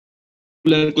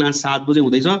Regular class 7 बजे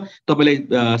हुँदैछ तपाईलाई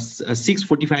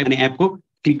 6:45 भन्ने एपको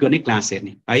क्लिक गर्ने क्लास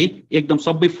हेर्ने है एकदम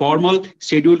सबै फर्मल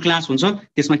शेड्युल क्लास हुन्छ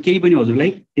त्यसमा केही पनि हजुरलाई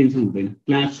टेन्सन हुँदैन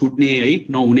क्लास छुट्ने है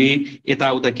नहुने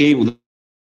यताउता केही हुँदैन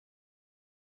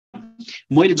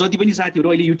मैले जति पनि साथीहरु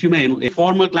अहिले युट्युबमा हेर्नु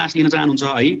फर्मल क्लास लिन चाहनुहुन्छ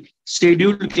है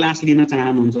शेड्युल क्लास लिन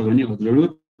चाहनुहुन्छ भने हजुरहरु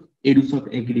एडुसफ्ट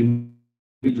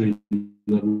एकाडेमी जोइन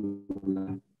गर्नु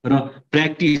र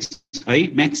प्र्याक्टिस है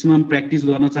म्याक्सिमम प्र्याक्टिस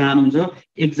गर्न चाहनुहुन्छ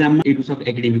एक्जाममा एडुसफ्ट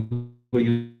एकाडेमीको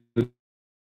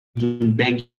जुन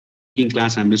ब्याङ्किङ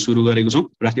क्लास हामीले सुरु गरेको छौं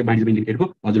राष्ट्रिय वाणिज्य बैंक लिमिटेडको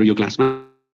हजुर यो क्लासमा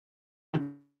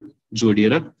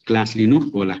जोडिएर क्लास लिनु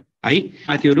होला है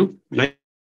साथीहरु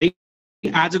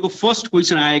आजको फर्स्ट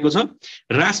क्वेशन आएको छ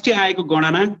राष्ट्रिय आयको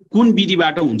गणना कुन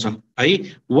विधिबाट हुन्छ है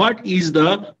what is the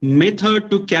method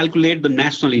to calculate the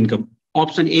national income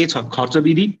option A छ खर्च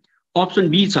विधि अप्सन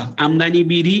बी छ आम्दानी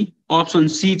विधि अप्सन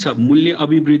सी छ मूल्य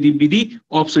अभिवृद्धि विधि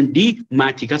अप्सन डी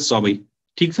माथिका सबै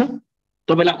ठीक छ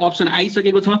तपाईलाई अप्सन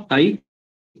आइसकेको छ है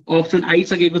अप्सन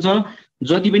आइसकेको छ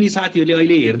जति पनि साथीहरुले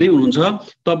अहिले हेर्दै हुनुहुन्छ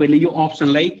तपाईले यो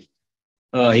अप्सनलाई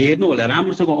हेर्नु होला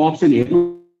राम्रोसँग अप्सन हेर्नु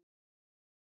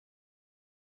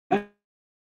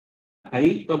है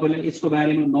तपाईलाई यसको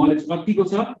बारेमा नलेज कतिको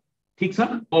छ ठीक छ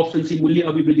अप्सन सी मूल्य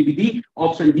अभिवृद्धि विधि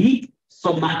अप्सन डी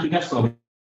सब माथिका सबै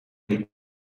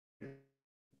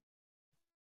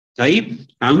है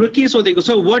हाम्रो के सोधेको छ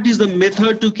what is the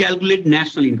method to calculate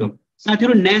national income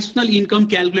साथीहरु नेशनल इन्कम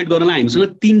क्याल्कुलेट गर्नलाई हामीसँग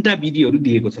तीनटा विधिहरु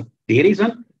दिएको छ धेरै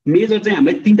छन् मेजर चाहिँ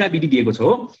हामीलाई तीनटा विधि दिएको छ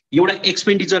हो एउटा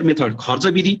एक्सपेन्डिचर मेथड खर्च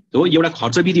विधि हो एउटा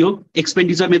खर्च विधि हो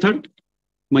एक्सपेन्डिचर मेथड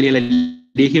मैले यसलाई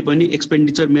लेखे पनि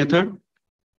एक्सपेन्डिचर मेथड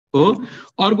हो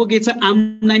अर्को के छ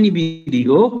आम्दानी विधि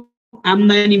हो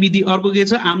आम्दानी विधि अर्को के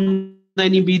छ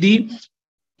आम्दानी विधि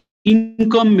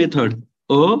इन्कम मेथड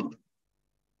हो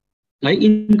है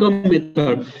इन्कम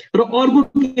मेथड र अर्को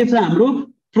के छ हाम्रो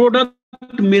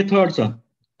प्रोडक्ट मेथड छ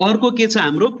अर्को के छ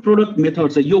हाम्रो प्रोडक्ट मेथड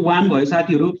छ यो 1 भयो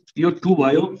साथीहरु यो 2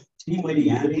 भयो 3 मैले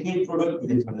यहाँ लेखे प्रोडक्ट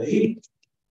मेथड है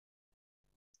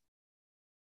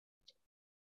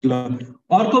ल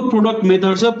अर्को प्रोडक्ट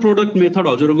मेथड छ प्रोडक्ट मेथड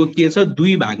हजुरहरुको के छ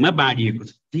दुई भागमा बाँडिएको छ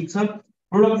ठीक छ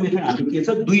प्रोडक्ट मेथड हाम्रो के छ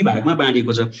दुई भागमा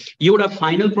बाँडिएको छ एउटा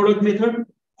फाइनल प्रोडक्ट मेथड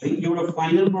है एउटा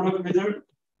फाइनल प्रोडक्ट मेथड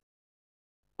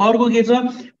अर्को के छ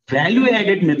भ्यालु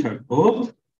एडेड मेथड हो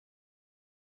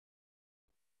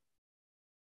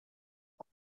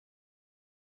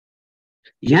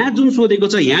यहाँ जुन सोधेको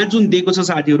छ यहाँ जुन दिएको छ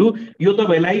साथीहरु यो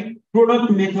तपाईलाई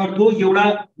प्रोडक्ट मेथडको एउटा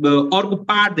अर्को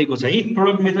पार्ट दिएको छ है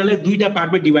प्रोडक्ट मेथडलाई दुईटा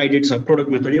पार्टमा डिवाइडेड छ प्रोडक्ट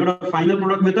मेथड एउटा फाइनल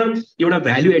प्रोडक्ट मेथड एउटा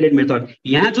भ्यालु एडेड मेथड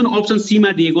यहाँ जुन अप्सन सी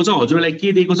मा दिएको छ हजुरलाई के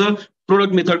दिएको छ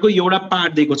प्रोडक्ट मेथडको एउटा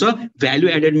पार्ट दिएको छ भ्यालु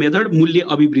एडेड मेथड मूल्य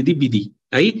अभिवृद्धि विधि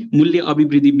है मूल्य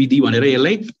अभिवृद्धि विधि भनेर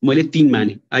यसलाई मैले 3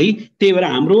 माने है त्यही भएर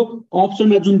हाम्रो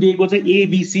अप्सनमा जुन दिएको छ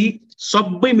एबीसी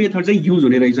सबै मेथड चाहिँ युज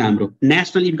हुने रहेछ हाम्रो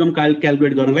नेशनल इन्कम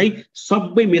क्याल्कुलेट गर्नलाई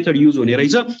सबै मेथड युज हुने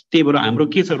रहेछ त्यही भएर हाम्रो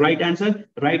के छ राइट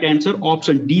आन्सर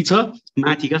अप्सन डी छ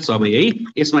माथिका सबै है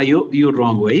यसमा यो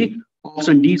रङ हो है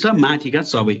अप्सन डी छ माथिका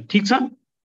सबै ठीक छ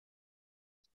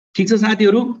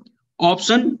साथीहरु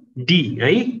अप्सन डी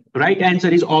है right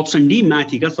answer is option D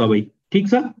माथिका सबै ठीक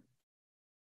छ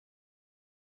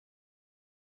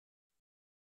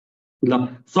ल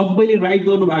सबैले राइट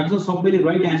गर्नु भएको छ सबैले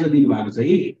राइट आन्सर दिनु भएको छ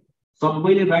है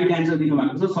सबैले राइट आन्सर दिनु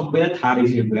भएको छ सबैलाई थाहा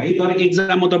रहेछ है तर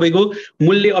एक्जाममा तपाईको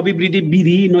मूल्य अभिवृद्धि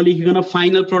विधि नलेखिकन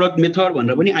फाइनल प्रोडक्ट मेथड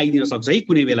भनेर पनि आइदिन सक्छ है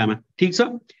कुनै बेलामा ठीक छ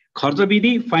खर्च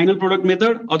विधि फाइनल प्रोडक्ट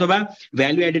मेथड अथवा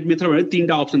भ्यालु एडेड मेथड भनेर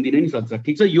तीनटा अप्सन दिन नि सक्छ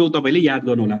ठीक छ यो तपाईले याद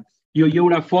गर्नु होला यो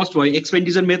एउटा फर्स्ट भयो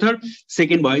एक्सपेन्डिचर मेथड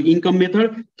सेकेन्ड भयो इन्कम मेथड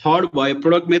थर्ड भयो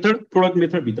प्रोडक्ट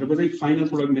मेथड भित्रको चाहिँ फाइनल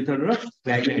प्रोडक्ट मेथड र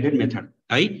भ्यालु एडेड मेथड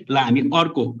है ल हामी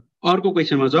अर्को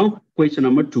क्वेशनमा जाउँ क्वेशन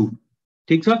नम्बर 2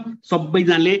 ठीक छ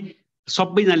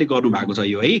सबैजनाले गर्नु भएको छ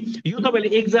यो है यो तपाईले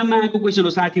एक्जाममा आएको क्वेशन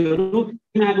हो साथीहरु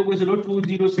आएको क्वेशन हो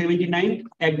 2079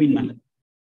 एडमिनमा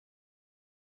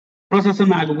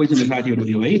प्रशासनमा आएको क्वेशन हो साथीहरु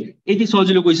यो है यति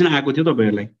सजिलो क्वेशन आएको थियो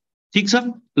तपाईहरुलाई ठीक छ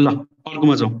ल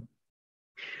अर्कोमा जाउँ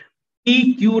पी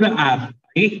क्यू र आर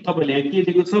है तपाईले यहाँ के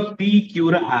दिएको छ पी क्यू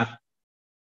र आर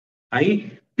है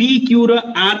पी क्यू र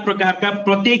आर प्रकारका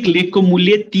प्रत्येक लेखको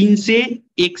मूल्य 300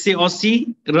 180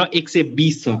 र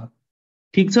 120 छ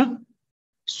ठीक छ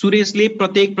सुरेशले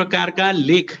प्रत्येक प्रकारका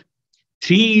लेख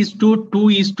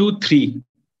 3:2:3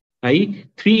 है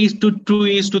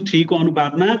 3:2:3 को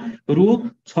अनुपातमा रु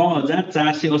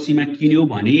 6480 मा किन्यो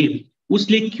भने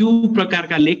उसले क्यू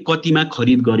प्रकारका लेख कतिमा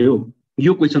खरिद गर्यो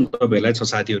यो क्वेशन तपाईहरुलाई छ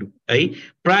साथीहरु है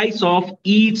price of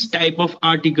each type of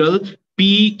article P,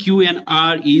 Q and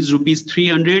R is rupees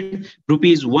 300,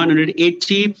 rupees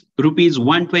 180, rupees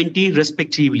 120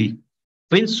 respectively.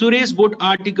 When Suresh bought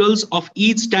articles of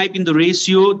each type in the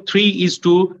ratio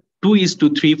 3:2,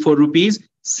 2:3 for rupees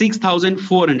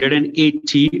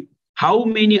 6,480. How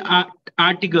many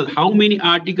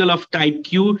article of type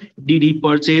Q did he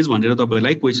purchase? भनेर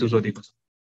तपाईलाई question सोधेको छ।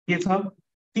 के छ?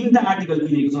 तीनटा article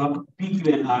किनेको छ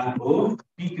PQNR हो,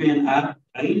 PQNR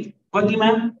है कतिमा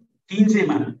 300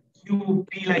 मा,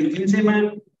 P लाई 300 मा,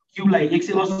 Q लाई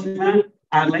 180 मा,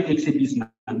 R लाई 120 मा।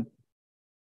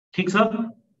 ठीक छ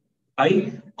है?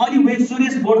 अनि when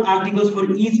Suresh bought articles for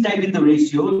each type in the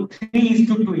ratio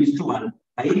 3:2:1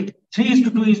 है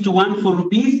 3:2:1 for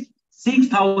rupees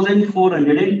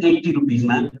 6,480 rupees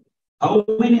मा how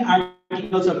many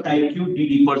articles of type Q did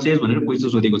he purchase भनेर क्वेशन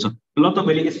सोधेको छ। ल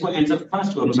तपाईले यसको आन्सर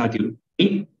फास्ट गर्नु साथीहरु है।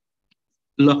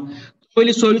 ल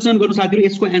तपाईले सोलुसन गर्नु साथीहरु,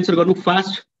 यसको आन्सर गर्नु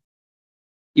फास्ट।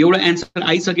 एउटा आन्सर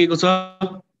आइसकेको छ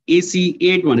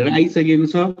AC8 भनेर आइसकेको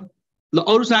छ। ल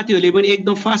अरु साथीहरुले पनि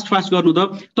एकदम फास्ट गर्नु त।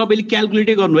 तपाईले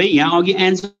क्याल्कुलेटै गर्नु है। यहाँ अघि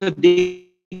आन्सर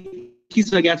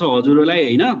देखिसकेको छ हजुरहरुलाई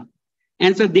हैन,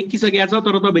 आन्सर देखिसकेको छ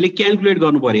तर तपाईले क्याल्कुलेट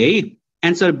गर्नु पर्यो है।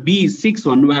 आन्सर B 6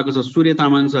 भन्नु भएको छ सूर्य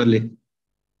तामाङ सरले।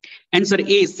 आन्सर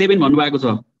A 7 भन्नु भएको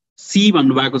छ, C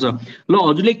भन्नु भएको छ। ल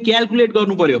हजुरले क्याल्कुलेट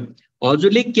गर्नु पर्यो,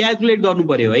 हजुरले क्याल्कुलेट गर्नु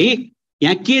पर्यो है।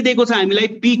 यहाँ के दिएको छ हामीलाई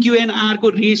PQNR को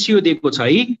रेशियो दिएको छ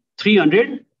है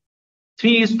 300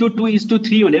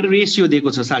 3:2:3 भनेर रेशियो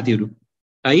दिएको छ साथीहरु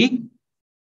है।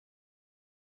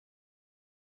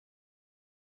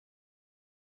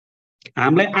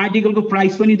 हामीलाई आर्टिकलको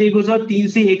प्राइस पनि दिएको छ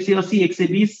 300 180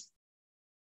 120।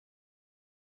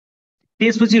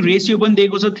 त्यसपछि रेशियो पनि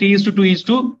दिएको छ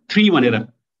 3:2:3 भनेर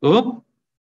हो।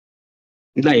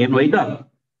 ल हेर्नु है त,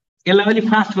 यसलाई अलि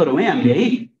फास्ट गरौँ है हामीले है।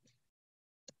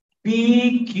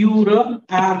 PQ र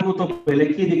R को तपाईलाई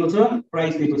के दिएको छ?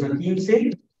 प्राइस दिएको छ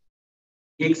 300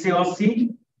 180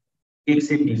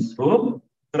 120 हो।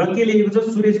 र के लेखेको छ?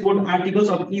 Suresh board articles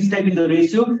of each type in the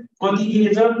ratio कति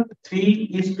किनेछ?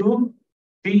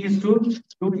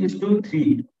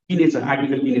 3:2:3 किनेछ,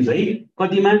 आर्टिकल किनेछ है।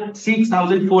 कतिमा?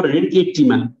 6,480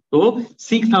 मा हो।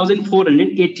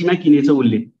 6,480 मा किनेछ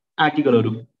उले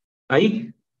आर्टिकलहरु है।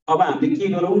 अब हामीले के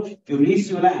गरौँ? त्यो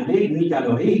रेशियोलाई हामीले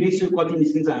निकालौँ है। रेशियो कति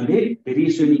निस्किन्छ हामीले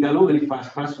रेशियो निकालौँ अलि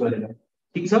फास्ट गरेर।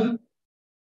 ठीक छ?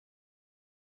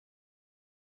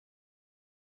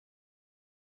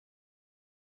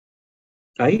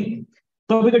 है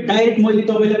तपाईको डाइरेक्ट मैले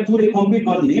तपाईलाई पुरै कम्प्लिट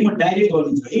गर्दिन है, म डाइरेक्ट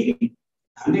गर्दिन्छु है।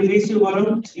 हामीले रेशियो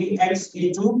गरौँ 3x *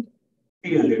 300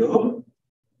 हो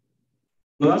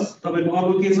प्लस तपाईको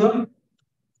अर्को के छ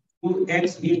 2x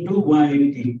 *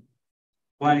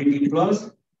 180 प्लस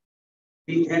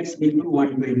 3x *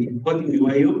 120 कति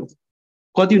हुनुभयो?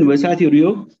 कति हुनुभयो साथीहरु?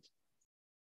 यो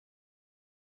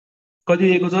कति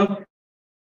दिएको छ?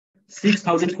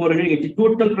 6,480।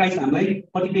 टोटल प्राइस हामीलाई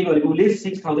कति पे गरेको उले?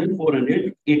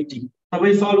 6,480।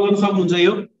 तपाई सल्भ गर्न सक्नुहुन्छ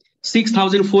यो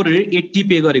 6,480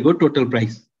 पे गरेको टोटल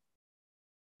प्राइस।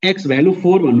 x भ्यालु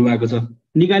 4 भन्नु भएको छ।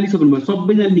 निकालिसक्नु भयो,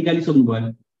 सबैजना निकालिसक्नु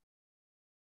भयो।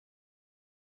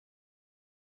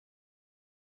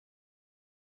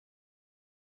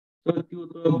 तर त्यो त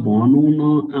भनौं न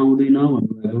आउँदैन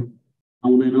भन्नु भएको,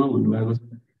 आउँदैन भन्नु भएको छ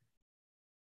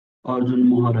अर्जुन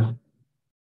मोहरा।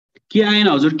 के आएन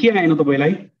हजुर? के आएन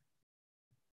तपाईलाई?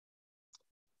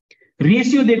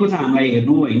 रेशियो दिएको छ हामीलाई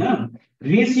हेर्नु हैन।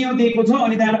 रेशियो दिएको छ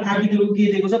अनि त्यहाँ आर्टिकलको के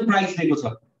दिएको छ? प्राइस दिएको छ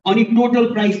अनि टोटल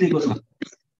प्राइस दिएको छ।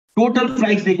 टोटल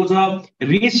प्राइस दिएको छ,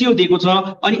 रेशियो दिएको छ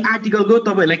अनि आर्टिकलको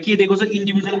तपाईलाई के दिएको छ?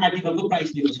 इन्डिभिजुअल आर्टिकलको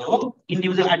प्राइस दिएको छ हो।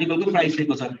 इन्डिभिजुअल आर्टिकलको प्राइस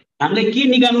दिएको छ। हामीलाई के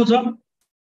निकाल्नु छ?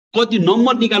 कति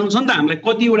नम्बर निकाल्नु छ नि त हामीलाई।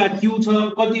 कतिवटा Q छ,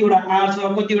 कतिवटा R छ,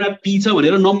 कतिवटा P छ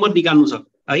भनेर नम्बर निकाल्नु छ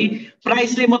है।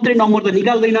 प्राइसले मात्रै नम्बर त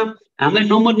निकाल्दैन। हामीलाई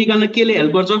नम्बर निकाल्न केले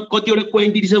हेल्प गर्छ? कतिवटा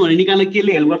क्वान्टिटी छ भने निकाल्न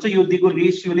केले हेल्प गर्छ? यो दिएको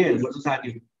रेशियोले हेल्प गर्छ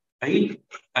साथीहरु है।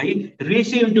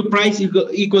 Ratio into price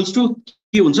equals to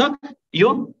के हुन्छ? यो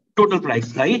टोटल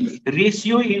प्राइस है।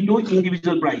 Ratio into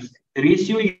individual price,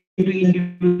 ratio into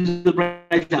individual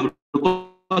price हाम्रो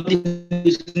कति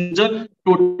निस्किन्छ?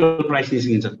 टोटल प्राइस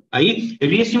निस्किन्छ है।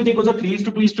 रेशियो दिएको छ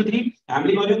 3:2:3।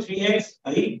 हामीले गर्यो 3x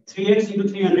है। 3x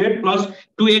 * 300 plus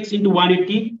 2x *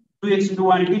 180 2x *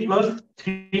 180 plus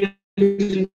 3x *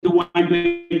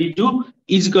 122 =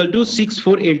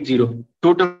 6480।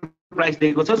 Total price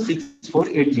दिएको छ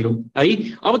 6480 है।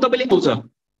 अब तपाईले आउँछ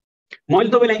मैले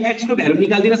तपाईलाई x को भ्यालु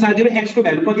निकाल्दिन साथीहरु। x को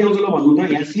भ्यालु कति आउँछ ल भन्नु त?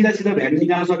 यहाँ सीधा सीधा भ्यालु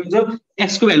निकाल्न सकिन्छ।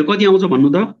 x को भ्यालु कति आउँछ भन्नु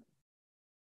त?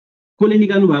 कोले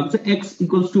निकाल्नु भएको छ? x =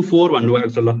 4 भन्नु भएको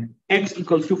छ। ल x =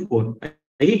 4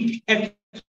 है। x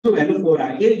को भ्यालु 4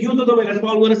 आयो। यो त तपाईलाई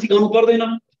सल्भ गर्न सिकाउनु पर्दैन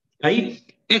है।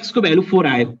 x को भ्यालु 4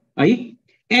 आयो है।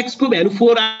 x को भ्यालु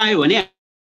 4 आयो भने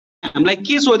हामीलाई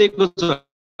के सोधेको छ?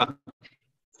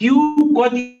 q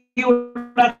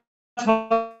कतिवटा छ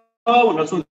भनेर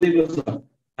सोधेको छ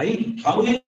है। How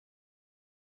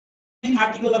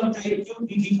article of type Q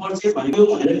PT purchase भनेको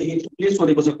भनेर लेखेको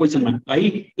सोधेको छ क्वेशनमा है।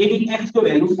 यदि x को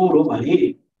भ्यालु 4 हो भने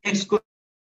x को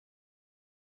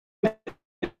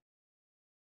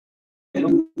भ्यालु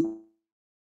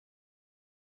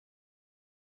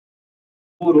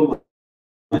 4 हो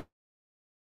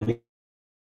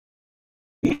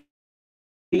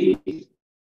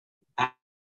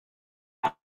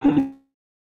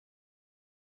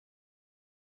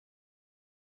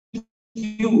Q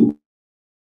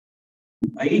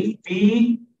P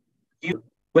Q.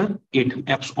 Well, 8.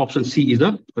 Option C is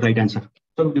the right answer.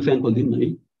 So different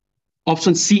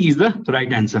option C is the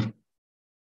right answer.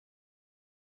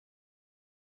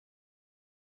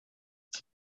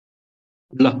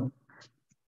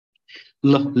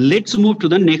 Let's move to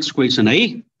the next question.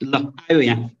 आयो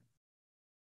यहाँ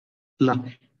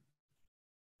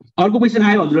अर्को क्वेशन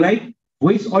आयो हजुरलाई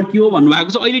भोइस अड्कियो भन्नुभएको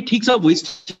छ। अहिले ठिक छ,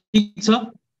 भोइस ठिक छ,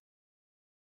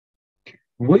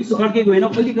 भोइस अड्केको होइन,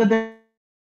 अलिकति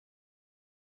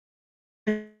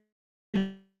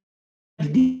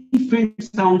डिफरेन्ट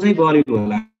साउन्ड चाहिँ गरेको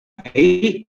होला है,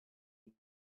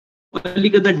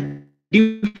 अलिकति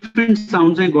डिफरेन्ट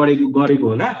साउन्ड चाहिँ गरेको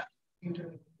होला।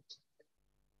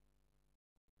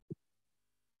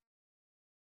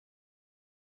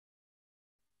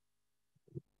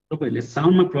 तपाईहरुले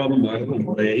साउन्डमा प्रब्लम भएको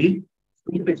हुन्छ है,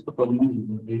 यस्तो प्रब्लम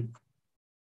हुन्छ।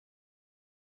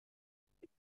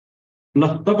 ल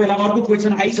तपाईहरुलाई अर्को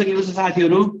क्वेशन आइसकेको छ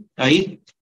साथीहरु है।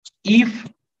 If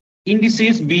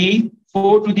indices be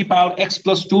 4 to the power x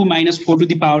plus 2 minus 4 to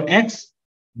the power x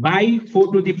by 4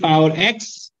 to the power x,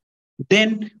 then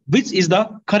which is the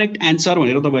correct answer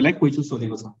भनेर तपाईहरुलाई क्वेशन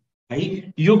सोधेको छ है।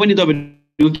 यो पनि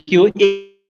तपाईहरु के हो,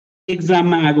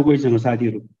 एक्जाममा आएको क्वेशन हो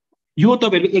साथीहरु। यो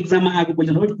तपाईहरुको एक्जाममा आएको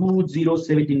क्वेशन हो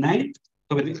 2079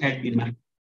 तपाईहरुको एडमिनमा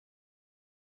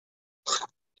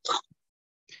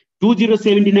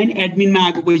 2079 एडमिनमा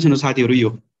आएको क्वेशन हो साथीहरु यो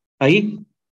है।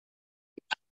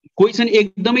 क्वेशन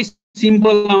एकदमै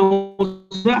सिम्पल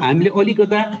आउँछ, हामीले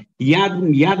अलिकता याद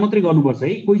मात्रै गर्नुपर्छ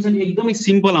है। क्वेशन एकदमै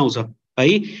सिम्पल आउँछ है,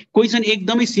 क्वेशन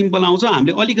एकदमै सिम्पल आउँछ,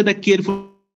 हामीले अलिकता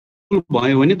केयरफुल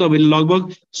भयो भने तपाईले लगभग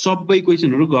सबै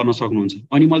क्वेशनहरु गर्न सक्नुहुन्छ।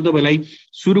 अनि मैले तपाईलाई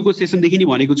सुरुको सेसनदेखि नै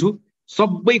भनेको छु,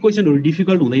 सबै क्वेशनहरु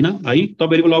डिफिकल्ट हुँदैन है।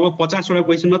 तपाईहरुको लगभग 50 वटा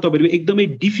क्वेशनमा तपाईहरुको एकदमै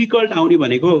डिफिकल्ट आउने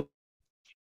भनेको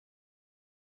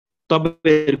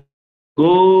तपाईहरुको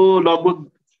लगभग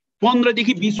 15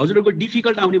 देखि 20, हजुरहरुको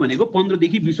डिफिकल्ट आउने भनेको 15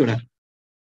 देखि 20 वटा।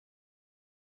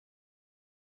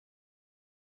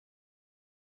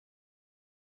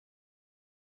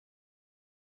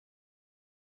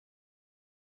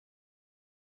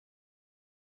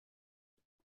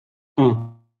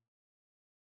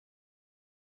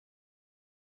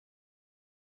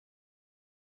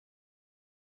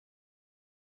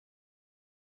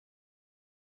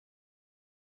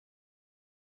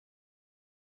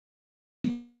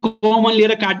 कमन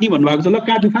लिएर काट्ने भन्नुभएको छ। ल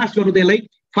काट्नु, फास्ट गर्नु, त्यसलाई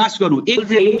फास्ट गर्नु। एक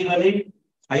चाहिँ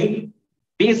है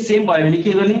बेस सेम भयो भने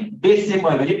के गर्ने, बेस सेम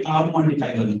भयो भने पावर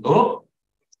मल्टिप्लाई गर्ने हो।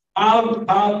 Power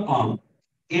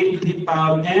a to the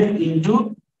power n into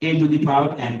a to the power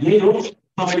n, यही हो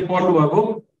तपाईले पढ्नु भएको।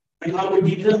 अनि अब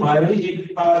डिभिजन भयो भने a to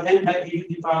the power n by a to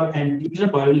the power n, division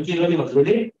भयो भने के गर्ने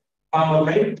हजुरले,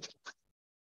 पावरलाई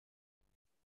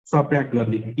सबट्र्याक्ट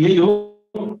गर्ने, यही हो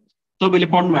तपाईले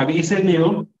पढ्नु भएको। यसरी नै हो,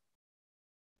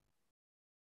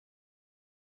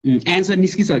 एन्सर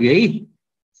निस्किसक्यो है।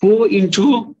 4 into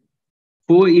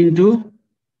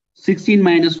 16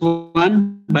 minus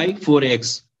 1 by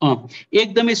 4x।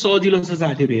 एकदमै सजिलो छ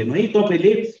साथीहरु, हेर्नु है।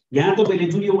 तपाईले यहाँ तपाईले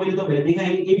जुन यो मैले तपाईलाई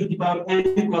देखाएँ a to the power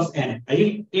n plus n है,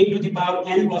 a to the power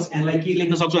n plus n लाई के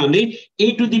लेख्न सक्छौं हामीले, a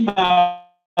to the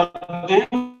power n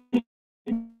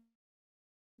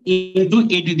into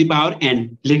a to the power n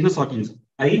लेख्न सकिन्छ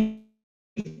है।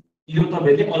 यो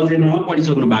तपाईले अलजेब्रामा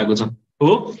पढिसक्नु भएको छ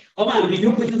हो। अब हामीले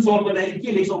यो क्वेशन सल्भ गर्दाखेरि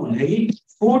के लेख्छौं भन्दाखेरि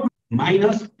 4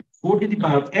 minus 4 to the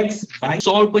power x by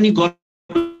solve पनि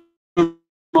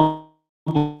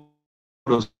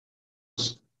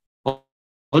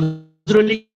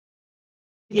हजुरले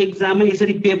एक्जाममा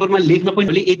यसरी पेपरमा लेख्न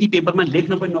पनि, यति पेपरमा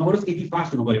लेख्न पनि नपरोस्, यति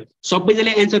फास्ट हुनु पर्यो।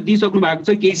 सबैजनाले एन्सर दिइसक्नु भएको छ।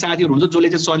 केही साथीहरु हुन्छ जसले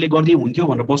चाहिँ सरले गर्दै हुन्थ्यो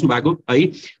भनेर बस्नु भएको है,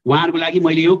 उहाँहरुको लागि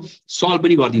मैले यो सल्भ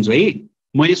पनि गरिदिन्छु है,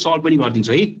 मैले सल्भ पनि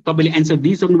गरिदिन्छु है। तपाईले एन्सर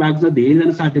दिइसक्नु भएको छ, धेरै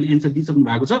जना साथीहरुले एन्सर दिइसक्नु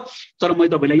भएको छ, तर मैले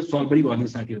तपाईलाई यो सल्भ पनि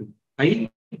गरिदिन्छु साथीहरु है।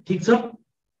 ठीक छ,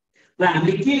 र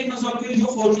हामीले के लेख्न सक्यो, यो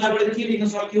फर्मुलाबाट के लेख्न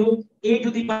सक्यो, a to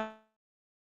the power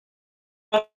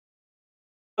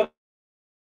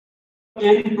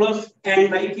n plus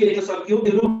n by के लेख्न सक्यो,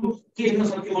 के लेख्न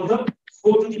सक्यो मतलब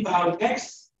 4 to the power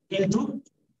x into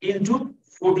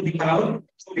 4 to the power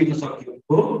 2 लेख्न सक्यो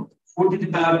हो। 4 to the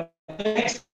power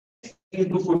x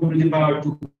into 4 to the power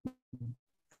 2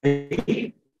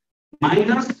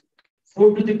 minus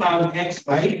 4 to the power x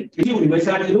by के हुने भयो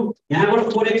साथीहरु यहाँबाट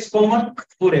 4x कमन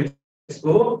 4x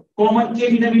को कमन के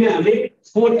लिन मिल्यो हामीले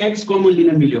 4x कमन लिन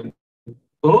मिल्यो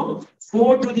हो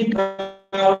 4 to the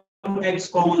power x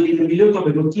common लिन मिल्यो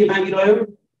तपाईको के बाँकी रह्यो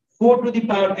 4 to the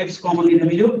power x common लिन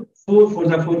मिल्यो 4 4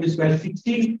 जा 4 स्क्वायर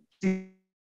 16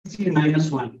 16 minus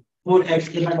 1 4x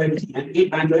by 8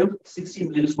 बाँकी रह्यो 16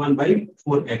 minus 1 by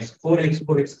 4x 4x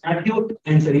काट्यो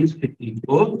आन्सर इज 15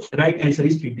 हो राइट आन्सर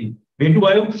इज 15 भेट्नु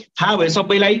भयो थाहा भयो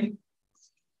सबैलाई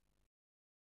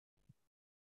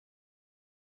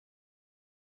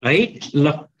है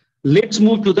ल let's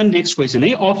move to the next question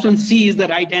है option C is the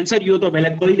right answer यो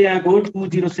तपाईलाई कहिले आको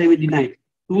 2079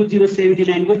 को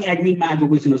एडमिनमा आएको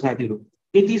क्वेशन हो साथीहरु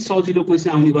यति सजिलो क्वेशन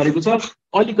आउने गरेको छ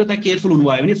अलिकता केयरफुल हुनु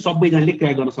भयो भने सबैजनाले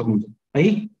क्र्याक गर्न सक्नुहुन्छ है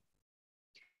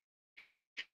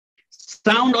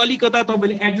साउन्ड अलिकता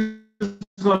तपाईले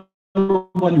एडजस्ट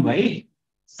गर्नु भयो है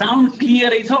साउन्ड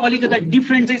क्लियर छ अलिकता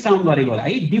डिफरेन्ट चाहिँ साउन्ड गरेको होला है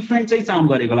डिफरेन्ट चाहिँ साउन्ड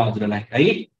गरेको होला हजुरलाई है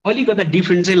अलिकता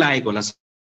डिफरेन्ट चाहिँ लागेको होला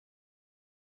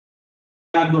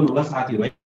याद गर्नु होला साथीहरु है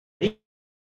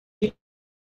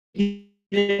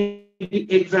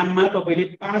एक्जाममा तपाईले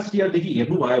पास्ट इयर देखि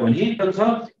हेर्नु भयो भने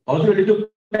हजुरले त्यो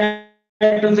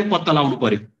प्याटर्न चाहिँ पत्ता लगाउनु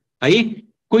पर्यो है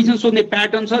क्वेशन सोध्ने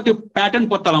प्याटर्न छ त्यो प्याटर्न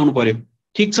पत्ता लगाउनु पर्यो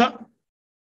ठीक छ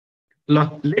ल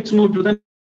let's move to the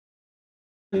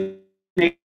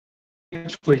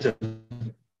next question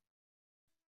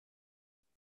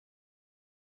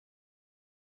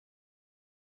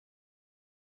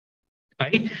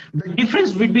है the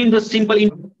difference between the simple in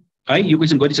है यो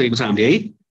क्वेशन गरिसकेको छ हामीले है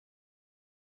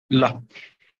ल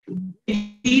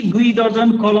दुई दर्जन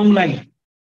कलमलाई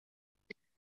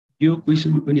यो क्वेशन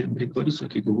पनि हामीले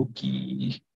गरिसकेको हो कि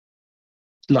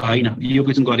ल हैन यो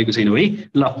क्वेशन गरेको छैन है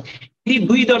ल यदि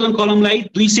दुई दर्जन कलमलाई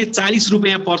 240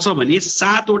 रुपैयाँ पर्छ भने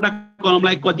 7 वटा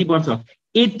कलमलाई कति पर्छ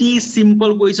यति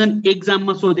सिम्पल क्वेशन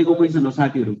एक्जाममा सोधेको क्वेशन हो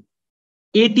साथीहरु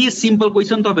यति सिम्पल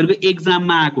क्वेशन तपाईहरुको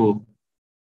एक्जाममा आको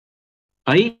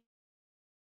है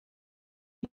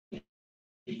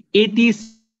यति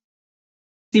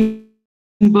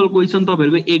सिम्पल क्वेशन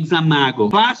तपाईहरुको एक्जाममा आको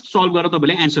फास्ट सल्भ गरेर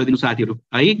तपाईले आन्सर दिनु साथीहरु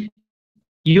है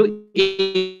यो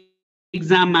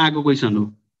एक्जाममा आको क्वेशन हो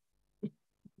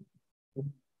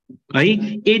है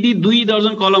यदि दुई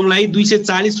दर्जन कलमलाई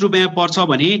 240 रुपैयाँ पर्छ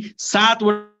भने 7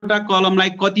 वटा कलमलाई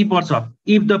कति पर्छ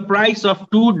if the price of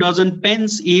 2 dozen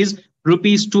pens is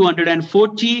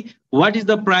 ₹240 what is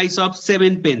the price of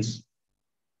 7 pens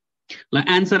ल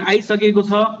आन्सर आइसकेको छ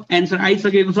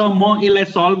म यसलाई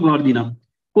सल्भ गर्दिन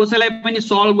कसैलाई पनि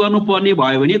सल्भ गर्नु पर्ने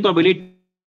भयो भने तपाईले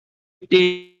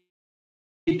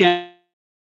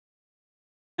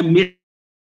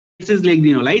मेसेज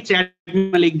लेखिदिनु होला है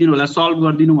च्याटमा लेखिदिनु होला सल्भ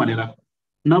गर्दिनु भनेर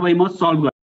नभए म सल्भ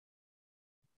गर्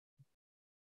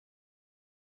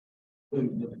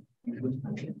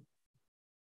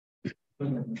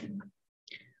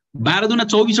 12 दुना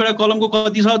 24 वटा कलमको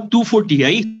कति छ 240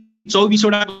 है 24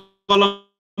 वटा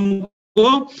कलमको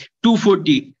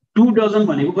 240 2 डजन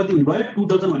भनेको कति हुनु भयो 2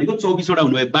 डजन भनेको 24 वटा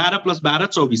हुनु भयो 12 + 12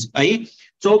 24 है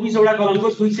 24 वटा कलमको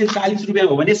 240 रुपैयाँ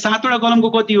हो भने 7 वटा कलमको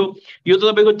कति हो यो त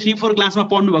तपाईको 3-4 क्लासमा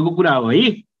पढ्नु भएको कुरा हो है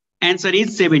आन्सर इज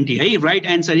 70 है राइट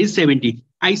आन्सर इज 70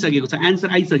 आइसकेको छ आन्सर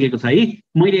आइसकेको छ है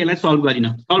मैले यसलाई सल्भ गरिन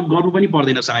सल्भ गर्नु पनि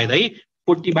पर्दैन सायद है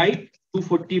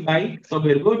 40/240 बाइ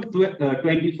तपाईहरुको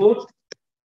 24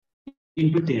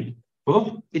 into 10 हो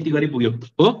यति गरी पुग्यो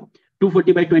हो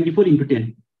 240/24 into 10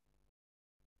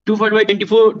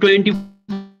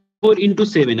 240/24 into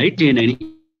 7 है 10 हैन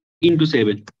into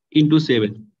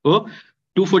 7 हो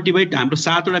 240 हाम्रो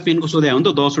 7 वटा पेनको सोध्या हो नि त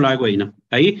 10 वटाको हैन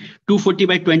है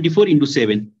 240/24 into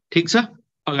 7 ठीक छ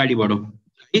अगाडि बढौं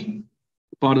है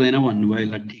पर्दैन भन्नु भयो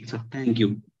ल ठीक छ थ्यांक यू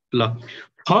ल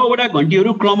 6 वटा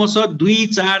घण्टीहरु क्रमशः 2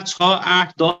 4 6 8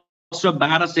 10 र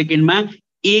 12 सेकेन्डमा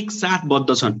एक साथ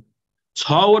बज्दछन्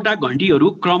 6 वटा घण्टीहरु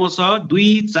क्रमशः 2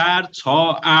 4 6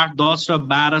 8 10 र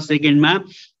 12 सेकेन्डमा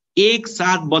एक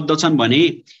साथ बज्दछन् भने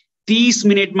 30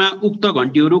 मिनेटमा उक्त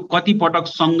घण्टीहरु कति पटक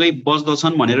सँगै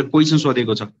बज्दछन् भनेर क्वेशन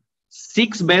सोधेको छ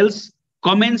 6 bells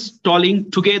commence tolling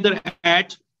together at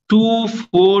 2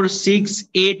 4 6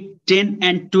 8 10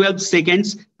 and 12 seconds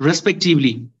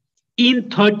respectively in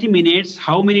 30 minutes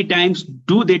how many times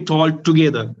do they toll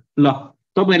together ल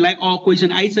तपाईहरुलाई क्वेशन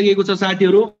आइसकेको छ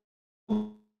साथीहरु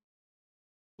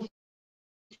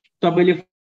तपाईले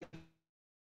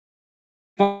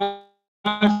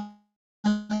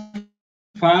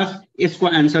फास्ट यसको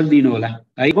आन्सर दिनु होला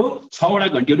है हो 6 वटा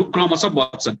घण्टीहरु क्रमशः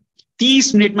बज्छन्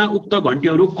 30 मिनेटमा उक्त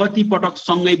घण्टीहरु कति पटक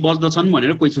सँगै बज्दछन्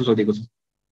भनेर क्वेशन सोधेको छ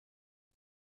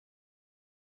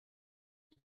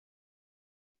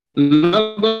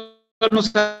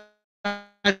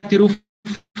साथीहरु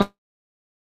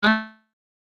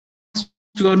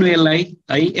गर्नु यसलाई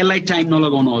है, यसलाई टाइम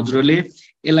नलगाउनु हजुरहरूले,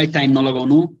 यसलाई टाइम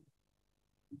नलगाउनु।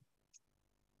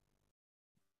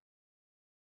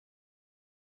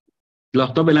 ल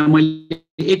तपाईलाई मैले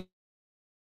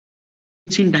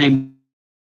एकछिन टाइम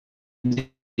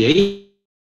है,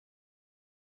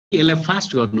 यसलाई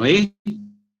फास्ट गर्नु है।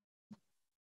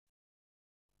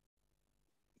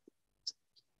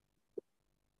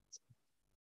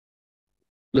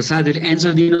 ल साथीहरु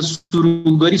एन्सर दिन सुरु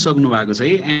गरिसक्नु भएको छ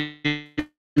है,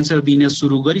 एन्सर दिन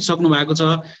सुरु गरिसक्नु भएको छ।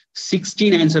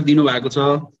 16 एन्सर दिनु भएको छ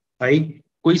है।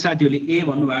 कोही साथीहरुले ए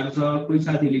भन्नु भएको छ, कोही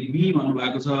साथीहरुले बी भन्नु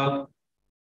भएको छ।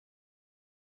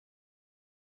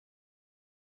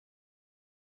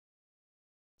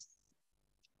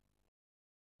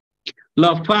 ल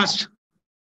फास्ट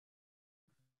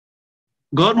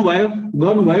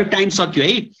गर्नुभयो, टाइम सक्यो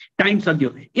है, टाइम सक्यो।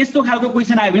 यस्तो खालको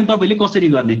क्वेसन आयो भने तपाईले कसरी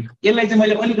गर्ने, यसलाई चाहिँ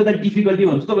मैले अलिकति डिफिकल्टी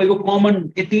भन्छु। तपाईको कमन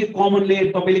यति कमनले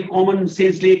तपाईले कमन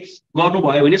सेन्सले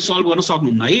गर्नुभयो भने सल्भ गर्न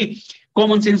सक्नुहुन्न है।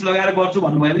 कमन सेन्स लगाएर गर्छु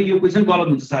भन्नुभयो भने यो क्वेसन गलत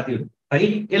हुन्छ साथीहरु है।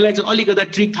 यसलाई चाहिँ अलिकति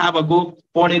ट्रिक थाहा भएको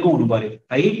पढेको हुनु पर्यो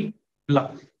है। ल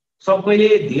सबैले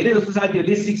धेरै जस्तो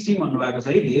साथीहरुले 16 भन्नु भएको छ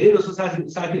है, धेरै जस्तो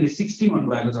साथीहरुले 16 भन्नु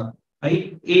भएको छ है।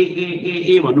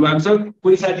 ए भन्नु भएको छ,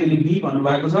 कोही साथीहरुले बी भन्नु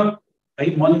भएको छ है।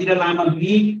 मन्दिरा लामा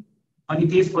बी, अनि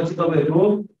त्यसपछि तपाईहरुको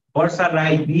वर्षा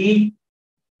राई बी,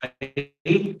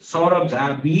 सौरभ झा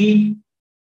बी,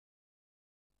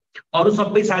 अरु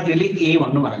सबै साथीहरुले ए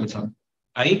भन्नु भएको छ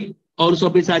है। अरु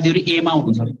सबै साथीहरु ए मा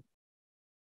हुनुहुन्छ।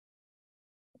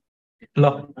 ल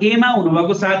ए मा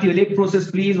हुनुभएको साथीहरुले प्रोसेस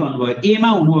प्लिज भन्नुभयो। ए मा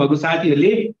हुनुभएको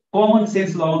साथीहरुले कमन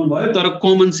सेन्स लगाउनु भयो, तर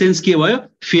कमन सेन्स के भयो,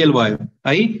 फेल भयो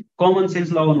है। कमन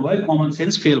सेन्स लगाउनु भयो, कमन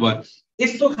सेन्स फेल भयो।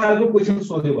 यस्तो खालको क्वेसन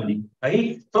सोध्यो भने है,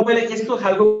 तपाईले यस्तो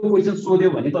खालको क्वेसन सोध्यो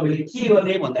भने तपाईले के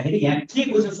गर्ने भन्दाखेरि यहाँ के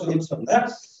क्वेसन सोधेको छ भन्दा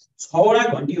 6 वटा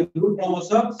घण्टीहरु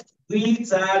क्रमशः 2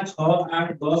 4 6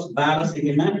 8 10 12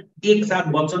 सेकेन्डमा एक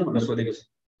साथ बज्छन् भनेर सोधेको छ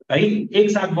है। एक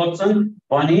साथ बज्छन्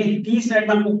भने 30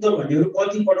 मिनेटमा उक्त घण्टीहरु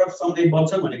कति पटक सँगै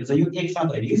बज्छन् भनेको छ। यो एक साथ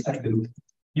होइन है साथीहरु,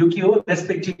 यो के हो,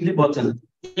 रेस्पेक्टिभली बज्छन्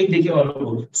एक देखि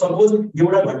अर्को। सपोज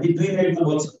एउटा घण्टी 2 मिनेटमा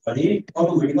बज्छ भने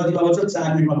अर्को घण्टी कतिमा बज्छ,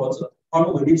 4 मिनेटमा बज्छ।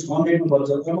 अर्को घण्टी 6 मिनेटमा बज्छ,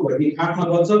 अर्को घण्टी 8 मा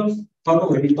बज्छ, अर्को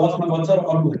घण्टी 10 मा बज्छ, र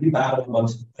अर्को घण्टी 12 मा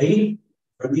बज्छ है।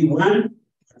 घण्टी 1,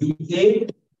 घण्टी ए,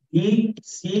 be,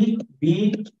 C, be,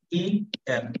 E,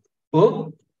 F हो।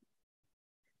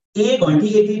 ए घण्टी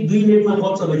यदि 2 मिनेटमा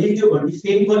बज्छ भने त्यो घण्टी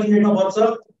फेरि कति मिनेटमा बज्छ,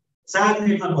 4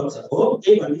 मिनेटमा बज्छ हो।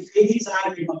 ए घण्टी फेरि 4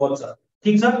 मिनेटमा बज्छ,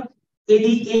 ठीक छ।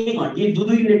 यदि ए घण्टी 2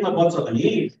 मिनेटमा बज्छ भने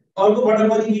अर्को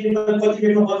पटक कति मिनेटमा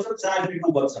बज्छ, 4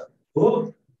 मिनेटमा बज्छ हो।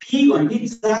 बी घण्टी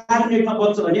 4 मिनेटमा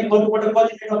बज्छ भने अर्को पटक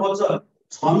कति मिनेटमा बज्छ,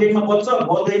 6 मिनेटमा बज्छ,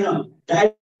 बज्दैन।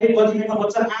 डाइरेक्ट कति मिनेटमा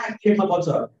बज्छ, 8 मिनेटमा बज्छ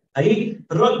है।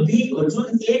 र बी जुन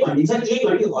ए घण्टी छ, ए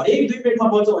घण्टी हरेक 2 मिनेटमा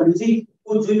बज्छ भनेपछि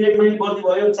उ 2 मिनेटमा नि बज्नु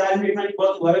भयो, 4 मिनेटमा नि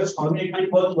बज्नु भयो, 6 मिनेटमा नि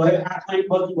बज्नु भयो, 8 मा नि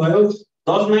बज्नु भयो,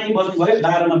 10 मा नि बज्नु भयो,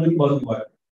 12 मा पनि बज्नु भयो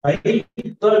है।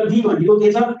 तर बी घण्टीको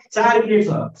के छ, 4 मिनेट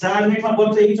छ, 4 मिनेटमा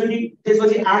बज्छ एकचोटी,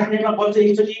 त्यसपछि 8 मिनेटमा बज्छ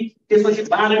एकचोटी, त्यसपछि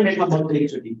 12 मिनेटमा बज्छ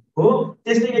एकचोटी हो।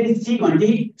 त्यस्तै गरी सी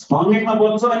घण्टी 6 मिनेटमा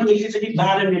बज्छ अनि एकचोटी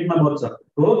 12 मिनेटमा बज्छ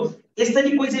हो।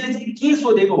 यसरी क्वेशनले चाहिँ के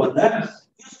सोधेको भन्दा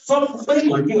यो सबै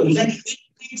घण्टीहरु चाहिँ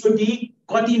एकैचोटी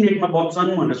कति मिनेटमा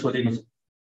बज्छन् भनेर सोधेको छ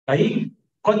है।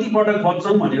 कति पटक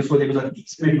बज्छन् भनेर सोधेको छ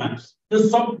 30 मिनेटमा। यो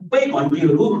सबै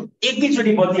घण्टीहरु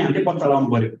एकैचोटी बज्ने हामीले पत्ता लगाउनु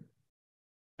पर्यो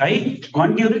है।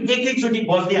 घण्टीहरु एकैचोटी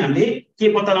बज्ने हामीले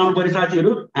के पत्ता लगाउनु पर्यो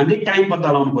साथीहरु, हामीले टाइम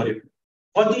पत्ता लगाउनु पर्यो।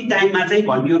 कति टाइममा चाहिँ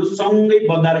घण्टीहरु सँगै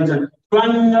बज्दा रहेछन्,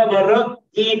 ट्वाङ्ग गरेर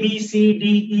A B C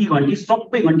D E घण्टी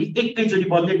सबै घण्टी एकैचोटी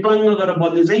बज्ने, ट्वाङ्ग गरेर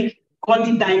बज्ने चाहिँ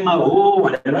कति टाइममा हो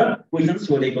भनेर क्वेशन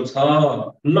सोधेको छ।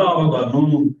 ल गर्नु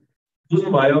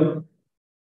बुझ्नुभयो।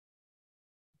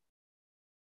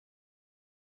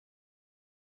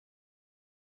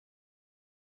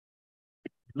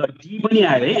 ल डी पनि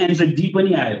आयो है, एन्सर डी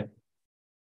पनि आयो।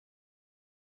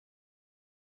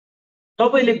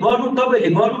 तपाईले गर्नु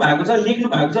भएको छ, लेख्नु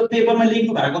भएको छ, पेपरमा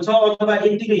लेख्नु भएको छ, अथवा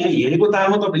यतिकै यहाँ हेरेको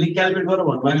तालमा तपाईले क्याल्कुलेट गरेर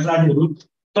भन्नुभएको साथीहरु।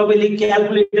 तपाईले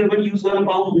क्याल्कुलेटर पनि युज गर्न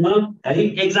पाउनुहुन्न है।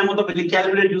 एक्जाममा तपाईले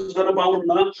क्याल्कुलेटर युज गर्न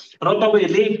पाउनुहुन्न, र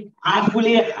तपाईहरुले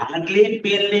आफूले हातले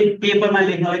पेनले पेपरमा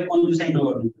लेख्नलाई कन्जुसाइ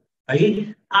नगर्नु है।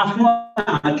 आफ्नो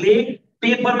हातले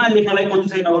पेपरमा लेख्नलाई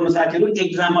कन्जुसाइ नगर्नु साथीहरु।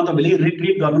 एक्जाममा तपाईले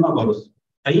रिग्रेट गर्न नपरोस्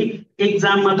है।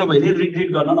 एक्जाममा तपाईले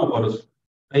रिग्रेट गर्न नपरोस्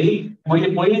है। मैले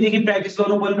पहिलेदेखि प्र्याक्टिस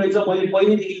गर्नुपर्ने रहेछ, मैले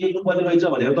पहिलेदेखि लेख्नुपर्ने रहेछ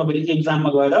भनेर तपाईले एक्जाममा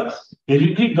गएर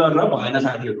रिग्रेट गरेर भएन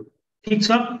साथीहरु, ठीक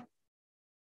छ।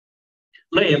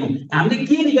 ल हेर्नु हामीले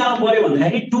के निकाल्नु पर्यो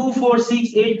भन्दाखेरि 2 4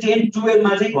 6 8 10 12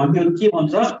 मा चाहिँ घण्टीहरु के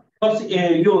भन्छ,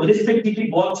 यो रेस्पेक्टिभली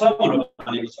बज्छ भनेर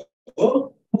भनेको छ हो।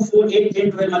 2 4 8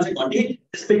 10 12 मा चाहिँ घण्टी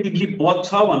रेस्पेक्टिभली बज्छ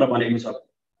भनेर भनेको छ।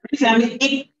 हामीले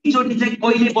एकैचोटि चाहिँ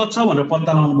कहिले बज्छ भनेर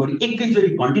पत्ता लगाउनु पर्यो। एकैचोटि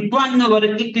घन्टी ट्वाङ्ग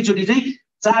गरेर एकैचोटि चाहिँ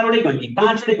 4वटै घन्टी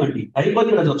 5वटै घन्टी है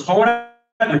कतिवटा छ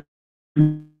 6वटा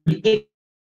घन्टी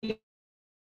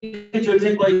एकैचोटि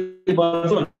चाहिँ कहिले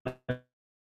बज्छ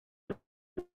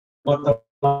पत्ता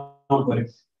लगाउनु पर्यो।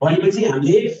 भनेपछि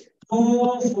हामीले 2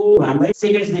 4 हामीलाई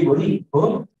सेकेन्ड्स दिएको नि हो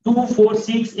 2 4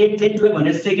 6 8 10 12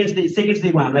 भनेर सेकेन्ड्स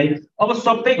दिएको हामीलाई। अब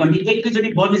सबै घन्टी एकैचोटि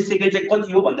बज्ने सेकेन्ड चाहिँ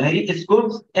कति हो भन्दाखेरि यसको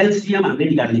एलसीएम हामीले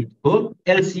निकाल्ने हो।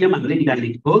 एलसीएम हामीले निकाल्ने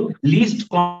हो। लिस्ट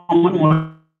कमन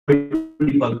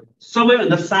मल्टिपल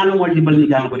सबैभन्दा सानो मल्टिपल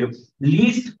निकाल्नु पर्यो।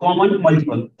 लिस्ट कमन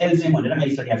मल्टिपल एलसीएम भनेर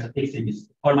आइसकेको छ 120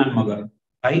 फर्माट मगर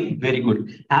है। Very good.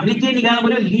 हामीले के निकाल्नु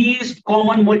पर्यो लिस्ट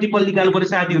कमन मल्टिपल निकाल्नु पर्यो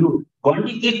साथीहरु।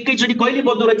 घन्टी एकैचोटि कहिले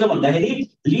बज्दो रहेछ भन्दाखेरि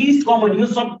लिस्ट कमन यो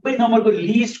सबै नम्बरको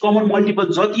लिस्ट कमन मल्टिपल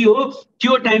जति हो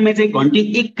त्यो टाइममा चाहिँ घन्टी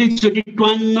एकैचोटि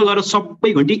ट्वाङ्ग गरेर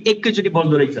सबै घन्टी एकैचोटि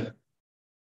बज्दो रहेछ।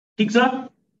 ठीक छ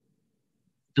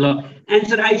ल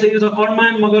आन्सर आइसकेको छ।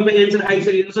 अरमान मगरको आन्सर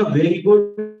आइसकेको छ। Very good.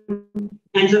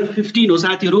 आन्सर 15 हो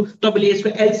साथीहरु। तपाईले यसको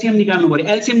एलसीएम निकाल्नु पर्यो।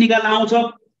 एलसीएम निकाल्न आउँछ।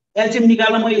 एलसीएम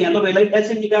निकाल्न मैले यहाँ तपाईलाई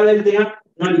एलसीएम निकालेर देखा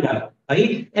ननिकाल है।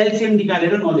 एलसीएम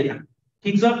निकालेर नदेखा।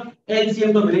 ठीक छ।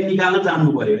 एलसीएम तपाईले निकाल्न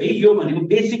जान्नु पर्यो है। यो भनेको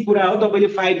बेसिक कुरा हो। तपाईले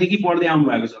 5 देखि पढ्दै आउनु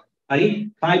भएको छ है।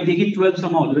 5 देखि 12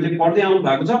 सम्म हजुरले पढ्दै आउनु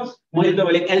भएको छ। मैले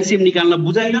तपाईले एलसीएम निकाल्न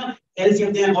बुझाइन। एलसीएम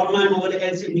त्यहाँ अरमान मगरले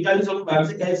एलसीएम निकालिसक्नु भएको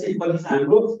छ। एलसीएम कति छ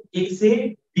हाम्रो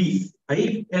 120 है।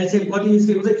 एलसीएम कति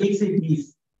निस्केको छ 120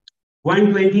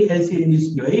 120 एलसीएम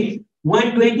निस्क्यो है।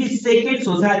 120 सेकेन्ड्स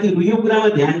हो साथीहरु। यो कुरामा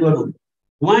ध्यान गर्नु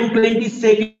 120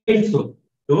 सेकेन्ड्स हो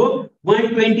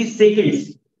 120 सेकेन्ड्स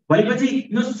भनेपछि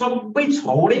यो सबै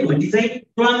 6वटै घन्टी चाहिँ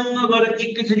ट्वाङ्ग गरेर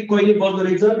एकैचोटि कहिले बज्दो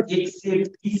रहेछ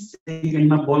 120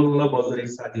 सेकेन्डमा बल्ल बज्दो रहेछ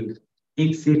साथीहरु।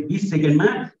 120 सेकेन्डमा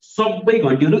सबै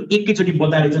घन्टीहरु एकैचोटि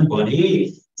बज्दा रहेछन् भने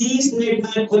 30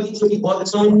 मिनेटमा कतिचोटि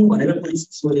बज्छन् भनेर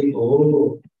क्वेशन सोधेको हो।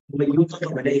 म यो त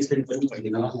तपाईलाई एक्सप्लेन पनि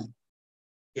गर्दिन।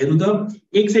 हेर्नु त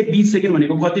 120 सेकेन्ड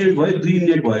भनेको कति मिनेट भयो 2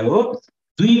 मिनेट भयो हो।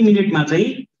 2 मिनेटमा चाहिँ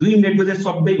 2 मिनेटको चाहिँ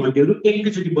सबै घन्टीहरु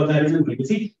एकैचोटि बज्दा रहेछन्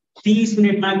भनेपछि 30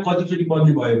 मिनेटमा कतिचोटि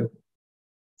बज्ने भयो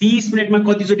 30 मिनेटमा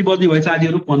कतिचोटि बज्ने भयो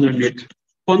साथीहरु 15 मिनेट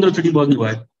 15 चोटि बज्ने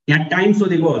भयो। यहाँ टाइम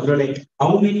सोधेको हजुरलाई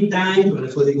हाउ मेनी टाइम भनेर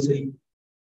सोधेको छ।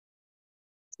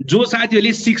 जो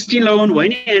साथीहरुले 16 लगाउनु भयो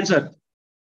नि आन्सर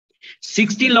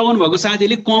 16 लगाउनु भएको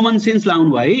साथीहरुले कमन सेन्स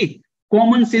लाउनु भयो है।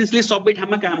 कमन सेन्सले सबै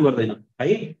ठाउँमा काम गर्दैन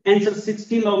है। आन्सर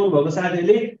 16 लगाउनु भएको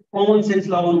साथीहरुले कमन सेन्स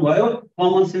लगाउनु भयो।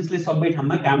 कमन सेन्सले सबै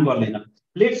ठाउँमा काम गर्दैन।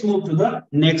 Let's move to the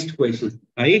next question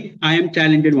है। आई एम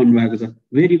ट्यालेन्टेड भन्नुभएको छ।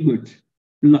 Very good.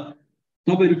 ल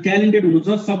तपाईहरु ट्यालेन्टेड हुनुहुन्छ।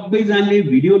 सबैजनाले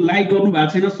भिडियो लाइक गर्नु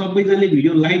भएको छैन। सबैजनाले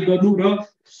भिडियो लाइक गर्नु र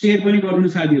शेयर पनि गर्नु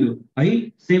साथीहरु है।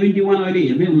 71 अहिले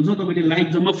हेर्दै हुनुहुन्छ। तपाईले लाइक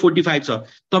जम्मा 45 छ।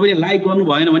 तपाईले लाइक गर्नु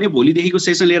भएन भने भोलि देखिको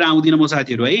सेसन लिएर आउँदिन म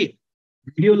साथीहरु है।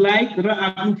 भिडियो लाइक र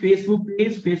आफ्नो फेसबुक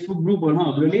पेज फेसबुक ग्रुपहरुमा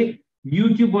हजुरले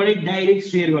युट्युबबाटै डाइरेक्ट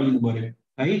शेयर गरिदिनु पर्यो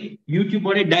है।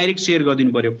 युट्युबबाटै डाइरेक्ट शेयर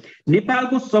गरिदिनु पर्यो।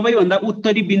 नेपालको सबैभन्दा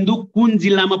उत्तरी बिन्दु कुन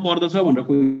जिल्लामा पर्दछ भनेर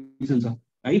क्वेशन छ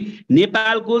है।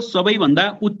 नेपालको सबैभन्दा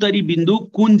उत्तरी बिन्दु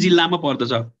कुन जिल्लामा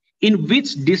पर्दछ। In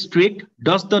which district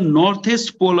does the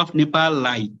नर्थेस्ट pole of Nepal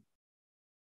लाई।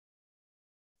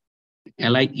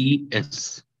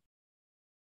 LIES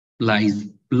lies.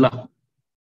 ल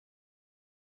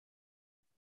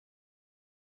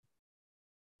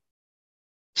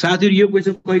साथीहरु यो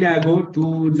क्वेशन कहिले आएको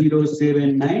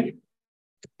 2079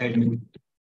 एडमिट।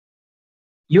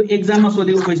 यो एक्जाममा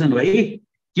सोधेको क्वेशन हो है।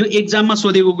 यो एक्जाममा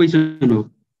सोधेको क्वेशन हो।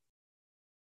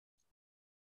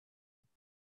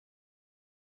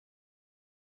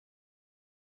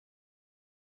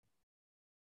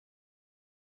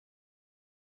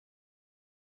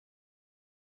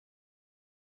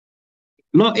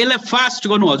 ल यसलाई फास्ट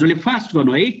गर्नु हजुरले फास्ट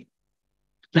गर्नु है।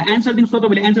 ल आन्सर दिनुस् त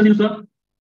तपाईले आन्सर दिनुस् त।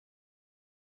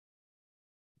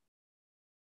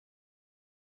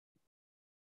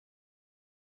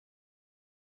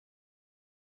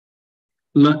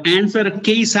 ल आन्सर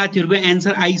केही साथीहरुको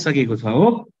आन्सर आइसकेको छ हो।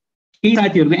 केही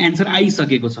साथीहरुको आन्सर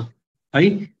आइसकेको छ है।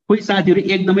 कोही साथीहरु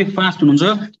एकदमै फास्ट हुनुहुन्छ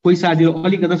कोही साथीहरु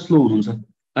अलिकति स्लो हुनुहुन्छ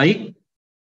है।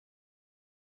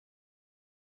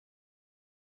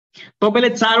 तपाईले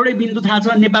 4वटै बिन्दु थाहा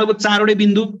छ नेपालको 4वटै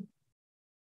बिन्दु।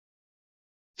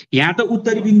 यहाँ त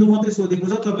उत्तरी बिन्दु मात्रै सोधेको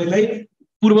छ। तपाईलाई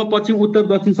पूर्व पश्चिम उत्तर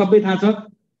दक्षिण सबै थाहा छ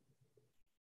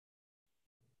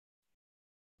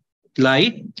ल है।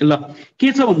 ल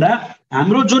के छ भन्दा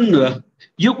हाम्रो जुन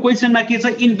यो क्वेशनमा के छ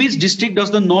in which district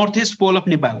does the north east pole of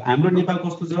Nepal. हाम्रो नेपाल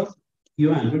कस्तो छ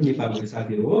यो हाम्रो नेपाल हो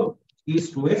साथीहरु हो।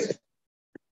 ईस्ट वेस्ट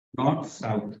नर्थ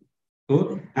साउथ हो।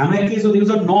 हामीलाई के सोधेको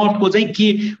छ नर्थको चाहिँ के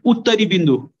उत्तरी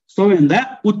बिन्दु सबैभन्दा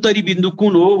उत्तरी बिन्दु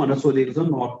कुन हो भनेर सोधेको छ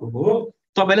नर्थको हो।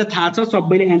 तपाईलाई थाहा छ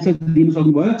सबैले एन्सर दिन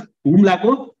सक्नुभयो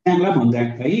हुम्लाको च्याङ्ला भन्ज्याङ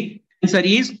है answer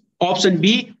is option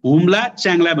be Humla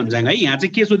च्याङ्ला भन्ज्याङ है यहाँ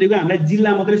चाहिँ के सोधेको हामीलाई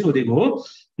जिल्ला मात्रै सोधेको हो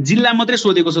जिल्ला मात्रै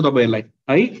सोधेको छ तपाईहरुलाई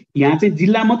है यहाँ चाहिँ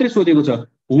जिल्ला मात्रै सोधेको छ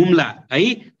हुम्ला है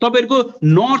तपाईहरुको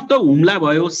नर्थ त हुम्ला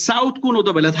भयो साउथ कुन हो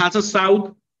तपाईलाई थाहा छ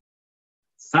साउथ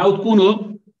साउथ कुन हो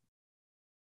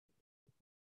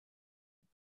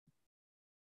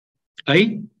है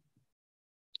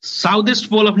साउथ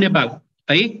पोल अफ नेपाल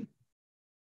है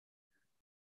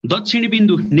दक्षिणी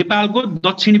बिन्दु नेपालको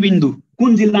दक्षिणी बिन्दु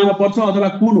कुन जिल्लामा पर्छ अथवा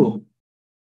कुन हो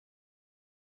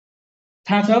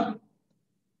थाहा छ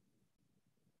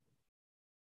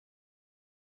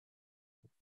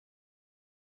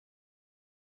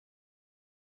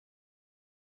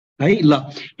है ल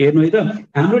हेर्नु है त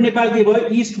हाम्रो नेपाल के भयो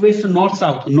इस्ट वेस्ट नर्थ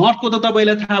साउथ नर्थको त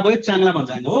तपाईलाई थाहा भयो च्याङ्ला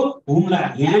भन्ज्याङ हो हुम्ला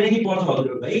यहाँनेरि पर्छ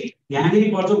हजुरहरु है यहाँनेरि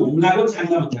पर्छ हुम्लाको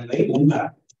च्याङ्ला भन्ज्याङ है हुम्ला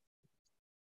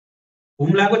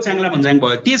हुम्लाको च्याङ्ला भन्ज्याङ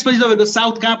भयो त्यसपछि तपाईको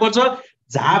साउथ कहाँ पर्छ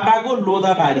झापाको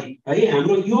लोधाबारी है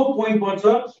हाम्रो यो पोइन्ट पर्छ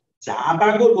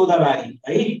झापाको लोधाबारी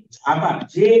है झापा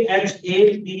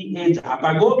JHAPA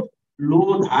झापाको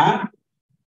लोधाबारी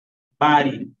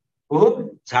हो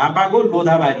झापाको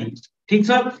लोधाबारी ठीक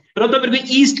छ र तपाईहरुको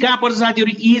ईस्ट कहाँ पर्छ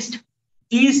साथीहरु ईस्ट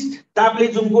ईस्ट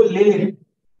ताप्लेजुङको लेलेप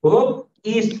हो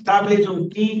ईस्ट ताप्लेजुङ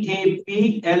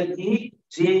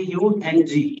TAPLEJUNG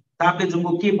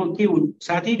ताप्लेजुङको के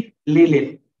साथी लेलेप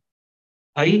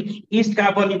है ईस्ट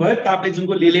कहाँ पर्ने भयो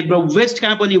ताप्लेजुङको लेलेप र वेस्ट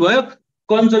कहाँ पर्ने भयो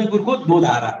कञ्चनपुरको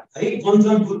दोधारा है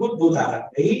कञ्चनपुरको दोधारा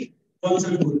है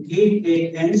कञ्चनपुर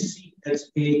KANCHANPUR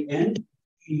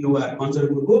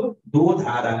कञ्चनपुरको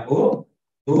दोधारा हो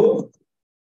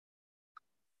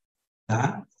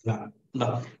ल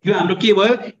यो हाम्रो के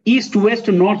भयो इस्ट वेस्ट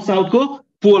नर्थ साउथको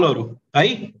पोलहरु है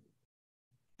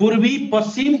पूर्वी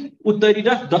पश्चिम उत्तरी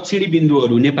र दक्षिणी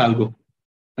बिन्दुहरु नेपालको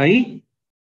है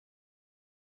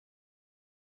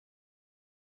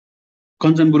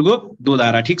कञ्चनपुरको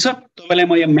दोधारा ठीक छ तपाईलाई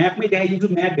म यहाँ म्यापमै देखाइदिन्छु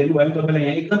म्याप हेर्नु भयो तपाईलाई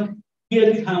यहाँ एकदम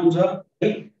क्लियरली थाहा हुन्छ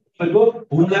है तपाईको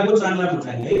हुम्लाको च्याङ्ला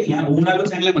भन्ज्याङ है यहाँ हुम्लाको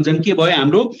च्याङ्ला भन्ज्याङ के भयो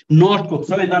हाम्रो नर्थको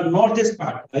सबैभन्दा नर्थ इस्ट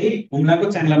पार्ट है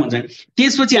हुम्लाको च्याङ्ला भन्ज्याङ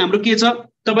त्यसपछि हाम्रो के छ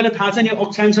तपाईलाई थाहा छ नि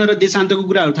अक्षांश र देशान्तको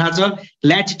कुराहरु थाहा छ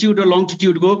ल्याटिट्युड र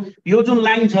लङटिट्युडको यो जुन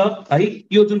लाइन छ है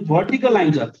यो जुन भर्टिकल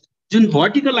लाइन छ जुन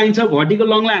भर्टिकल लाइन छ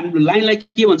भर्टिकल लाइनलाई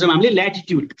के भन्छौं हामीले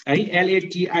ल्याटिट्युड है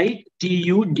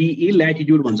LATITUDE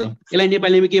ल्याटिट्युड भन्छ यसलाई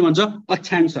नेपालीमा के भन्छ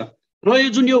अक्षांश र यो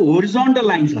जुन यो होरिजोन्टल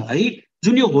लाइन छ है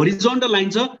जुन यो होरिजोन्टल लाइन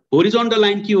छ होरिजोन्टल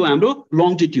लाइन के हो हाम्रो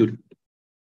लङटिट्युड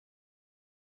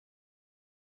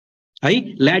है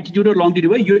ल्याटिट्युड र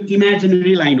लङटिट्युड भयो यो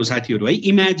इमेजिनरी लाइन हो साथीहरु है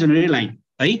इमेजिनरी लाइन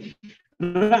है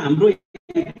र हाम्रो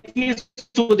के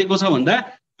सोधेको छ भन्दा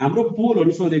हाम्रो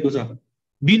पोलहरु सोधेको छ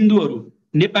बिन्दुहरु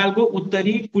नेपालको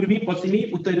उत्तरी पूर्वी पश्चिमी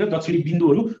उत्तरी र दक्षिणी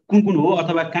बिन्दुहरु कुन हो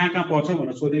अथवा कहाँ पर्छ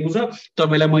भनेर सोधेको छ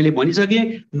तपाईलाई मैले भनिसके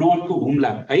नर्थको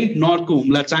हुम्ला है नर्थको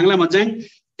हुम्ला च्याङ्ला भन्ज्याङ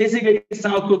त्यसैगरी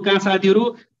साउथको कहाँ साथीहरु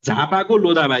झापाको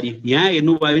लोधाबारी यहाँ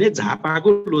हेर्नु भयो भने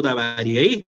झापाको लोधाबारी है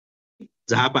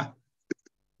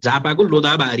झापाको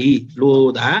लोधाबारी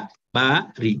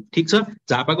ठीक छ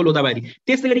झापाको लोधाबारी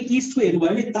त्यसैगरी इस्टको हेर्नु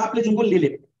भयो भने ताप्लेजुङको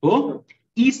लेलेप हो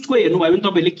इस्टको हेर्नु भयो भने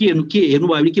तपाईले के हेर्नु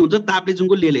भयो भने के हुन्छ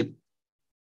ताप्लेजुङको लेलेप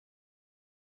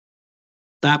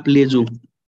ताप्लेजुङ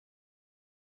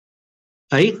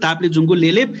है ताप्लेजुङको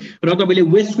लेलेप र तपाईले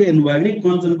वेस्टको हेर्नु भयो भने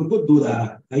कञ्चनपुरको दोधारा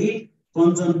है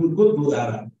कञ्चनपुरको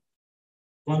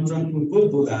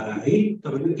दोधारा है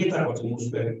तपाईको यता पर्छ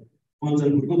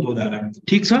कञ्चनपुरको दोधारा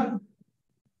ठीक छ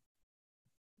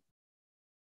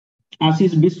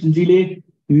आशिष विष्णुजीले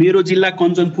मेरो जिल्ला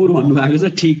कञ्चनपुर भन्नुभएको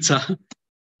छ ठीक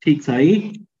छ है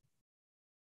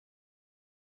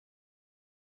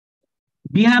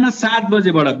बिहान 7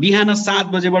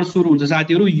 बजेबाट सुरु हुन्छ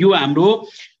साथीहरु यो हाम्रो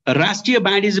राष्ट्रिय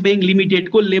वाणिज्य बैंक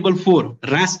लिमिटेडको लेभल 4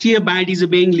 राष्ट्रिय वाणिज्य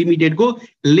बैंक लिमिटेडको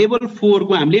लेभल 4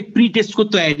 को हामीले प्री टेस्टको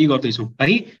तयारी गर्दैछौं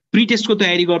है प्री टेस्टको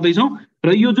तयारी गर्दैछौं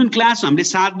र यो जुन क्लास हामीले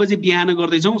 7 बजे बिहान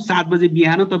गर्दैछौं 7 बजे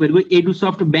बिहान तपाईहरुको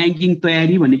एडुसफ्ट बैंकिङ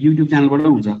तयारी भन्ने युट्युब च्यानलबाट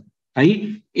हुन्छ है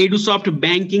एडुसफ्ट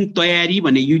बैंकिङ तयारी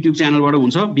भन्ने युट्युब च्यानलबाट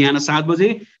हुन्छ बिहान 7 बजे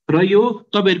र यो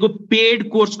तपाईहरुको पेड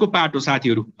कोर्सको पार्ट हो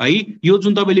साथीहरु है यो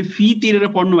जुन तपाईले फी तिरेर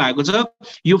पढ्नु भएको छ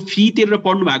यो फी तिरेर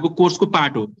पढ्नु भएको कोर्सको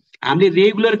पार्ट हो हामीले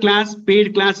regular class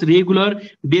paid class regular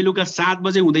बेलुका 7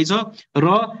 बजे हुँदैछ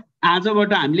र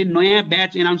आजबाट हामीले नयाँ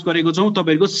ब्याच एनाउन्स गरेको छौं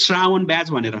तपाईहरुको श्रावण ब्याच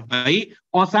भनेर है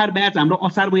असार ब्याच हाम्रो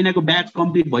असार महिनाको ब्याच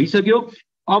कम्प्लिट भइसक्यो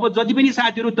अब जति पनि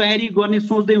साथीहरु तयारी गर्ने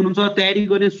सोच्दै हुनुहुन्छ तयारी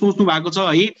गर्ने सोच्नु भएको छ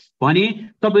है भने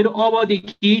तपाईहरु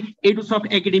अबदेखि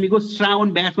एडुसफ्ट एकाडेमीको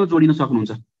श्रावण ब्याचमा जोडिन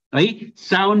सक्नुहुन्छ है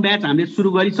श्रावण ब्याच हामीले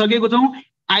सुरु गरिसकेको छौं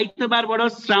आइतबारबाट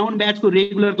श्रावण ब्याचको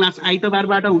रेगुलर क्लास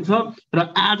आइतबारबाट हुन्छ र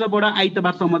आजबाट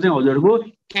आइतबारसम्म चाहिँ हजुरहरूको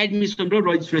एडमिसन र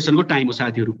रजिस्ट्रेसनको टाइम हो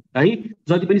साथीहरू है।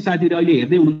 जति पनि साथीहरू अहिले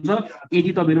हेर्दै हुनुहुन्छ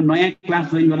यदि तपाईँहरू नयाँ क्लास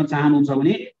जोइन गर्न चाहनुहुन्छ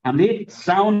भने हामीले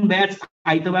श्रावण ब्याच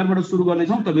आइतबारबाट सुरु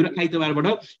गर्दैछौँ। तपाईँहरू आइतबारबाट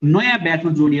नयाँ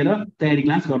ब्याचमा जोडिएर तयारी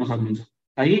क्लास गर्न सक्नुहुन्छ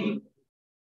है।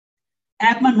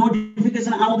 एपमा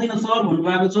नोटिफिकेसन आउँदैन सर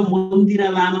भन्नुभएको छ मन्दिरा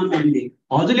लामा म्यामले।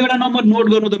 हजुरले एउटा नम्बर नोट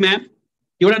गर्नु त म्याम,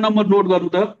 एउटा नम्बर नोट गर्नु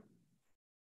त।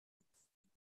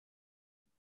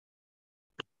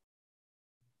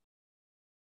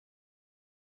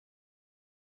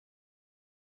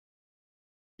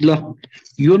 ल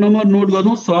यो नम्बर नोट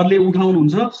गर्नु, सरले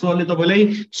उठाउनुहुन्छ, सरले तपाईँलाई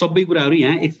सबै कुराहरू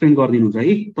यहाँ एक्सप्लेन गरिदिनुहुन्छ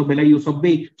है। तपाईँलाई यो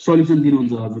सबै सल्युसन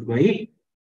दिनुहुन्छ हजुरको है।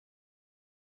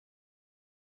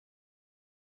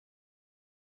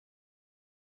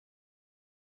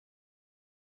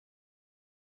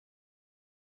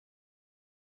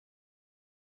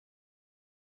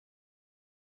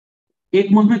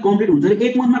 एक मन्थमै कम्प्लिट हुन्छ।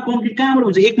 एक मन्थमा कम्प्लिट कहाँबाट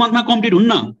हुन्छ? एक मन्थमा कम्प्लिट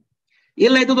हुन्न।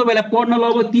 यसलाई त तपाईँलाई पढ्न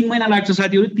लगभग 3 महिना लाग्छ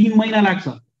साथीहरू, 3 महिना लाग्छ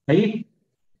है।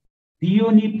 दियो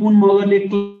निपुण मगरले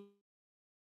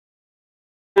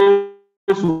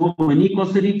भने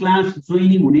कसरी क्लास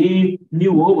जोइनिङ हुने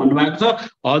न्यू हो भन्नुभएको छ।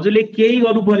 हजुरले केही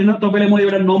गर्नु परेन, तपाईँलाई म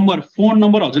एउटा नम्बर फोन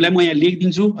नम्बर हजुरलाई म यहाँ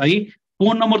लेखिदिन्छु है।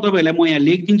 फोन नम्बर तपाईँहरूलाई म यहाँ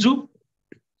लेखिदिन्छु।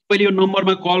 तपाईँले यो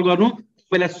नम्बरमा कल गर्नु,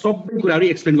 तपाईँलाई सबै कुराहरू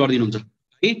एक्सप्लेन गरिदिनुहुन्छ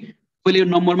है। तपाईँले यो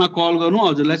नम्बरमा कल गर्नु,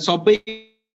 हजुरलाई सबै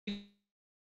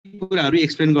कुराहरू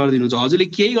एक्सप्लेन गरिदिनुहुन्छ। हजुरले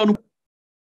केही गर्नु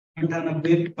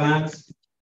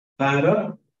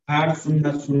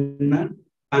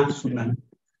 985580080050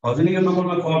 हजुरले यो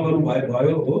नम्बरमा कल गर्नु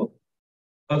भयो हो,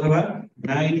 अथवा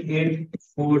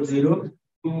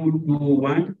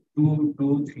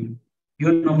 9840221223 यो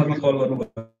नम्बरमा कल गर्नु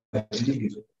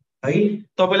भयो है।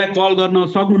 तपाईँलाई कल गर्न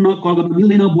सक्नुहुन्न, कल गर्न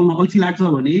मिल्दैन, बोल्न अल्छी लाग्छ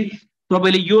भने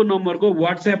तपाईँले यो नम्बरको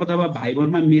व्हाट्सएप अथवा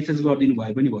भाइबरमा मेसेज गरिदिनु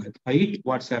भए पनि भयो है।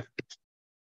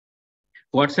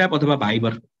 व्हाट्सएप अथवा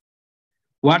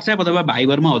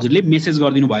भाइबरमा हजुरले मेसेज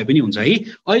गरिदिनु भए पनि हुन्छ है।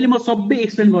 अहिले म सबै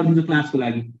एक्सप्लेन गरिदिन्छु क्लासको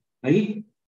लागि है।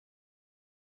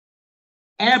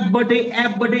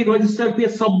 एपबाटै रजिस्टर पे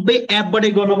सबै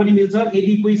एपबाटै गर्न पनि मिल्छ।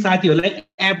 यदि कोही साथीहरूलाई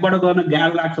एपबाट गर्न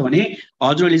गाह्रो लाग्छ भने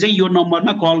हजुरहरूले चाहिँ यो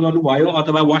नम्बरमा कल गर्नुभयो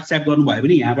अथवा व्हाट्सएप गर्नुभयो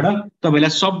भने यहाँबाट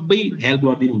तपाईँलाई सबै हेल्प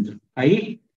गरिदिनुहुन्छ है।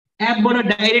 एपबाट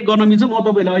डाइरेक्ट गर्न मिल्छ, म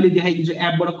तपाईँलाई अहिले देखाइदिन्छु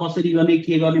एपबाट कसरी गर्ने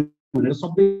के गर्ने भनेर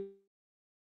सबै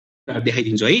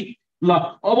देखाइदिन्छु है। ल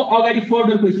अब अगाडि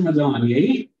फर्दर क्वेसनमा जाउँ हामी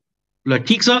है। ल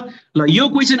ठिक छ। ल यो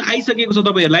क्वेसन आइसकेको छ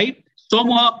तपाईँहरूलाई।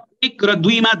 समूह 1 र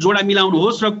 2 मा जोडा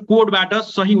मिलाउनुहोस् र कोडबाट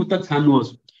सही उत्तर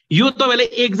छान्नुहोस्। यो तपाईँलाई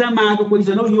एक्जाममा आएको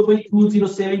क्वेसन हो। यो पनि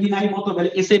 2079 म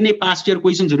तपाईँलाई यसरी नै पास्ट इयर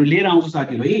क्वेसन्सहरू लिएर आउँछु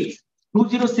साथीहरू है।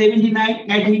 2079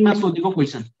 एडमिनमा सोधेको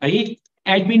क्वेसन है।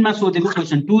 एडमिनमा सोधेको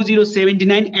क्वेसन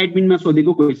 2079 एडमिनमा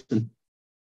सोधेको question.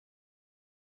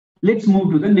 Let's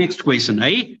move to the next question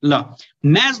है। ल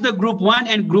match the group 1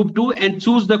 and group 2 and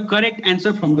choose the correct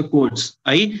answer from the codes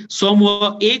है।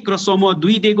 समूह 1 र समूह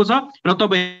 2 दिएको छ र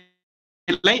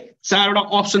तपाईलाई 4वटा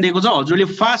अप्सन दिएको छ। हजुरले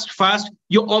फास्ट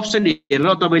यो अप्सन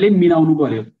हेरेर तपाईले मिलाउनु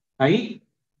पर्यो है।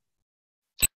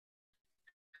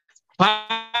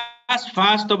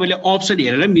 फास्ट तपाईले अप्सन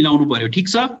हेरेर मिलाउनु पर्यो, ठीक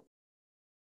छ।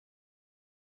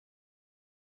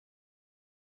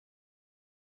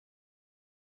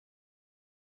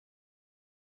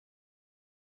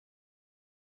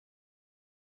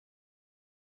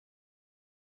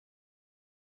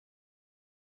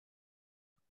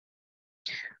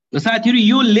 साथीहरु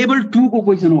यो लेभल 2 को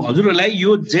क्वेसन हो। हजुरहरुलाई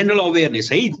यो जनरल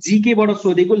अवेयरनेस है, जीके बाट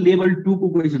सोधेको लेभल 2 को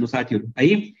क्वेसन हो साथीहरु है।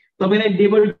 तपाईलाई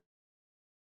लेभल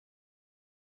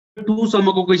 2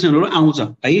 सम्मको क्वेसनहरु आउँछ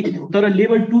है, तर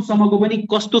लेभल 2 सम्मको पनि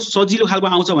कस्तो सजिलो खालको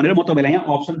आउँछ भनेर म तपाईलाई यहाँ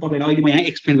अप्सन तपाईलाई अहिले म यहाँ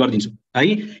एक्सप्लेन गरिदिन्छु है।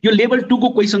 यो लेभल 2 को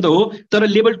क्वेसन त हो, तर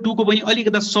लेभल 2 को पनि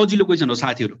अलिकता सजिलो क्वेसन हो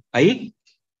साथीहरु है।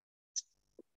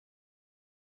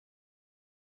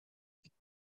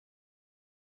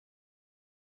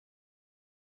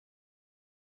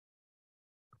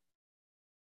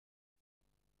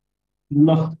 ल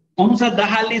अनुसार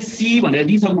दाहालले सी भनेर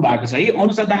दिइसक्नु भएको छ है।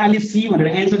 अनुसार दाहालले सी भनेर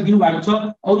एन्सर दिनु भएको छ।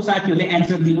 अरु साथीहरुले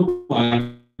एन्सर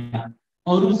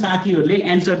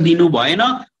दिनु भएन,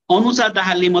 अनुसार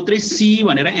दाहालले मात्रै सी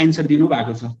भनेर एन्सर दिनु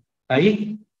भएको छ है।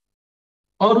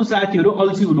 अरु साथीहरु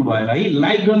अल्छी हुनुभयो है,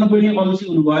 लाइक गर्न पनि अल्छी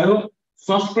हुनुभयो,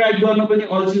 सब्स्क्राइब गर्न पनि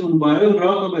अल्छी हुनुभयो र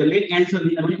तपाईहरुले एन्सर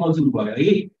दिन पनि अल्छी हुनुभयो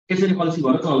है। त्यसरी अल्छी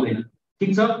भएर चल्दैन,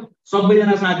 ठीक छ।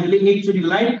 सबैजना साथीहरुले एकचोटी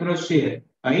लाइक र शेयर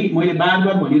है, मैले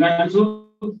बार-बार भनिरहेको छु,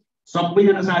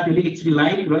 सबैजना साथीहरुले एकचोटी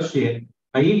लाइक र शेयर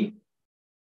है।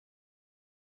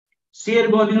 शेयर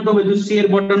गरिदिनु, तपाईले शेयर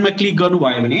बटनमा क्लिक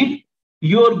गर्नुभयो भने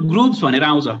योर ग्रुप्स भनेर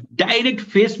आउँछ डाइरेक्ट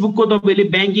फेसबुकको तपाईले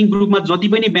ब्याङ्किङ ग्रुपमा जति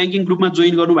पनि ब्याङ्किङ ग्रुपमा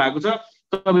जोइन गर्नु भएको छ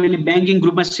तपाईले ब्याङ्किङ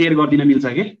ग्रुपमा शेयर गर्दिन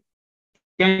मिल्छ के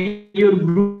त्यहाँ योर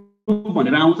ग्रुप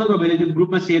भनेर आउँछ तपाईले त्यो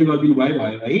ग्रुपमा शेयर गर्दिनु भयो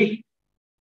है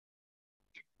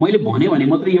मैले भने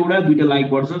मात्रै एउटा दुईटा लाइक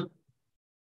बढ्छ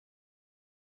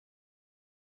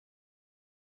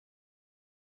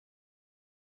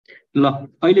ल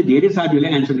अहिले धेरै साथीहरूले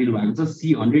एन्सर दिनु भएको छ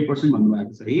सी 100% भन्नु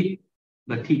भएको छ है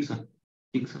ल ठीक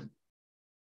छ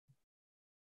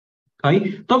है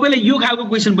तपाईलाई यो खालको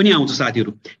क्वेशन पनि आउँछ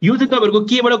साथीहरु यो चाहिँ तपाईहरुको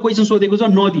केबाट क्वेशन सोधेको छ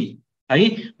नदी है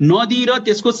नदी र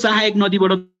त्यसको सहायक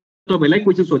नदीबाट तपाईलाई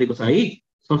क्वेशन सोधेको छ है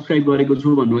सब्स्क्राइब गरेको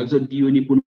छु भन्नुभएको छ Deoni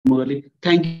पुनमगरले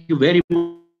thank you very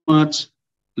much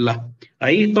ल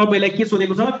है तपाईलाई के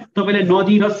सोधेको छ तपाईलाई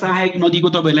नदी र सहायक नदीको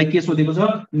तपाईलाई के सोधेको छ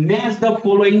म्याच द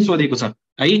फलोइङ सोधेको छ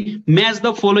है म्याच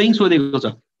द फलोइङ सोधेको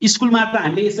छ स्कुलमा त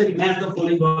हामीले यसरी म्याच द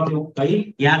फलोइङ गर्थ्यौ है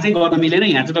यहाँ चाहिँ गर्न मिलेन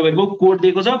यहाँ चाहिँ तपाईहरुको कोड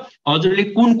दिएको छ हजुरले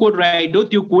कुन कोड राइट हो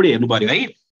त्यो कोड हेर्नु पर्यो है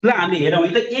ल हामीले हेरौँ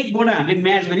है त एकबाट हामीले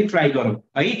म्याच गरी ट्राई गरौँ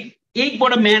है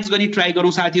एकबाट म्याच गरी ट्राई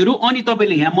गरौँ साथीहरु अनि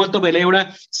तपाईले यहाँ म तपाईलाई एउटा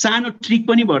सानो ट्रिक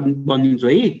पनि भनिदिन्छु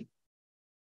है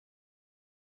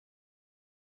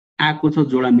आको छ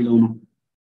जोडा मिलाउनु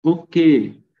ओके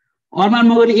अरमान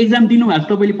मगरले एक्जाम दिनु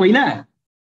भएको तपाईले पहिला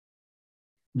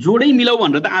जोडै मिलाउ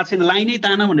भनेर त आएको छैन लाइनै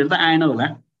ताना भनेर त आएन होला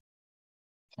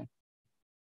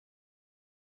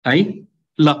है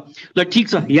ल ठीक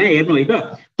छ यहाँ हेर्नु है त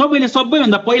तपाईले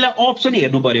सबैभन्दा पहिला अप्सन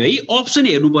हेर्नु पर्यो है अप्सन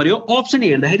हेर्नु पर्यो अप्सन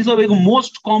हेर्दाखेरि तपाईको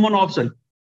मोस्ट कमन अप्सन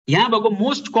यहाँ भएको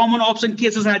मोस्ट कमन अप्सन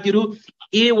के छ साथीहरु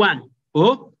A1 हो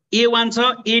A1 छ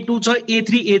A2 छ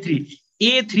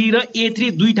A3 र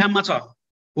A3 दुई ठाउँमा छ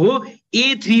हो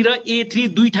A3 र A3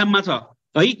 दुई ठाउँमा छ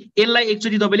है यसलाई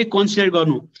एकचोटी तपाईले कन्सिडर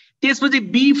गर्नु त्यसपछि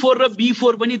B4 र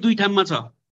B4 पनि दुई ठाउँमा छ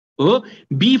हो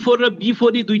B4 र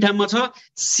B4 नि दुई ठाउँमा छ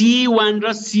C1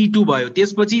 र C2 भयो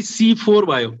त्यसपछि C4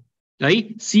 भयो है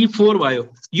C4 भयो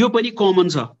यो पनि कमन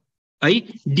छ है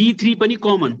D3 पनि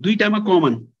कमन दुईटामा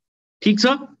कमन ठीक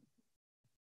छ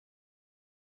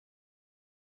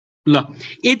ल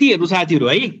यति हेर्नु साथीहरु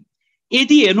है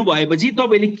यति हेर्नु भएपछि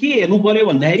तपाईले के हेर्नु पर्यो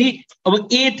भन्दाखेरि अब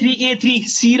A3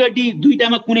 C र D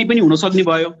दुईटामा कुनै पनि हुन सक्ने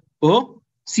भयो हो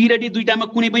C र D दुईटामा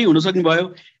कुनै पनि हुन सक्ने भयो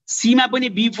C मा पनि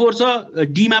B4 छ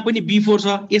D मा पनि B4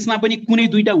 छ यसमा पनि कुनै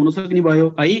दुईटा हुन सक्ने भयो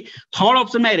है थर्ड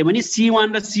अप्सनमा हेर्यो भने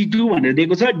C1 र C2 भनेर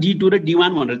दिएको छ D2 र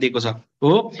D1 भनेर दिएको छ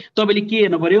हो तपाईले के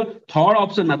हेर्नु पर्यो थर्ड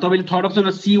अप्सनमा तपाईले थर्ड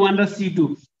अप्सनमा C1 र C2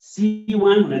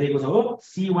 C1 भनेर दिएको छ हो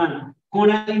C1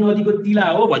 कर्णाली नदीको तिला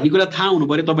हो भन्ने कुरा थाहा हुनु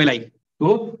पर्यो तपाईलाई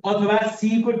हो अथवा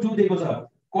C को 2 दिएको छ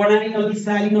कर्णाली नदी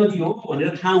साली नदी हो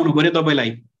भनेर थाहा हुनु पर्यो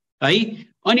तपाईलाई है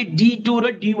अनि D2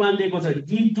 र D1 दिएको छ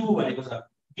D2 भनेको छ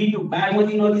D2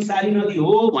 बागमती नदी साली नदी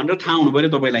हो भनेर थाहा हुनु पर्यो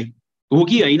तपाईलाई हो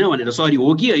कि हैन भनेर सरी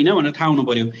हो कि हैन भनेर थाहा हुनु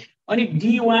पर्यो अनि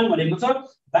D1 भनेको छ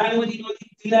बागमती नदी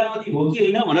तिला नदी हो कि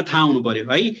हैन भनेर थाहा हुनु पर्यो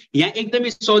है यहाँ एकदमै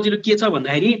सजिलो के छ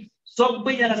भन्दाखेरि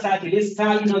सबैजना साथीहरुले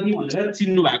साली नदी भनेर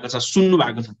चिन्नु भएको छ सुन्नु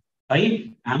भएको छ है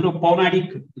हाम्रो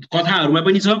पौराणिक कथाहरुमा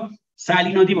पनि छ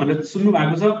साली नदी भनेर सुन्नु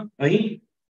भएको छ है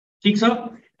ठीक छ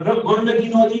र गण्डकी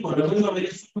नदी भनेर पनि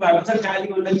तपाईले सुन्नु भएको छ काली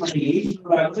गण्डकी भनेर यही सुन्नु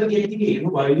भएको छ यतिकै हेर्नु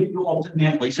भयो भने त्यो अप्सन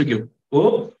म्याच भइसक्यो हो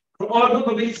र अर्को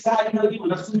तपाईले साली नदी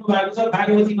भनेर सुन्नु भएको छ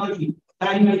बागमती नदी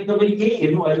साली नदी तपाईले यही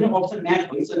हेर्नु भयो भने अप्सन म्याच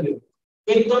भइसक्यो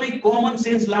एकदमै कमन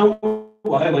सेन्स लाउनु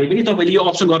भयो भने पनि तपाईले यो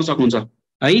अप्सन गर्न सक्नुहुन्छ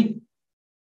है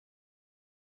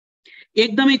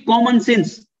एकदमै कमन सेन्स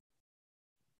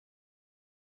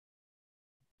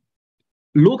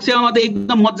लोकसेवामा त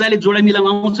एकदम मज्जाले जोडा मिलाउन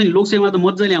आउँछ नि लोकसेवामा त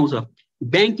मज्जाले आउँछ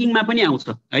ब्याङ्किङमा पनि आउँछ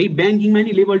है ब्याङ्किङमा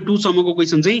नि लेभल 2 सम्मको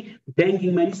क्वेशन चाहिँ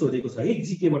ब्याङ्किङमा नि सोधेको छ है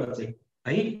जीकेबाट चाहिँ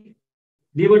है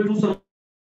लेभल 2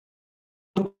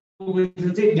 सम्मको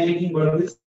क्वेशन चाहिँ ब्याङ्किङबाट है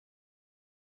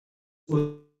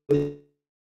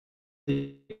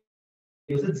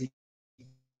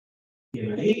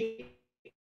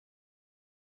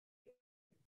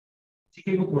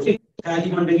जीकेको कोर्स काली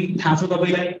गण्डकी थाहा छ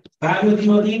तपाईलाई बागमती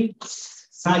नदी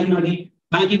साली नदी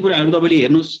बाँकी कुराहरु तपाईले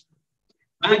हेर्नुस्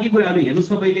बाँकी कुराहरु हेर्नुस्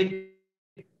तपाईले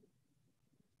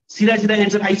सिधा सिधा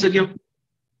एन्सर आइसक्यो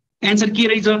एन्सर के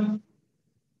रहेछ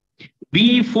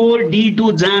B4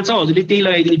 D2 जहाँ छ हजुरले त्यही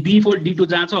लगाइदिने B4 D2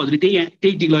 जहाँ छ हजुरले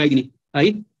त्यही टिक लगाइदिने है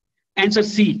एन्सर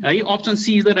सी है option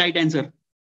C is the right answer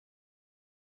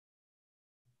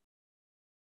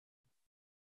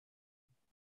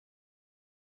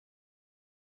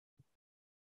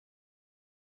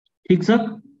ठीक छ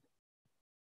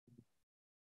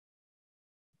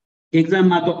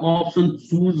एक्जाममा त अप्सन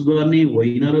चुज गर्ने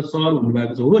होइन र सर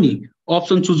भन्नुभएको छ हो नि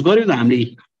अप्सन चुज गर्यो त हामीले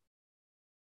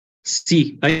सी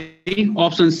है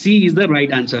option C is the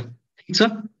right answer ठीक छ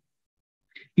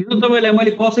यो तपाईलाई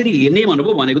मैले कसरी हेर्ने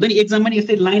भनेको त नि एक्जाममा नि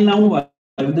यस्तै लाइन लाउनु भयो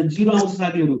त 0 आउँछ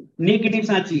साथीहरु नेगेटिभ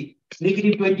साँच्ची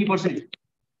नेगेटिभ 20%।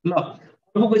 ल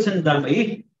अर्को क्वेशन जाम है।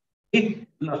 ल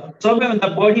सबैभन्दा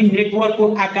बढी नेटवर्कको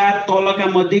आकार तलका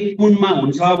मध्ये कुनमा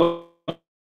हुन्छ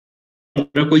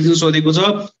भनेर क्वेशन सोधेको छ।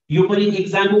 यो पनि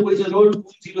एक्जामको क्वेशन हो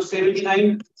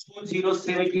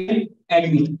 2079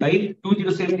 एडमिन है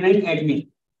 2079 एडमिन।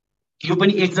 यो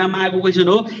पनि एक्जाममा आएको क्वेशन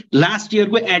हो लास्ट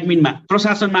इयरको एडमिनमा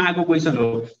प्रशासनमा आएको क्वेशन हो।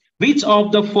 Which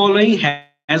of the following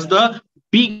has the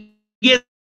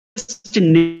biggest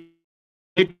network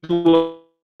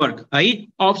है।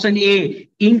 Option A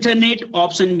internet,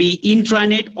 option be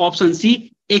इन्ट्रानेट, option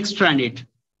C extranet.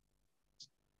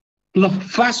 ल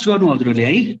फास्ट गर्नु हजुरले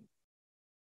है।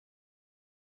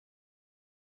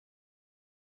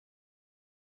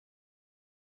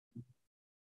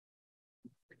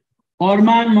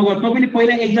 अरमान मगर तपाईले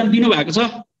पहिला एक्जाम दिनु भएको छ?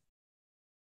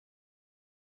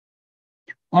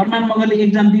 अरमान मगरले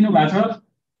एक्जाम दिनु भएको छ?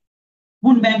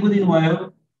 कुन ब्याङ्कको दिनुभयो?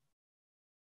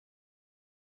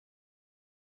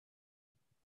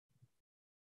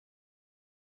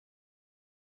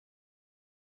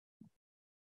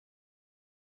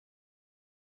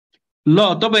 ल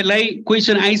तपाईहरुलाई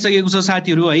क्वेशन आइसकेको छ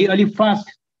साथीहरु है। अलि फास्ट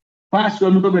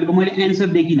गर्नु तपाईहरुको मैले आन्सर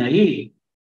देखिन है।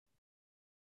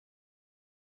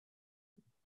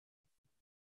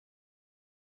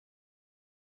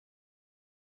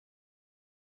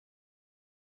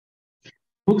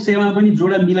 लोक सेवा पनि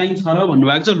जोडा मिलाइन्छ र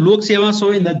भन्नुभएको छ। लोक सेवा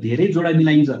सबैभन्दा धेरै जोडा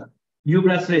मिलाइन्छ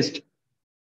युवराज श्रेष्ठ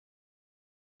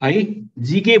है।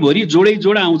 जीके भरि जोडै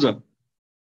जोडा आउँछ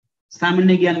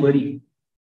सामान्य ज्ञान भरि।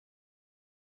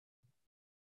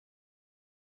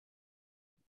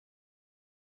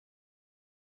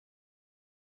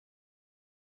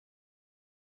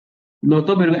 ल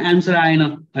तपाईहरुको आन्सर आएन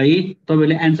है।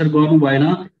 तपाईहरुले आन्सर गर्नु भएन।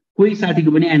 कोही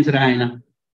साथीको पनि आन्सर आएन।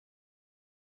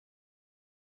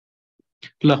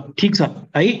 ल ठीक छ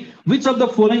है। Which of the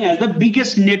following has the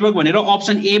biggest network भनेर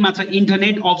अप्सन ए मा छ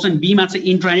इन्टरनेट, अप्सन बी मा छ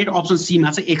इन्ट्रानेट, अप्सन सी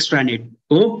मा छ एक्स्ट्रानेट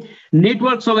हो।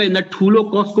 नेटवर्क सबैभन्दा ठूलो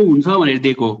कसको हुन्छ भनेर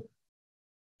दिएको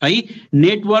है।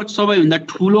 नेटवर्क सबैभन्दा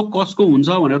ठूलो कसको हुन्छ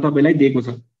भनेर तपाईलाई दिएको छ।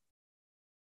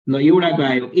 ल एउटाको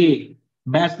आयो ए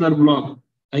ब्याचलर ब्लक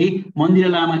है। मन्दिरा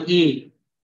लामा ए,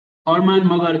 अरमान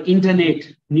Magar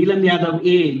internet, Neelam Yadav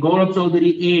A, Gaurav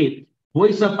Chaudhary A,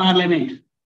 voice of parliament.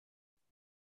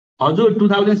 हजुर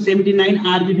 2079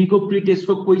 आरबीबी को प्री टेस्ट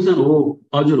को क्वेशन हो।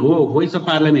 हजुर हो भोइस अफ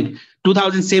पार्लियामेन्ट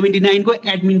 2079 को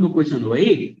एडमिन को क्वेशन हो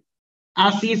है।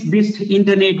 आशिष बिष्ट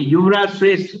इन्टरनेट, युवराज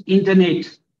श्रेष्ठ इन्टरनेट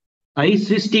है,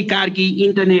 सृष्टि Karki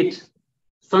internet,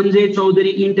 Sanjay Chaudhary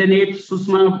internet,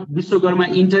 Sushma Vishwakarma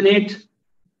internet,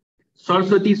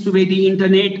 Saraswati Subedi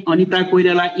internet, Anita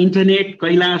Koirala internet,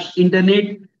 Kailash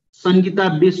internet, Sangeeta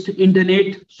Bisht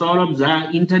internet, Saurabh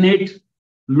Jha internet,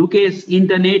 Lukesh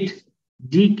internet,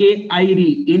 DK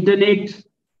आइरी internet,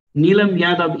 नीलम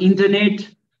यादव इन्टरनेट।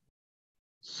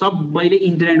 सबैले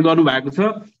इन्टरनेट गर्नु भएको छ।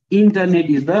 Internet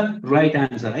is the right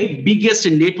answer है। बिगेस्ट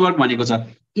नेटवर्क भनेको छ।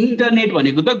 इन्टरनेट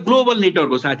भनेको त ग्लोबल नेटवर्क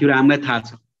हो साथीहरु, हामीलाई थाहा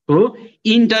छ हो।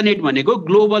 इन्टरनेट भनेको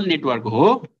ग्लोबल नेटवर्क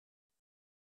हो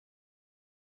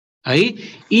है।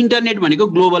 इन्टरनेट भनेको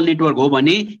ग्लोबल नेटवर्क हो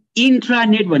भने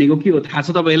इन्ट्रानेट भनेको के हो थाहा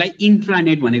छ तपाईलाई?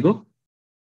 इन्ट्रानेट भनेको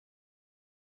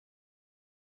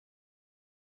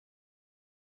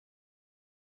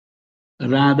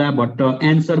राधा भट्ट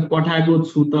एन्सर पठाएको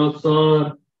छु त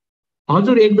सर।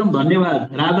 हजुर एकदम धन्यवाद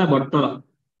राधा भट्ट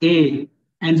ए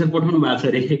एन्सर पठाउनु भएको छ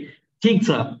रे। ठीक छ।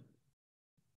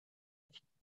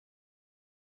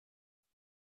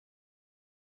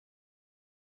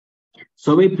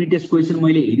 सबै प्रिटेस्ट क्वेशन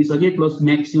मैले हेरिसके प्लस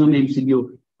म्याक्सिमम एमसीक्यू।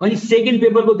 अनि सेकेन्ड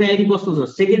पेपरको तयारी कस्तो छ?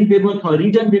 सेकेन्ड पेपर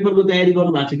रिटन पेपरको तयारी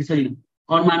गर्नु भएको छ कि छैन?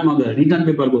 अरमान मगर रिटन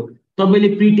पेपरको तपाईले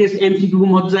प्रिटेस्ट एमसीक्यू को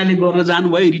मजाले गरेर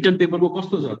जानुभयो। रिटन पेपरको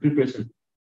कस्तो छ प्रिपरेसन?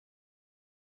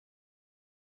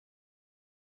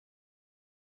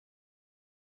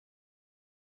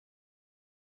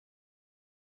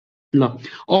 ल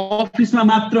अफिसमा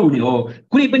मात्र हुने हो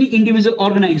कुनै पनि इन्डिभिजुअल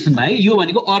अर्गनाइजेसनमा है। यो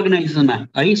भनेको अर्गनाइजेसनमा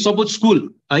है। सपोज स्कुल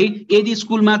है, यदि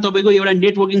स्कुलमा तपाईको एउटा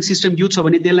नेटवर्किङ सिस्टम युज छ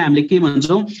भने त्यसलाई हामीले के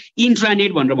भन्छौँ?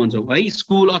 इन्ट्रानेट भनेर भन्छौँ है।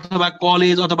 स्कुल अथवा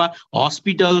कलेज अथवा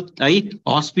हस्पिटल है,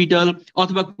 हस्पिटल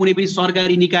अथवा कुनै पनि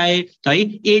सरकारी निकाय है,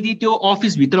 यदि त्यो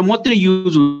अफिस भित्र मात्रै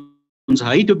युज हुन्छ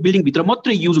है, त्यो बिल्डिङ भित्र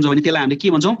मात्रै युज हुन्छ भने त्यसलाई हामीले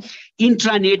के भन्छौँ?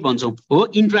 इन्ट्रानेट भन्छौँ हो।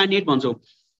 इन्ट्रानेट भन्छौँ।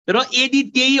 र यदि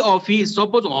त्यही अफिस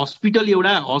सपोज हस्पिटल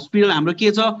एउटा हस्पिटल हाम्रो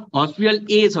के छ? हस्पिटल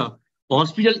ए छ।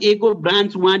 हस्पिटल ए को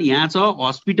ब्रान्च 1 यहाँ छ,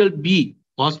 हस्पिटल बी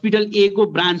हस्पिटल ए को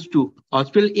ब्रान्च 2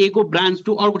 हस्पिटल ए को ब्रान्च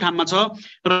 2 अर्को ठाउँमा छ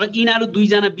र यिनीहरू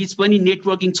दुईजना बीच पनि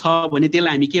नेटवर्किङ छ भने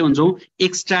त्यसलाई हामी के भन्छौँ?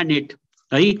 एक्स्ट्रानेट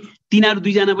है। तिनीहरू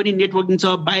दुईजना पनि नेटवर्किङ छ,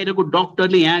 बाहिरको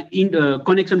डाक्टरले यहाँ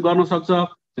कनेक्सन गर्न सक्छ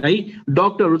है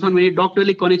डक्टरहरु छन् भने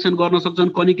डक्टरले कनेक्सन गर्न सक्छन्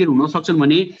कनेक्टेड हुन सक्छन्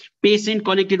भने पेशेन्ट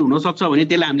कनेक्टेड हुन सक्छ भने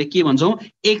त्यसलाई हामीले के भन्छौं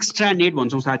एक्स्ट्रा नेट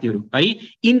भन्छौं साथीहरु है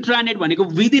इन्ट्रानेट भनेको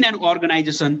विदिन एन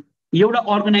अर्गनाइजेसन एउटा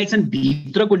अर्गनाइजेसन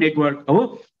भित्रको नेटवर्क हो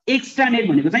एक्स्ट्रा नेट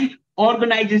भनेको चाहिँ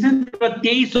अर्गनाइजेसन र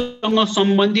त्यहीसँग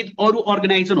सम्बन्धित अरु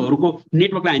अर्गनाइजेसनहरुको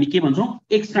नेटवर्कलाई हामी के भन्छौं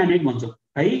एक्स्ट्रा नेट भन्छौं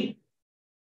है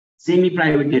semi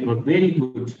private network very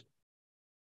good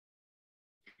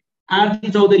आरती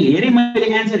चौधरी हेरे मैले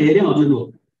एन्सर हेरे हजुरको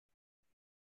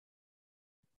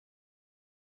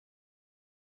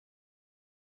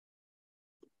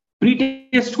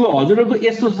प्रिटेस्टको हजुरहरुको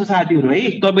यस्तो छ साथीहरु है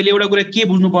तपाईले एउटा कुरा के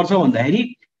बुझ्नु पर्छ भन्दाखेरि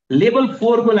लेभल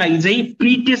 4 को लागि चाहिँ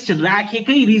प्रिटेस्ट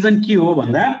राखेकै रिजन के हो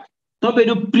भन्दा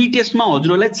तपाईहरु प्रिटेस्टमा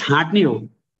हजुरहरुलाई छाट्ने हो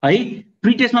है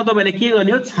प्रिटेस्टमा तपाईले के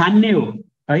गर्ने हो छान्ने हो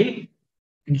है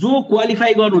जो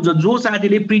क्वालिफाई गर्नुहुन्छ जो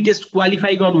साथीले प्रिटेस्ट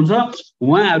क्वालिफाई गर्नुहुन्छ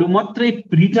उहाँहरु मात्रै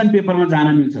रिटन पेपरमा जान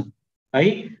मिल्छ है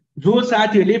जो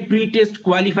साथीहरुले प्रिटेस्ट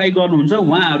क्वालिफाई गर्नुहुन्छ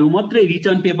उहाँहरु मात्रै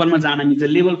रिटन पेपरमा जान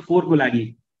मिल्छ लेभल 4 को लागि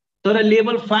तर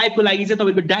लेभल 5 को लागि चाहिँ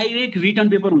तपाईको डाइरेक्ट रिटन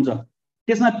पेपर हुन्छ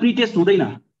त्यसमा प्रिटेस्ट हुँदैन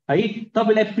है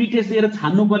तपाईलाई प्रिटेस्ट दिएर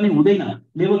छान्नु पर्ने हुँदैन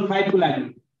लेभल 5 को लागि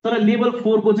तर लेभल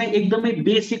 4 को चाहिँ एकदमै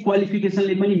बेसिक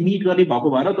क्वालिफिकेसनले पनि मिट गर्ने भएको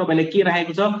भएर तपाईलाई के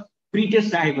राखेको छ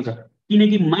प्रिटेस्ट राखेको छ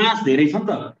किनकि मास धेरै छ नि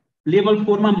त लेभल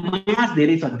 4 मा मास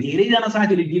धेरै छ धेरै जना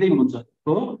साथीहरुले दिदै हुनुहुन्छ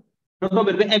हो र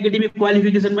तपाईहरुको एकाडेमिक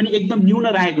क्वालिफिकेसन पनि एकदम न्यून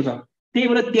राखेको छ त्यही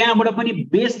भएर त्यहाँबाट पनि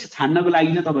बेस्ट छान्नको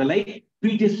लागि चाहिँ तपाईलाई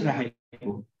प्रिटेस्ट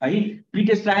राखेको है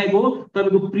प्रिटेस्ट राखेको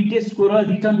तपाईको प्रिटेस्टको र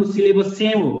रिटनको सिलेबस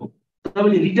सेम हो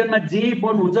तपाईले रिटनमा जे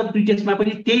पढ्नुहुन्छ प्रिटेस्टमा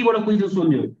पनि त्यहीबाट क्वेशन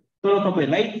सोध्ने हो तर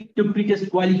तपाईहरुलाई त्यो प्रिटेस्ट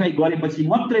क्वालिफाई गरेपछि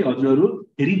मात्रै हजुरहरु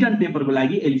रिटन पेपरको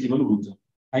लागि एलिजिबल हुनुहुन्छ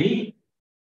है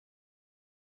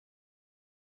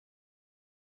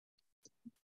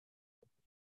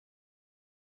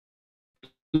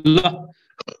ल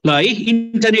है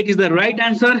internet is the right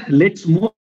answer let's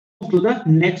move to the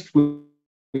next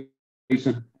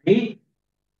question है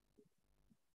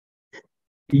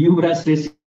युवराज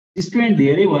स्टुडेन्ट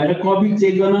धेरै भएर कपी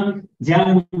चेक गर्न ज्याम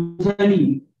हुन्छ नि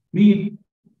मी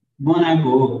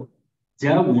बनाएको हो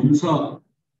ज्याम हुन्छ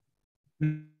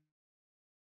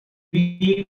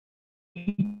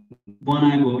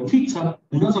बनाएको हो ठीक छ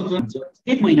हुन सक्छ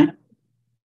एक महिना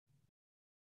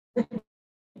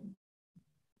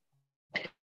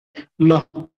ल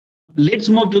let's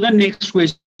move to the next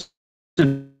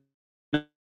question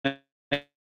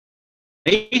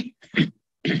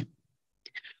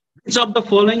Which of the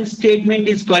following statement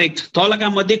is correct? तलका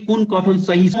मध्ये कुन कथन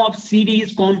सही छ? Of CD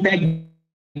is compact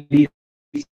disc.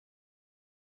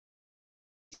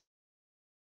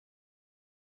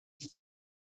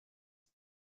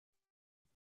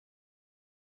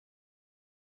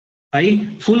 है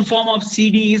full form of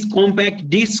CD is compact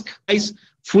disc is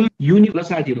full unit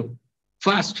साथीहरु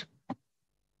फास्ट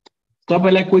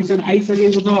तपाईलाई क्वेशन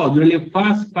आइसकेको छ हजुरले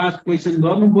फास्ट क्वेशन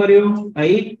गर्नु पर्यो है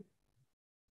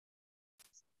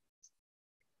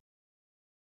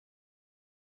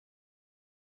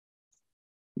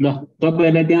ल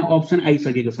तपाईहरुलाई त्यहाँ अप्सन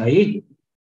आइसकेको छ है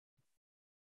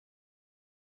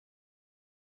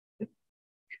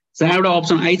चारवटा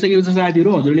अप्सन आइसकेको छ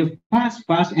साथीहरु हजुरले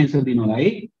फास्ट एन्सर दिनु होला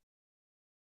है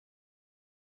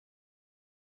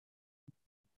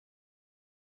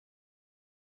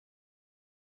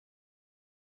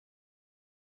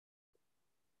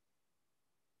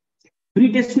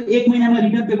प्रिटेस्ट 1 महिनामा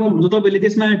रिटन पेपर हुन्छ तपाईले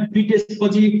त्यसमा प्रिटेस्ट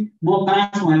पछि म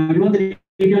पास भएँ मात्रै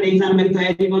रिटन एक्जाम मैले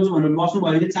तयारी गर्छु भनेर बस्नु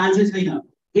भयो भने चान्सेस छैन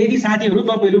यदि साथीहरु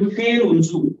तपाईहरु फेल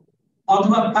हुन्छु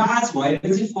अथवा पास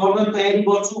भएपछि फर्दर तयारी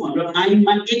गर्छु भनेर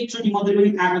माइन्डमा एकचोटी मात्रै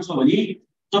पनि आएको छ भने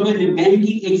तपाईहरुले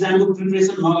बैंकिङ एक्जामको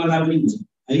प्रिपरेसन नगर्दा पनि हुन्छ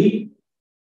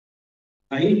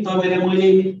है तपाईहरुले मैले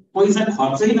पैसा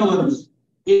खर्चै नगर्नुस्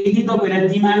यदि तपाईहरुले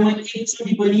दिमागमा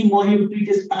एकचोटी पनि म यो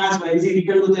प्रिटेस्ट पास भएपछि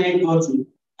रिटनको तयारी गर्छु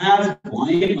आज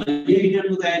भए भने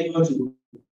रिटनको तयारी गर्छु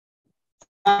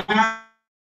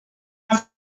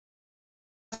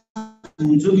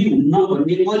हुन्छ कि हुन्न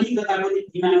भन्ने अलिकता पनि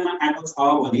दिमागमा आएको छ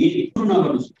भने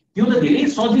नगर्नुस् यो त धेरै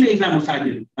सजिलो एक्जाम हो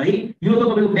साथीहरु है यो त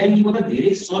तपाईको बैंकिङको त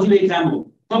धेरै सजिलो एक्जाम हो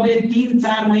तपाईले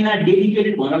 3-4 महिना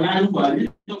डेडिकेटेड भएर लाग्नु भयो भने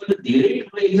तपाईले धेरै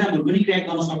ठुलो एक्जामहरु पनि क्र्याक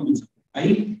गर्न सक्नुहुन्छ है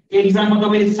एक्जाममा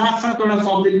तपाईले 7-7 वटा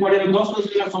सब्जेक्ट पढेर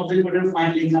 10-10 वटा सब्जेक्ट पढेर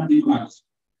फाइनल एक्जाम दिनु भएको छ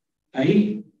है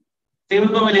त्यही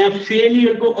भएर तपाईले यहाँ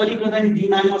फेलियरको अलिकता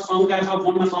दिमागमा शंका छ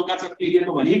मनमा शंका छ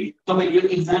फेलियरको भने तपाईले यो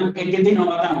एक्जाम एटेन्डै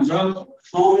नगर्दा हुन्छ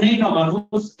फर्म नै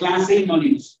नगर्नुस् क्लासै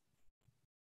नलिनुस्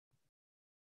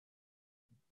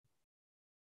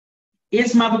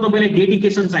यसमा त तपाईलाई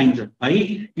डेडिकेसन चाहिन्छ है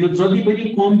यो जति पनि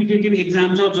कम्पिटिटिभ एक्जाम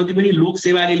छ जति पनि लोक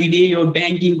सेवाले लिने यो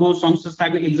बैंकिङको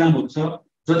संस्थाको एक्जामहरु छ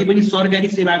जति पनि सरकारी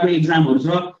सेवाको एक्जामहरु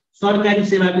छ सरकारी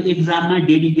सेवाको एक्जाममा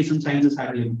डेडिकेसन चाहिन्छ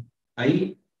साथीहरु है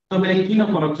तपाईलाई किन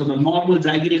फरक छ त नर्मल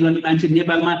जागिरी गर्ने मान्छे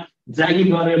नेपालमा जागिर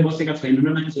गरेर बसेका छैनन्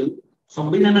र मान्छेहरु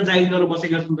सबैजना जागिर गरेर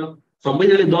बसेका छन् त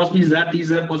सबैजनाले 10-20,000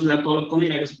 30,000 50,000 तलब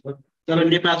कमाइरहेका छन् तर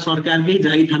नेपाल सरकारकै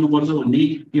जागिर खानुपर्छ भन्ने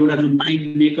एउटा जुन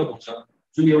माइन्ड मेकअप हुन्छ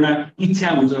जुन एउटा इच्छा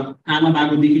हुन्छ आमा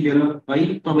बाबुदेखि लिएर है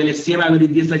तपाईले सेवा गरी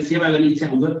देशलाई सेवा गर्ने इच्छा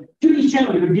हुन्छ त्यो इच्छा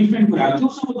भनेको डिफरेन्ट कुरा हो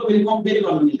त्योसँग तपाईले कम्पेयर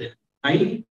गर्न मिल्दैन है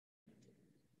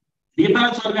नेपाल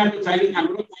सरकारको जागिर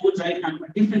खानु र कमन जागिर खानुमा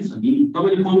डिफरेन्स छ नि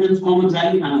तपाईले कमन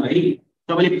जागिर खानलाई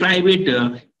तपाईले प्राइभेट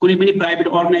कुनै पनि प्राइभेट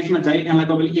अर्गनाइजेसनमा जागिर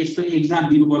खानलाई तपाईले यस्तो एक्जाम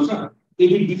दिनुपर्छ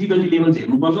यदि डिफिकल्टी लेभल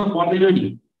हेर्नुपर्छ पर्दैन नि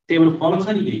त्यही भएर फरक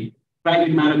छ नि केही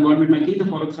प्राइभेटमा र गभर्नमेन्टमा केही त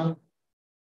फरक छ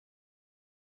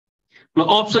ल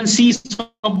अप्सन सी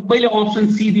सबैले अप्सन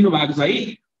सी दिनु भएको छ है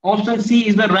option C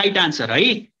is the right answer है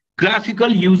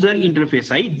ग्राफिकल युजर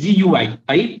इन्टरफेस है GUI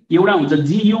है एउटा हुन्छ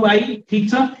GUI ठीक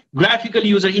छ ग्राफिकल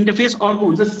युजर इन्टरफेस अर्को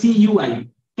हुन्छ CUI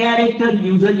क्यारेक्टर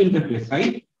युजर इन्टरफेस है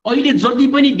अहिले जति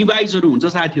पनि डिभाइसहरु हुन्छ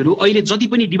साथीहरु अहिले जति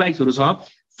पनि डिभाइसहरु छ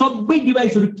सबै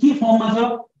डिभाइसहरु के फर्ममा छ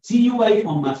GUI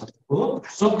फर्ममा छ हो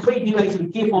सबै डिभाइसहरु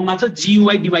के फर्ममा छ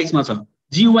GUI डिभाइसमा छ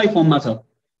GUI फर्ममा छ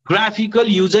ग्राफिकल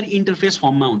युजर इन्टरफेस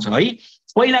फर्ममा हुन्छ है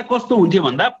पहिला कस्तो हुन्थ्यो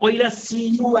भन्दा पहिला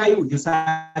CUI हुन्थ्यो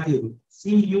साथीहरु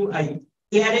CUI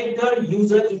क्यारेक्टर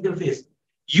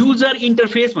युजर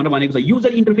इन्टरफेस भनेको छ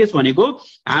युजर इन्टरफेस भनेको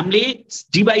हामीले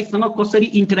डिभाइससँग कसरी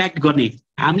इन्टर्याक्ट गर्ने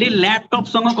हामीले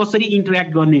ल्यापटपसँग कसरी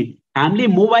इन्टर्याक्ट गर्ने हामीले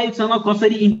मोबाइलसँग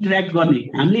कसरी इन्टर्याक्ट गर्ने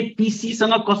हामीले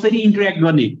पीसीसँग कसरी इन्टर्याक्ट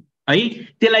गर्ने है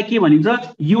त्यसलाई के भनिन्छ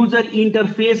युजर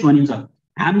इन्टरफेस भनिन्छ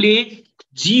हामीले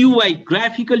GUI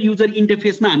ग्राफिकल युजर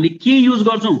इन्टरफेसमा हामीले के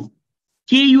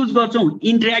युज गर्छौं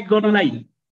इन्टर्याक्ट गर्नलाई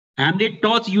हामीले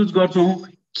टच युज गर्छौं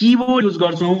कीबोर्ड युज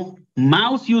गर्छौं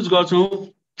माउस युज गर्छौं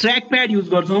ट्र्याक प्याड युज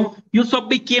गर्छौं यो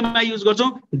सबै केमा युज गर्छौं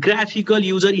ग्राफिकल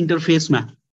युजर इन्टरफेसमा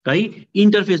है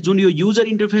इन्टरफेस जुन यो युजर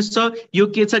इन्टरफेस छ यो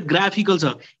के छ ग्राफिकल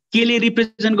छ केले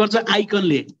रिप्रेजेन्ट गर्छ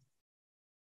आइकनले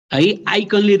है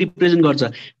आइकनले रिप्रेजेन्ट गर्छ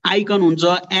आइकन हुन्छ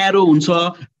एरो हुन्छ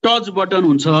टच बटन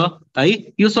हुन्छ है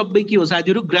यो सबै के हो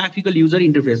साथीहरु ग्राफिकल युजर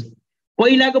इन्टरफेस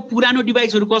पहिलाको पुरानो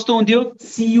डिभाइसहरु कस्तो हुन्थ्यो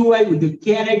CUI हुन्थ्यो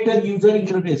character user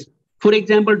interface for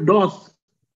example डस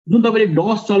जुन तपाईले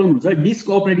डस चलाउनुहुन्छ डिस्क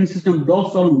अपरेटिङ सिस्टम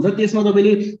डस चलाउनुहुन्छ त्यसमा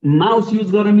तपाईले माउस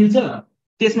युज गर्न मिल्छ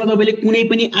त्यसमा तपाईले कुनै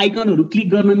पनि आइकनहरु क्लिक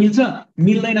गर्न मिल्छ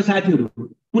मिल्दैन साथीहरु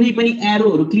कुनै पनि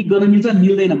एरोहरु क्लिक गर्न मिल्छ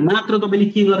मिल्दैन मात्र तपाईले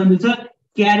के गर्न मिल्छ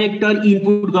क्यारेक्टर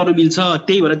इनपुट गर्न मिल्छ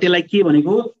त्यही भएर त्यसलाई के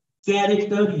भनेको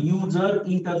क्यारेक्टर युजर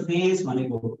इन्टरफेस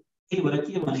भनेको त्यही भएर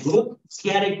के भनेको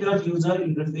क्यारेक्टर युजर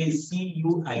इन्टरफेस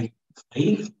CUI है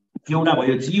एउटा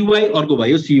भयो GUI अर्को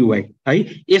भयो CUI है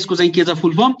यसको चाहिँ के छ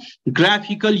full form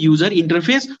graphical user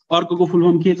interface अर्कोको फुल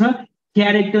फर्म के छ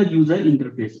character user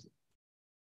interface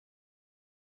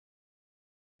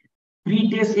pre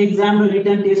test exam र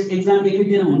रिटन टेस्ट एक्जाम एकै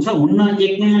दिन हुन्छ हुन्न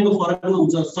एक महिनाको फरकमा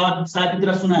हुन्छ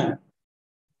साथीहरु सुनाएर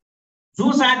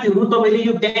जो साथीहरु तपाईले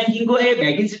यो ब्याङ्किङको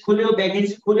भ्याकेन्सी खोल्यो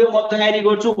म तयारी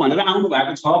गर्छु भनेर आउनु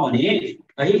भएको छ भने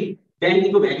है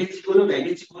ब्याङ्किङको भ्याकेन्सी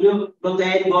खोल्यो र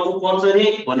तयारी गर्नु पर्छ रे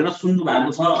भनेर सुन्नु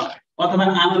भएको छ अथवा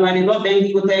आमाबाले ल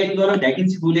ब्याङ्किङको तयारी गर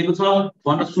भ्याकेन्सी खुलेको छ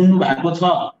भनेर सुन्नु भएको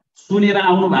छ सुनेर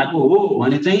आउनु भएको हो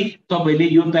भने चाहिँ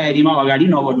तपाईले यो तयारीमा अगाडि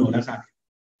नबढ्नु होला साथी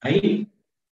है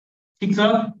ठीक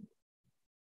छ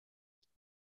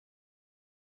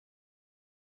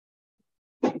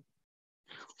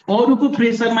अरूको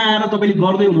प्रेसरमा आएर तपाईले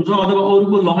गर्दै हुनुहुन्छ अथवा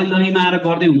अरूको लहैमा आएर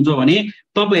गर्दै हुनुहुन्छ भने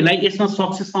तपाईहरुलाई यसमा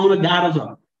सक्सेस पाउन गाह्रो छ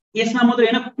यसमा मात्र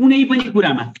हैन कुनै पनि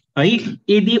कुरामा है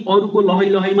यदि अरूको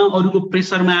लहैमा अरूको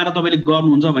प्रेसरमा आएर तपाईले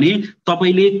गर्नुहुन्छ भने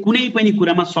तपाईले कुनै पनि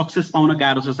कुरामा सक्सेस पाउन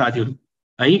गाह्रो छ साथीहरु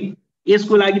है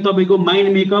यसको लागि तपाईको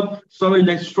माइन्ड मेकअप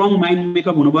सबैभन्दा स्ट्रङ माइन्ड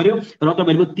मेकअप हुनु पर्यो र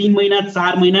तपाईहरुको 3 महिना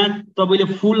 4 महिना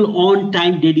तपाईले फुल अन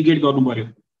टाइम डेडिकेट गर्नु पर्यो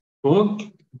हो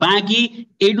बाँकी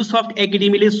एडुसफ्ट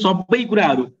एकाडेमीले सबै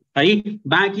कुराहरु है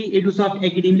बाँकी एडुसफ्ट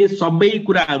एकाडेमीले सबै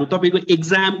कुराहरु तपाईको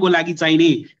एक्जामको लागि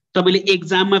चाहिने तपाईले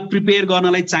एक्जाममा प्रिपेयर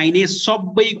गर्नलाई चाहिने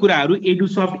सबै कुराहरु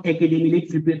एडुसफ्ट एकाडेमीले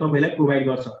तपाईलाई प्रोवाइड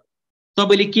गर्छ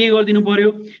तपाईले के गर्दिनु पर्यो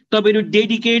तपाईहरु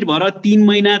डेडिकेट भएर 3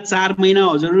 महिना 4 महिना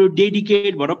हजुरहरु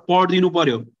डेडिकेट भएर पढ्दिनु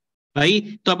पर्यो है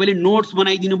तपाईले नोट्स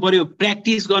बनाइदिनु पर्यो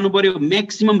प्र्याक्टिस गर्नु पर्यो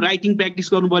म्याक्सिमम राइटिङ प्र्याक्टिस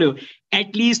गर्नु पर्यो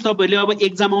एटलिस्ट तपाईले अब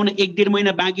एक्जाम आउन 1.5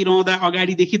 महिना बाँकी रहँदा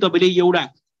अगाडिदेखि तपाईले एउटा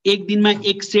एक दिनमा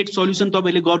एक सेट सल्युसन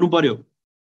तपाईले गर्नु पर्यो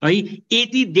है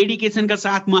यति डेडिकेसनका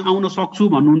साथ म आउन सक्छु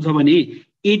भन्नुहुन्छ भने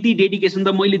यति डेडिकेसन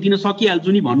त मैले दिन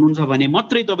सकिहाल्छु नि भन्नुहुन्छ भने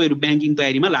मात्रै तपाईहरु ब्याङ्किङ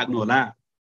तयारीमा लाग्नु होला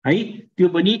है त्यो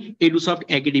पनि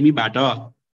एडुसफ्ट एकाडेमीबाट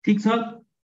ठीक छ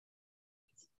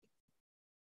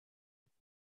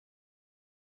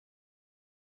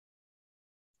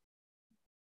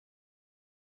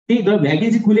त्यही त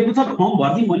भ्याकेन्सी खुलेको छ फर्म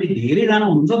भर्दिउँ भने धेरैजना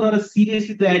हुनुहुन्छ तर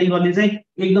सिरियसली तयारी गर्ने चाहिँ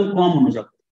एकदम कम हुनुहुन्छ।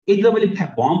 यदि तपाईँले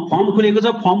फर्म खुलेको छ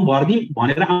फर्म भर्दिउँ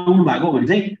भनेर आउनु भएको भने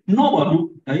चाहिँ नभर्नु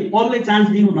है, अरूलाई चान्स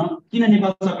दिनु न। किन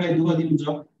नेपाल सरकारले दुःख दिनुहुन्छ,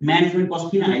 म्यानेजमेन्ट कस्ट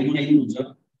किन हाई बनाइदिनुहुन्छ?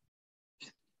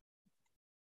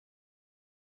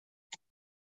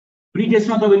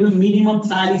 प्रिटेस्टमा तपाईँको मिनिमम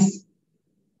 50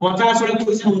 वटा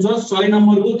क्वेसन हुन्छ, 100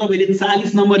 नम्बरको तपाईँले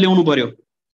 40 नम्बर ल्याउनु पर्यो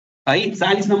है,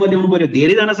 40 नम्बर ल्याउनु पर्यो।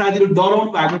 धेरैजना साथीहरू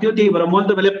डराउनु भएको थियो, त्यही भएर म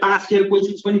तपाईँलाई पास्ट इयर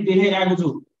क्वेसन्स पनि देखाइरहेको छु।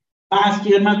 पास्ट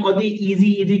इयरमा कति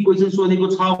इजी क्वेसन सोधेको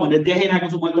छ भनेर देखाइरहेको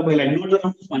छु मैले तपाईँलाई,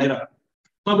 नडराउनुहोस् भनेर।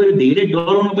 तपाईँहरू धेरै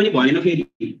डराउनु पनि भएन फेरि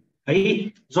है।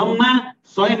 जम्मा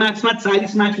 100 मार्क्समा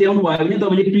 40 मार्क्स ल्याउनु भयो भने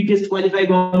तपाईँले प्रिटेस्ट क्वालिफाई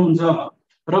गर्नुहुन्छ।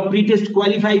 र प्रिटेस्ट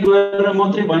क्वालिफाई गरेर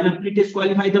मात्रै भएन, प्रिटेस्ट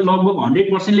क्वालिफाई त लगभग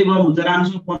 100%ले गर्नुहुन्छ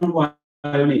राम्रोसँग पढ्नु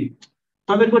भयो भने।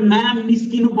 तपाईँको नाम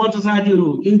निस्किनुपर्छ साथीहरू,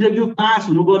 इन्टरभ्यू पास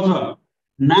हुनुपर्छ।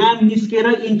 नाम निस्केर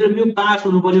इन्टरभ्यू पास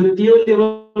हुनु पर्यो, त्यो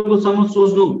लेभलकोसम्म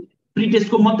सोच्नु।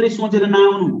 प्रिटेस्टको मात्रै सोचेर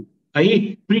नआउनु है।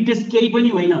 प्रिटेस्ट केही पनि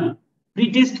होइन,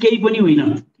 प्रिटेस्ट केही पनि होइन।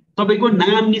 तपाईँको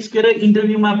नाम निस्केर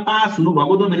इन्टरभ्यूमा पास हुनु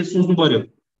भएको तपाईँले सोच्नु पर्यो।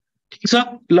 ठिक छ,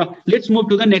 ल let's move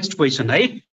to the next question है।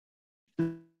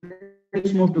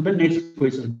 Let's move to the next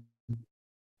question.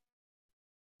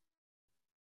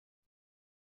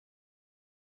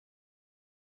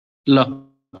 ल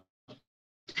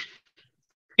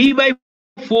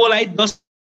 3/4 लाई 10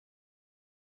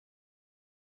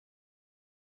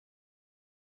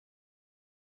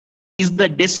 is the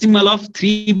decimal of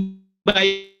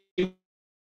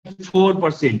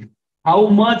 3/4%. How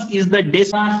much is the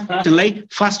decimal?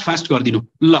 Like fast गरिदिनु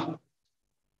ल।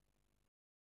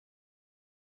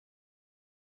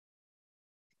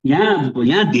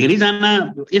 यहाँ धेरैजना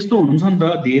यस्तो हुनुहुन्छ नि त,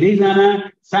 धेरैजना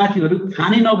साथीहरू थाहा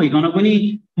नै नभइकन पनि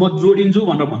म जोडिन्छु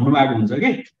भनेर भन्नु भएको हुन्छ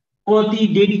के। कति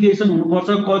डेडिकेसन हुनुपर्छ,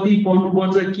 कति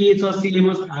पढ्नुपर्छ, के छ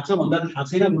सिलेबस थाहा छ भन्दा थाहा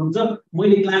छैन भन्नुहुन्छ।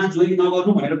 मैले क्लास जोइन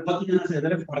नगर्नु भनेर कतिजना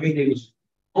साथीहरूलाई फर्काइदिएको छु,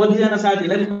 कतिजना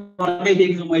साथीहरूलाई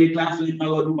फर्काइदिएको छु मैले क्लास जोइन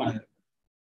नगर्नु भनेर,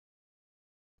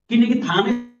 किनकि थाहा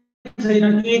नै छैन।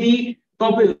 यदि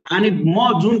तपाईँ म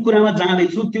जुन कुरामा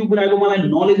जाँदैछु त्यो कुराको मलाई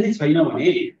नलेज नै छैन भने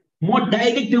म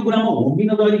डाइरेक्ट त्यो कुरामा होमिन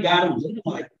त अलिक गाह्रो हुन्छ नि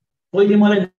मलाई। पहिले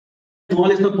मलाई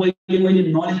नलेज त मैले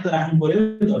नलेज त राख्नु पर्यो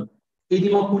नि त। यदि म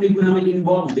कुनै कुरामा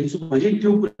इन्भल्भ हुँदैछु भने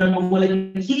त्यो कुरामा मलाई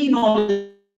केही नलेज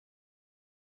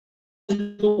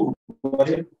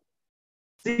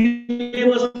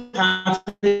सिलेबस थाहा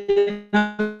छैन,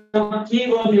 के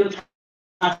गर्ने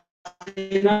थाहा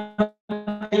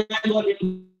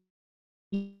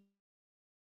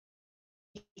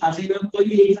छैन,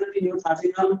 कहिले एक्जाम दिने थाहा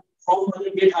छैन, फर्म भर्ने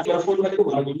डेट थाहा छैन, फोन गरेको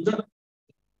भनेर भन्नुहुन्छ।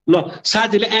 ल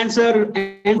साथीहरूले answer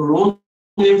wrong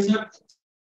answer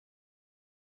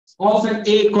option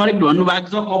A correct भन्नुभएको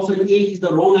छ। Option A is the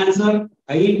wrong answer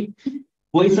है।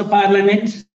 Voice of parliament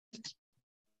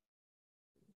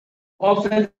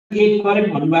option A correct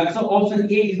भन्नुभएको छ। Option A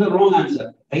is the wrong answer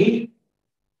है।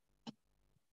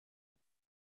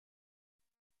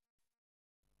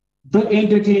 The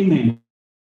entertainment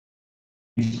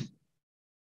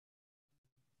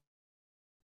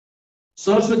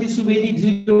Saraswati Subedi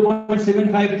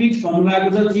 0.75 fix भन्नुभएको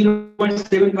छ।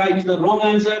 0.75 इज द रङ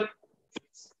आन्सर।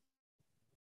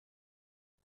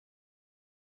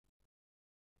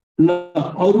 ल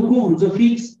अरूको हुन्छ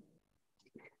फिक्स।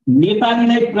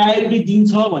 नेपालीलाई प्रायोरिटी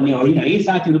दिन्छ भन्ने होइन है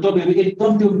साथीहरू। तपाईँहरू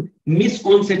एकदम त्यो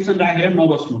मिसकन्सेप्सन राखेर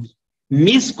नबस्नुहोस्,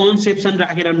 मिसकन्सेप्सन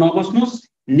राखेर नबस्नुहोस्।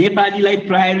 नेपालीलाई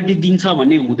प्रायोरिटी दिन्छ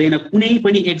भन्ने हुँदैन। कुनै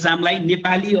पनि एक्जामलाई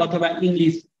नेपाली अथवा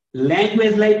इङ्ग्लिस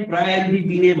ल्याङ्ग्वेजलाई प्रायोरिटी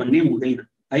दिने भन्ने हुँदैन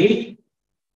है।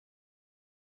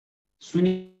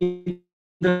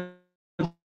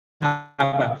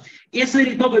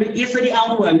 यसरी तपाईँहरू यसरी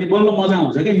आउनुभयो भने बल्ल मजा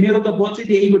आउँछ क्या। मेरो त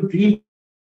बच्चैदेखिको dream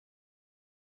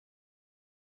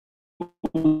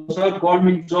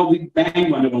government job with bank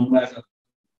भनेर भन्नुभएको छ।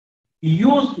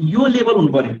 यो लेभल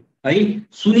हुनु पर्यो है।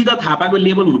 सुनिता थापाको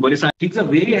लेभल हुनु पर्यो साथी। ठिक छ,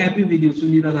 very happy with you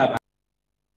Sunita Thapa.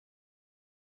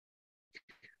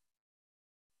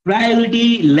 Priority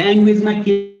ल्याङ्ग्वेजमा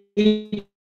के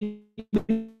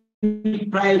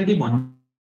प्रायोरिटी भन्ने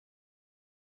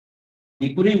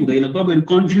कुरै हुँदैन। तपाईँहरू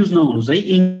कन्फ्युज नहुनुहोस् है।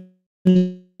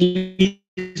 इङ्ग्लिस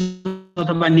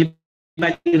अथवा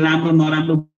नेपाली राम्रो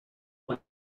नराम्रो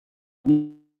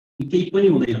केही पनि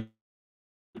हुँदैन।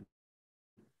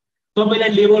 तपाईँलाई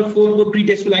लेभल 4 को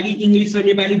प्रिटेस्टको लागि इङ्ग्लिस र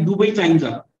नेपाली दुवै चाहिन्छ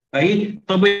है।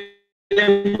 तपाईँलाई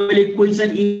मैले क्वेसन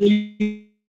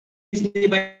इङ्ग्लिस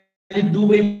नेपाली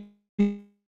दुवै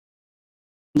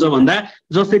हुन्छ भन्दा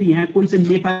जसरी यहाँ क्वेसन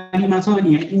नेपालीमा छ अनि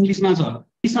यहाँ इङ्ग्लिसमा छ।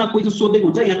 इङ्ग्लिसमा क्वेसन सोधेको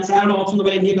हुन्छ, यहाँ 4 वटा अप्सन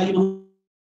तपाईँलाई नेपालीमा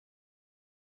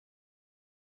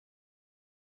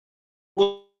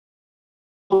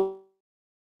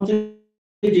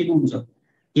चाहिँ दिएको हुन्छ।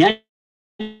 यहाँ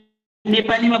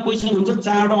नेपालीमा क्वेसन हुन्छ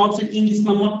 4वटा अप्सन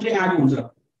इङ्ग्लिसमा मात्रै आएको हुन्छ।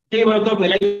 त्यही भएर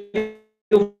तपाईहरुलाई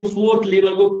यो 4th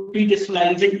लेभलको प्री टेस्टको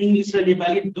लागि चाहिँ इङ्ग्लिस र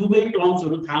नेपाली दुवै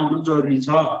टर्म्सहरु थाहा हुनु जरुरी छ।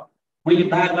 मैले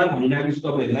बार-बार भनिरहेको छु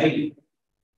तपाईहरुलाई।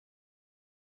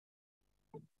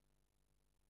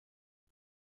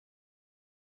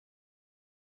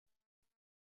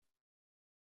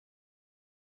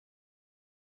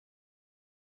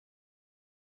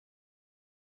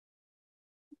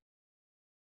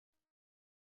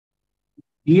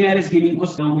 DRS गेमिङ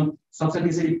कस्तो आउन सक्छ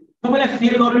त्यसरी तपाईलाई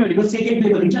फेल गर्नु भनेको सेकेन्ड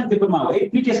पेपर रिटर्न पेपरमा हो है,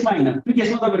 प्री टेस्टमा हैन। प्री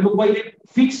टेस्टमा तपाईहरुको पहिले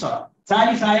फिक्स छ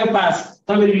 40 आयो पास,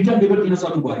 तपाईले रिटर्न पेपर दिन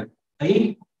सक्नु पर्यो है।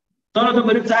 तर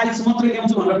तपाईहरु 40 मात्र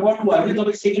ल्याउँछु भनेर पढ्नु भयो भने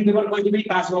तपाई सेकेन्ड पेपर कहिले पनि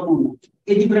पास गर्नुहुन्न।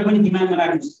 यति कुरा पनि दिमागमा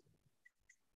राख्नुस्।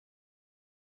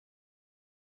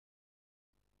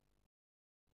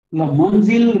 ल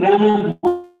मन्जिल राणा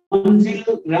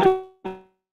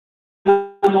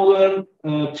मगर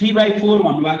 3/4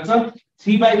 भन्नुभएको छ।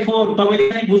 3/4 तपाईले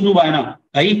चाहिँ बुझ्नु भएन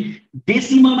है।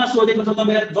 डेसिमलमा सोधेको छ,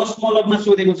 तपाईलाई दशमलवमा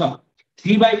सोधेको छ।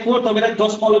 3/4 तपाईलाई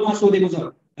दशमलवमा सोधेको छ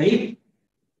है।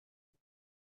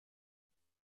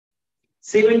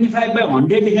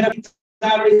 75/100 लेखेर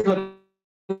 4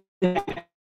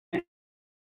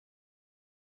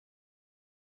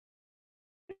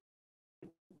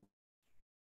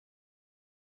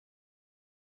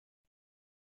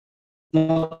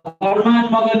 अरमान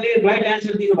मगरले राइट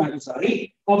आन्सर दिनु भएको छ है।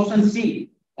 अप्सन सी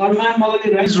अरमान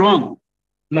मगरले राइट रङ।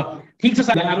 ल ठीक छ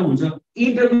सर, गाह्रो हुन्छ।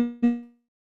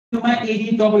 इन्टरभ्यूमा यदि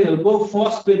तपाईहरुको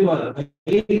फर्स्ट पेपर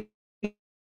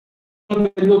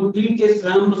तपाईहरुको प्री टेस्ट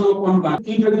राम्रोसँग पढ्नु भएको,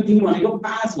 इन्टरभ्यु दिनु भनेको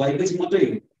पास भएपछि मात्रै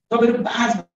हो। तपाईहरु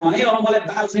पास भने अब मलाई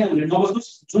बाल छैन भनेर नबस्नुस्।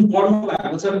 जुन पढ्नु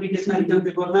भएको छ प्री टेस्टमा रिटर्न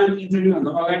पेपरमा इन्टरभ्यु भन्दा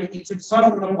अगाडि एकचोटि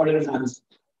सरल पढेर जानुस्।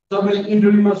 तपाईले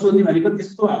इन्टरभ्युमा सोध्ने भनेको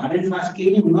त्यस्तो हार्ड एन्ड फास्ट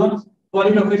केही हुन्न,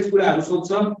 करेन्ट अफेयर्स कुराहरु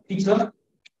सोध्छ। ठीक छ,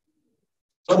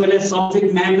 तपाईले सब्जेक्ट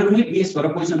म्याटरमै बेस भएर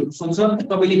क्वेशनहरु सोध्छ।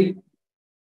 तपाईले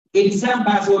एक्जाम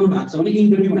पास गर्नु भएको छ भने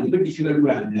इन्टरभ्यु भनेको डिफिकल्ट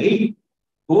कुरा हैन है।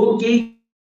 हो केही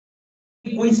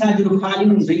कोही साथीहरु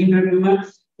फालिनु हुन्छ इन्टरभ्युमा।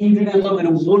 इन्टरभ्युमा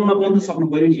तपाईहरु बोल्न पनि सक्नु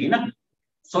पर्यो नि हैन,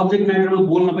 सब्जेक्ट म्याटरमा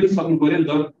बोल्न पनि सक्नु पर्यो नि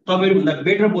त। तपाईहरु भन्दा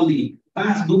बेटर बोल्दिने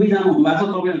पास दुवै जना हुनु भएको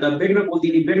छ, तपाईहरु भन्दा बेटर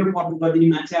बोल्दिने बेटर पर्फर्म गर्दिने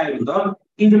मान्छे आयो भने त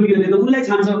इन्टरभ्युले त उलाई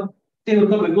छान्छ। त्यही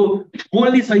भएर तपाईहरुको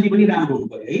बोल्ने शैली पनि राम्रो हुनु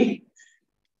पर्यो है।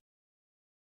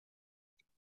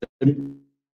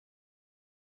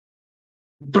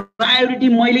 प्रायोरिटी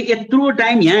मैले यत्रो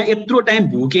टाइम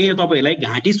भुके, तपाईहरुलाई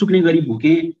घाँटी सुक्ने गरी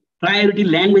भुके। प्रायोरिटी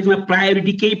ल्याङ्ग्वेजमा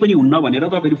प्रायोरिटी केही पनि हुन्न भनेर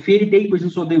तपाईहरु फेरि त्यही क्वेशन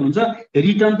सोध्दै हुन्छ।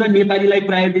 रिटर्न त नेपालीलाई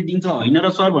प्रायोरिटी दिन्छ हैन र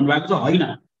सर भन्नुभएको छ, हैन,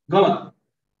 गलत।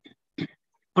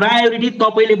 प्रायोरिटी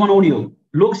तपाईले बनाउने हो,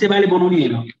 लोकसेवाले बनाउने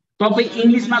हैन। तपाई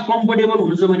इंग्लिशमा कम्फर्टेबल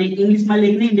हुनुहुन्छ भने इंग्लिशमा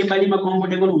लेख्ने, नेपालीमा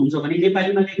कम्फर्टेबल हुनुहुन्छ भने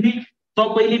नेपालीमा लेख्ने।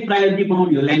 तपाईले प्रायोरिटी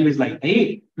बनाउने हो ल्याङ्ग्वेजलाई है।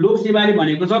 लोकसेवाले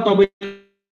भनेको छ तपाई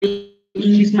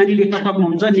इंग्लिशमा नि लेख्न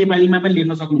सक्नुहुन्छ, नेपालीमा पनि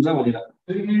लेख्न सक्नुहुन्छ भनेर।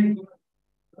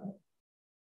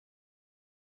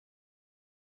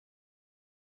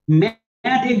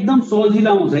 म्याथ एकदम सजिलो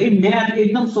आउँछ है, म्याथ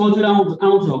एकदम सजिलो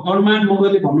आउँछ। अरमान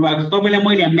मगरले भन्नुभएको छ। तपाईलाई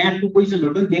मैले म्याथको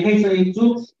क्वेशनहरु पनि देखाइसकेको छु।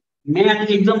 म्याथ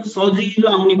एकदम सजिलो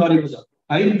आउने गरेको छ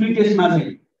है प्री टेस्टमा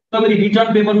चाहिँ। तपाईले रिटर्न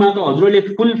पेपरमा त हजुरले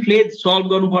फुल फ्लेज सल्भ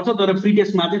गर्नुपर्छ, तर प्री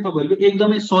टेस्टमा चाहिँ तपाईहरुको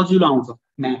एकदमै सजिलो आउँछ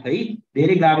म्याथ है,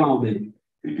 धेरै गाह्रो आउँदैन।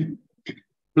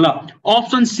 ल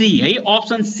अप्सन सी है,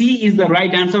 option C is the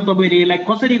right answer. तपाईले यसलाई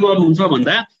कसरी गर्नुहुन्छ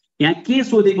भन्दा यहाँ के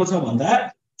सोधेको छ भन्दा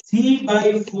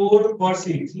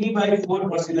 3/4%,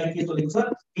 3/4% लाई के सोधेको छ,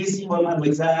 डेसिमलमा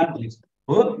लैजा भनेको छ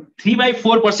हो।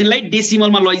 3/4% लाई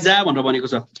डेसिमलमा लैजा भनेर भनेको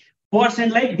छ।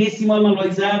 पर्सेन्टलाई डेसिमलमा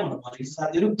लैजा भनेर भनेको छ।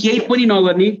 साथीहरु केही पनि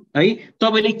नगर्ने है,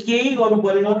 तपाईले केही गर्नु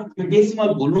पर्दैन। यो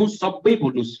डेसिमल भुल्नु, सबै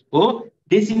भुल्नुस् हो।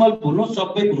 डेसिमल भुल्नु,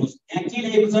 सबै भुल्नुस्। यहाँ के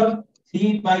लेखेको छ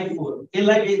 3/4।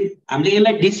 हामीले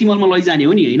यसलाई डेसिमलमा लैजाने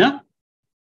हो नि हैन।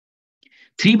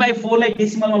 3/4 लाई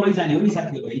डेसिमलमा लैजाने हो नि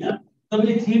साथीहरु हैन।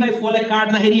 तपाईले 3/4 लाई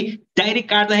काट्दाखेरि डाइरेक्ट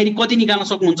काट्दाखेरि कति निकाल्न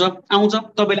सक्नुहुन्छ? आउँछ,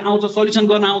 तपाईले आउँछ, सल्युसन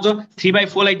गर्न आउँछ।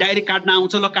 3/4 लाई डाइरेक्ट काट्न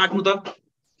आउँछ। ल काट्नु त।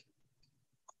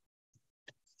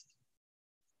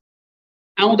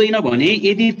 आउँदैन भने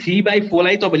यदि 3/4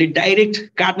 लाई तपाईले डाइरेक्ट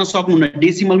काट्न सक्नुहुन्न,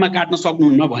 डेसिमलमा काट्न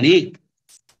सक्नुहुन्न भने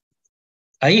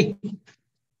है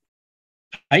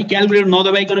क्याल्कुलेटर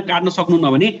नदबाइकन काट्न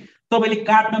सक्नुहुन्न भने तपाईले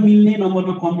काट्न मिल्ने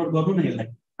नम्बरमा कन्भर्ट गर्नु न। यसलाई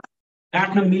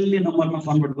काट्न मिल्ने नम्बरमा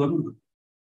कन्भर्ट गर्नु न।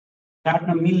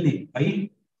 काट्न मिल्ने है,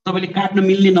 तपाईले काट्न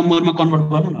मिल्ने नम्बरमा कन्भर्ट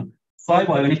गर्नु न। 100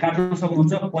 भयो भने काट्न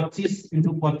सक्नुहुन्छ। 25 ×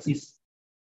 25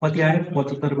 कति आयो?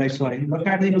 75/100। ल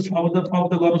काट्दिनुस्। अब त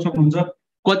गर्न सक्नुहुन्छ।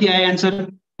 कति आयो आन्सर?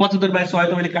 75/100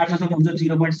 तपाईले काट्न सक्नुहुन्छ।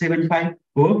 0.75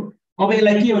 हो। अब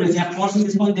यसलाई के भनेको छ, यहाँ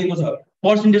पर्सेन्टेज पनि दिएको छ।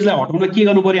 पर्सेन्टेजलाई हटाउन के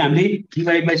गर्नु पर्यो हामीले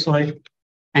डिभाइड बाइ 100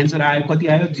 आन्सर आयो कति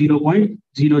आयो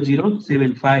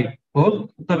 0.0075 हो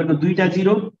तपाईको दुईटा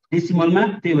जिरो डेसिमलमा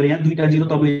त्यही भएर यहाँ दुईटा जिरो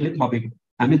तपाईले थपेको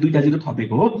हामीले दुईटा जिरो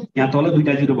थपेको हो यहाँ तल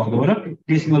दुईटा जिरो भएको भएर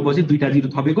डेसिमल पछि दुईटा जिरो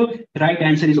थपेको right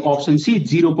answer is option C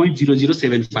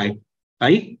 0.0075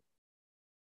 है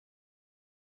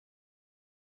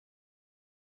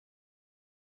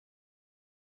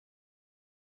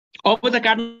अब त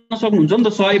काट्न सक्नुहुन्छ नि त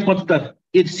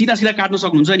 175 सीधा सीधा काट्न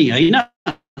सक्नुहुन्छ नि हैन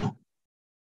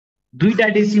दुईटा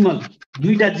डेसिमल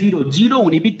दुईटा जिरो जिरो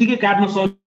हुने बित्तिकै काट्न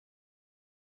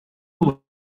सक्नु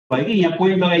भयो कि यहाँ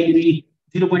पोइन्ट लगाइदिने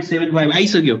 0.75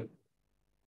 आइसक्यो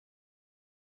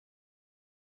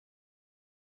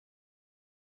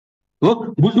हो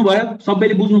बुझ्नुभयो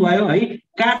सबैले बुझ्नुभयो है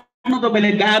काट्न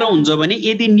तपाईलाई गाह्रो हुन्छ भने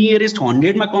यदि नियरेस्ट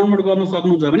 100 मा कन्भर्ट गर्न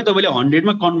सक्नुहुन्छ भने तपाईले 100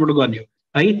 मा कन्भर्ट गर्ने हो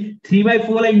है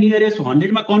 3/4 लाई नियरेस्ट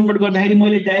 100 मा कन्भर्ट गर्दाखेरि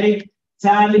मैले डाइरेक्ट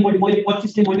 4 ले मैले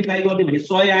 25 ले मल्टिप्लाई गर्दै भने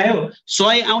 100 आयो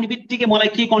 100 आउने बित्तिकै मलाई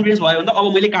के कन्फिडेन्स भयो भन्दा अब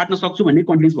मैले काट्न सक्छु भन्ने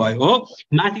कन्फिडेन्स भयो हो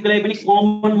माथिको लागि पनि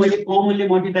कमनले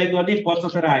मल्टिप्लाई गर्दै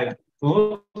 75 आयो हो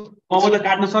अब त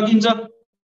काट्न सकिन्छ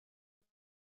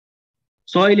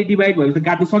 100 ले डिभाइड भयो त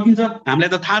काट्न सकिन्छ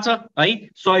हामीलाई त थाहा छ है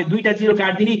 100 दुईटा जिरो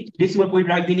काट्दिने डेसिमल पोइन्ट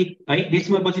राख्दिने है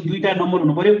डेसिमल पछि दुईटा नम्बर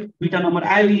हुनु पर्यो दुईटा नम्बर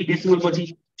आयो यी डेसिमल पछि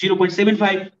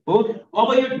 0.75 हो अब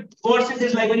यो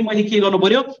पर्सेन्टेजलाई पनि मैले के गर्नु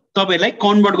पर्यो तपाईलाई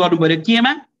कन्भर्ट गर्नु पर्यो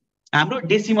केमा हाम्रो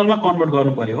डेसिमलमा कन्भर्ट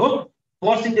गर्नु पर्यो हो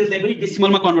पर्सेन्टेजलाई पनि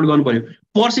डेसिमलमा कन्भर्ट गर्नु पर्यो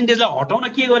पर्सेन्टेजलाई हटाउन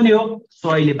के गर्ने हो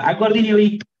 100 ले भाग गरिदिने हो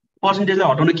पर्सेन्टेजलाई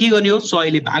हटाउन के गर्ने हो 100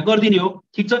 ले भाग गरिदिने हो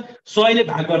ठीक छ 100 ले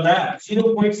भाग गर्दा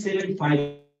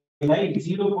 0.75 लाई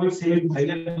 0.75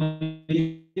 ले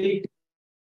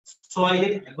 100 ले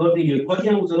गरिदिने हो कति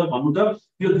आउँछ र भन्नु त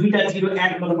यो दुईटा जिरो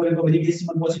एड गर्नु पर्यो तपाईले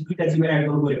डेसिमल पछि दुईटा जिरो एड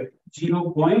गर्नु पर्यो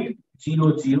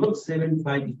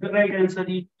 0.0075 इज द राइट आन्सर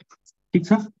ठीक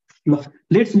छ ल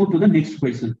let's move to the next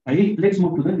question है let's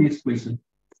move to the next question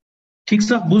ठीक छ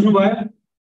बुझ्नु भयो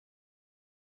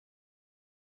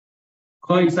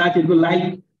खै साथीहरुको लाइक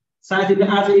साथीहरुले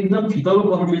आज एकदम फितलो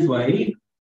परफर्मेन्स भयो है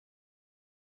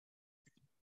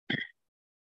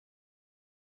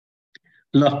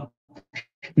ल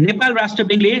नेपाल राष्ट्र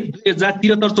बैंकले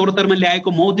 2073-74 मा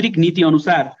ल्याएको मौद्रिक नीति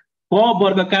अनुसार क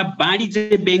वर्गका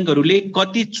वाणिज्य बैंकहरूले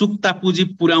कति चुक्ता पुँजी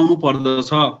पुर्याउनु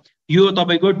पर्दछ यो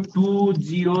तपाईको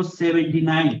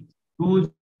 2079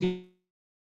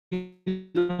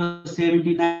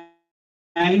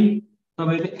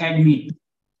 तपाईको एडमिट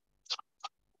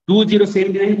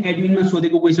 2079 एडमिनमा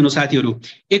सोधेको क्वेशन हो साथीहरु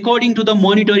according to the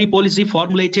monetary policy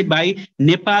formulated bye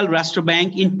Nepal राष्ट्र bank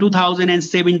in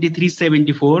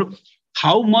 2073-74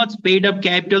 how much paid up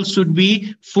capital should be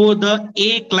for the A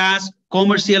class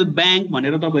commercial bank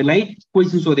भनेर तपाईलाई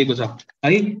क्वेशन सोधेको छ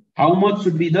है how much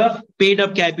should be the paid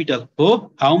up capital हो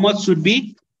how much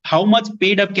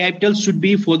paid up capital should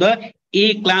be for the A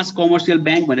class commercial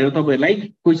bank भनेर तपाईलाई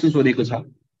question सोधेको छ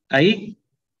है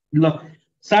ल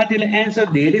साथीले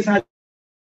आन्सर धेरै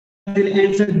साथीले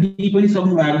आन्सर डी पनि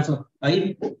सक्नु भएको छ है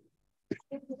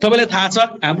तपाईलाई थाहा छ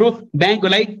हाम्रो बैंकको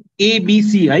लागि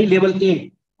ABC है लेभल A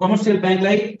कमर्शियल बैंक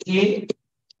लाई A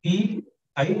B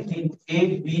है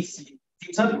ABC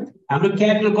ठीक छ हाम्रो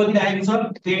क्यापिटल कति राखेको छ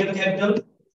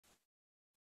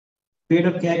पेड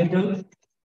अप क्यापिटल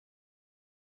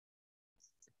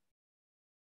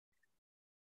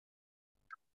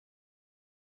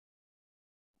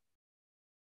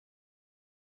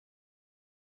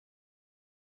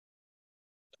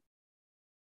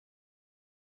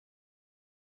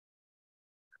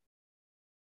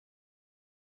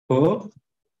हो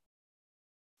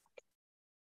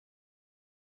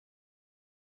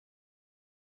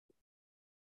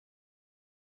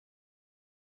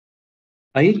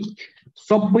है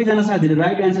सबैजना साथीहरु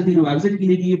राइट आन्सर दिनु भएको छ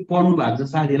किनकि यो पढ्नु भएको छ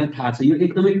साथीहरुलाई थाहा छ यो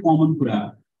एकदमै कमन कुरा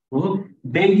हो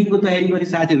बैंकिङको तयारी गर्ने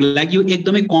साथीहरुलाई लागि यो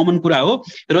एकदमै कमन कुरा हो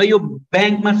र यो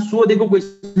बैंकमा सोधेको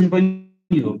क्वेशन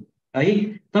पनि हो है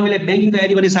तपाईलाई बैंकिङ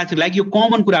तयारी गर्ने साथीहरुलाई लागि यो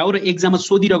कमन कुरा हो र एक्जाममा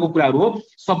सोधिरहेको कुराहरु हो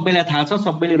सबैलाई थाहा छ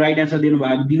सबैले राइट आन्सर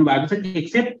दिनु भएको छ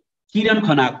एक्सेप्ट किरण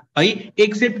खनाल है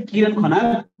एक्सेप्ट किरण खनाल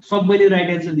सबैले राइट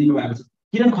आन्सर दिनु भएको छ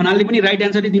किरण खनालले पनि राइट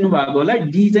आन्सर दिनु भएको होला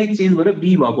डी चाहिँ चेन्ज भएर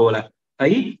बी भएको होला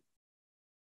है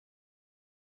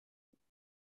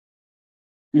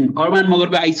अरमान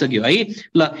मगरको आइसक्यो है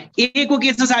ल ए को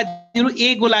के छ साथीहरु ए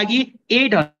को लागि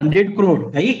 800 करोड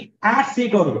है 800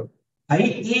 करोड है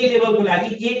ए लेभलको लागि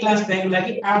ए क्लास बैंकको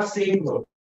लागि 800 करोड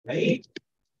है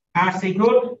 800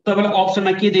 करोड तपाईलाई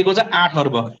अप्सनमा के दिएको छ 8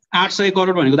 अर्ब 800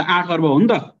 करोड भनेको त 8 अर्ब हो नि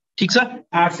त ठीक छ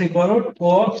 800 करोड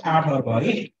पर 8 अर्ब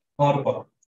है अर्ब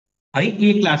है ए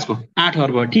क्लास को 8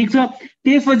 अर्ब ठीक छ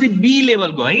त्यसपछि बी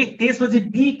लेभल को है त्यसपछि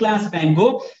बी क्लास बैंकको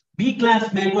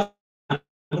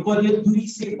कति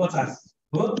 250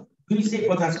 हो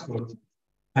 250 करोड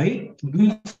है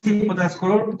 250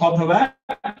 करोड अथवा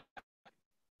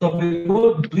तपाईको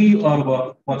 2 अर्ब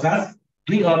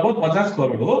 50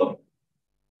 करोड हो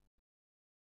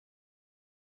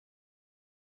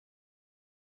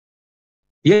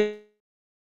यो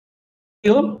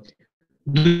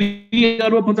 2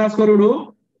 अर्ब 50 करोड हो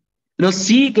र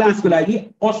सी क्लासको लागि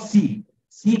 80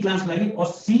 सी क्लासको लागि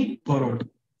 80 करोड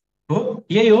हो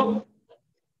यही हो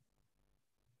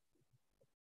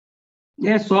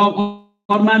ए सब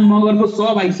अरमान मगरको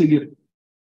सब आइसक्यो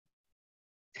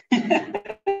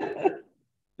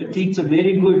ठीक छ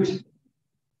भेरी गुड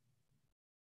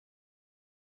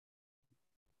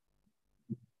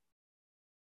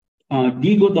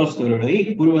डी को 10 करोड है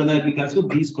पूर्वाधार विकासको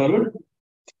 20 करोड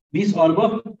 20 अर्ब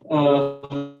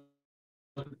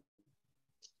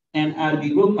एनआरबी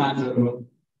को 5 अर्ब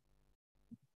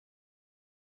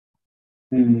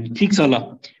ठीक छ ल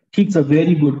ठीक छ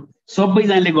भेरी गुड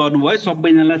सबैजनाले गर्नुभयो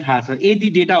सबैजनालाई थाहा छ यदि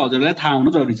डेटा हजुरलाई थाहा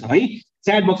हुनु जरुरी छ है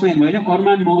च्याट बक्समा हेर्नु हैन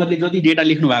अरमान मगरले जति डेटा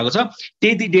लेख्नु भएको छ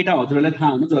त्यति डेटा हजुरलाई थाहा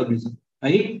हुनु जरुरी छ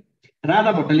है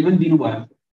राधा भट्टले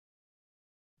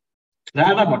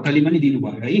पनि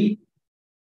दिनुभयो है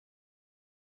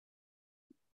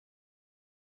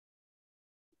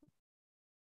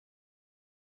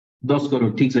 10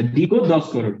 करोड ठीक छ डी को 10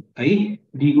 करोड है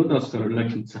डी को 10 करोड ल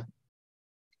ठीक छ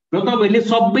र तपाईहरुले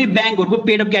सबै बैंकहरुको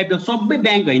पेड अफ क्यापिटल सबै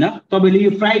बैंक हैन तपाईले यो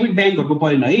प्राइभेट बैंकहरुको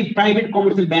परेन है प्राइभेट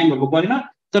कमर्शियल बैंकहरुको परेन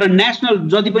तर नेशनल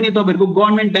जति पनि तपाईहरुको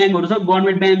गभर्नमेन्ट बैंकहरु छ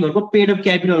गभर्नमेन्ट बैंकहरुको पेड अफ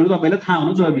क्यापिटलहरु तपाईलाई थाहा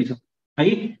हुनु जरुरी छ है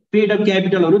पेड अफ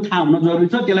क्यापिटलहरु थाहा हुनु जरुरी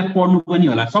छ त्यसलाई पढ्नु पनि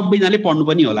होला सबैजनाले पढ्नु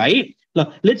पनि होला है ल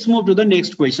let's move to the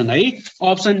next question है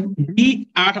अप्सन डी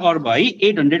 8 अर्ब है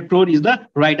 800 crore is the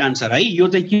right answer है यो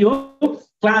चाहिँ के हो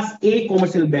क्लास ए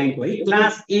कमर्शियल बैंक हो है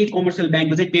क्लास ए कमर्शियल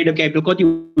बैंकको चाहिँ पेड अफ क्यापिटल कति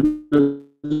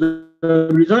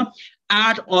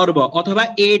 8 अर्ब अथवा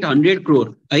 800 करोड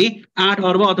है 8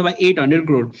 अर्ब अथवा 800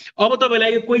 करोड अब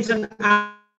तपाईलाई यो क्वेशन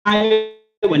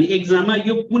आयो भने एक्जाममा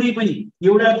यो कुनै पनि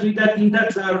एउटा दुईटा तीनटा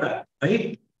चारवटा है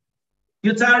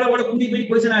यो चारवटाबाट कुनै पनि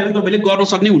क्वेशन आयो भने तपाईले गर्न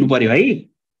सक्ने हुनु पर्यो है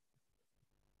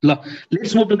ल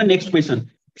let's move to the next question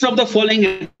which of the following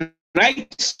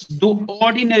rights do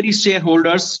ordinary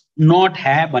shareholders not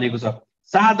have भनेको छ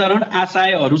साधारण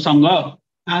आशयहरुसँग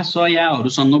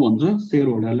भन्छु शेयर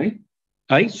होल्डरलाई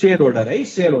है share holder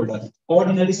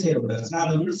ordinary share holder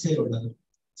साधारण शेयर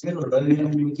होल्डरले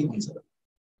के भन्छ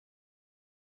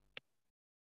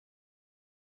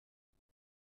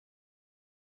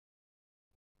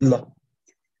ल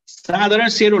साधारण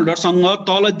शेयर होल्डरसँग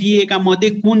तल दिएका मध्ये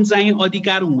कुन चाहिँ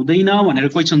अधिकार हुँदैन भनेर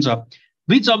क्वेशन छ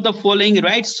which of the following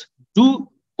rights do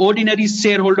ordinary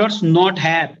shareholders not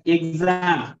have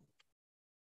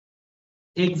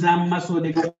एक्जाममा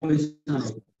सोधेको क्वेशन हो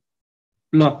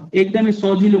ल एकदमै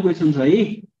सजिलो क्वेशन छ है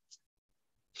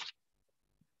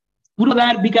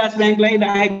पूर्वाधार विकास बैंकलाई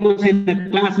राखेको छैन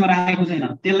क्लासमा राखेको छैन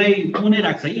त्यसलाई कुनै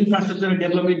राख्छ है इन्फ्रास्ट्रक्चर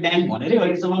डेभलपमेन्ट बैंक भनेर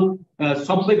अहिलेसम्म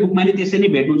सबै बुकमा नै त्यसै नै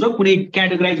भेट्नुहुन्छ कुनै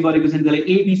क्याटेगराइज गरेको छैन त्यसलाई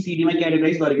एबीसीडी मा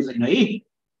क्याटेगराइज गरेको छैन है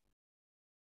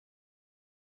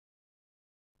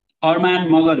अरमान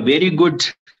मगर भेरी गुड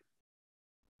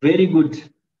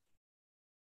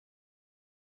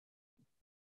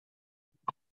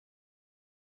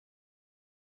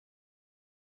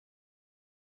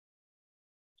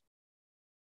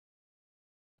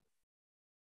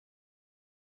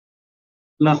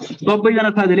ल सबैजना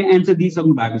साथीहरुले आन्सर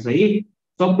दिइसक्नु भएको छ है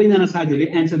सबैजना साथीहरुले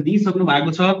आन्सर दिइसक्नु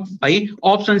भएको छ है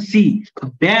अप्सन सी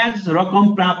ब्याज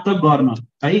रकम प्राप्त गर्न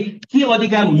है के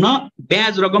अधिकार हुन्न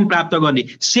ब्याज रकम प्राप्त गर्ने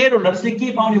शेयर होल्डर्सले के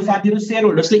पाउने हो साथीहरु शेयर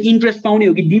होल्डर्सले इन्ट्रेस्ट पाउने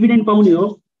हो कि डिभिडेन्ड पाउने हो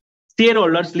शेयर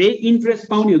होल्डर्सले इन्ट्रेस्ट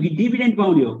पाउने हो कि डिभिडेन्ड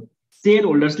पाउने हो शेयर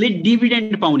होल्डर्सले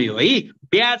डिभिडेन्ड पाउने हो है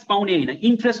ब्याज पाउने हैन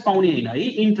इन्ट्रेस्ट पाउने हैन है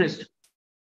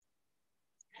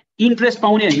इन्ट्रेस्ट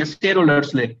पाउने हैन शेयर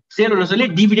होल्डर्सले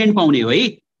डिभिडेन्ड पाउने हो है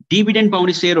डिभिडेन्ड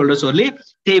पाउने शेयर होल्डर्सहरुले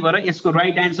त्यही भएर यसको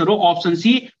राइट आन्सर हो अप्सन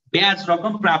सी ब्याज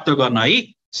रकम प्राप्त गर्न है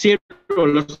शेयर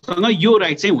होल्डरसँग यो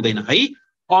राइट चाहिँ हुँदैन है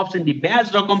अप्सन डी ब्याज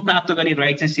रकम प्राप्त गर्ने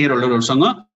राइट चाहिँ शेयर होल्डरहरुसँग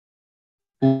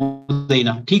हुँदैन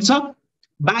ठीक छ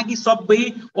बाँकी सबै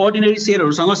अर्डिनरी शेयर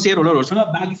होल्डरहरुसँग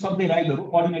बाँकी सबै राइटहरु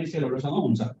अर्डिनरी शेयर होल्डरसँग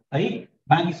हुन्छ है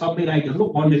बाँकी सबै राइटहरु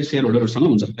अर्डिनरी शेयर होल्डरहरुसँग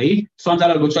हुन्छ है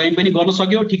सञ्चालकको चयन पनि गर्न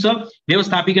सक्यो ठीक छ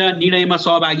व्यवस्थापिका निर्णयमा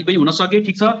सहभागी पनि हुन सक्यो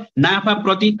ठीक छ नाफा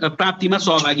प्राप्तिमा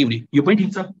सहभागी हुने यो पनि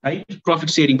ठीक छ है प्रॉफिट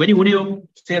शेयरिङ पनि हुने हो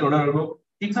शेयर होल्डरहरुको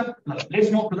ठीक छ let's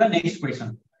move to the next question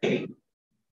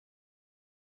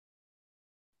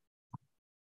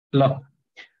ल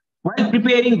while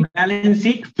preparing balance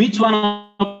sheet which one of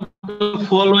the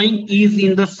following is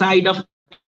in the side of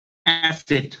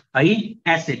asset है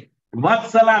asset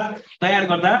वात्सला तयार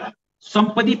गर्दा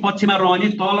सम्पत्ति पक्षमा रहने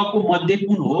तलको मध्ये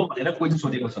कुन हो भनेर क्वेशन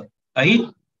सोधेको छ है।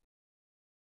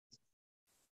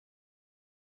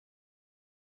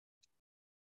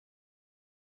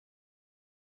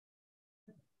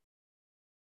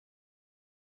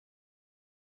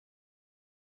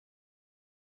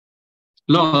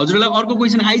 ल हजुरलाई अर्को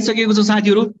क्वेसन आइसकेको छ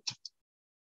साथीहरु।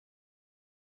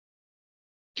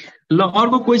 ल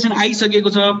अर्को क्वेसन आइसकेको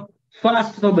छ,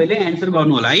 फास्ट तपाईले आन्सर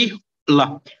गर्नु होला है। ल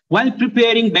while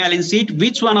preparing balance sheet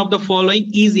which one of the following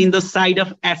is in the side of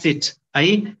asset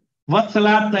है।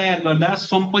 वत्सलात तयार गर्दा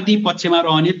सम्पत्ति पक्षमा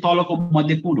रहने तलको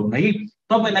मध्ये कुन हो है।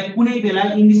 तपाईलाई कुनै बेला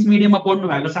इंग्लिश मिडियममा पढ्नु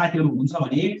भएको साथीहरु हुनुहुन्छ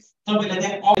भने तपाईलाई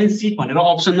त्यहाँ ब्यालेन्स शीट भनेर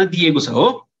अप्सनमा दिएको छ हो।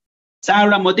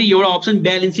 चारवटा मध्ये एउटा अप्सन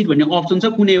ब्यालेन्स शीट भन्ने अप्सन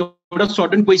छ कुनै एउटा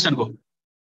सर्टेन क्वेशनको।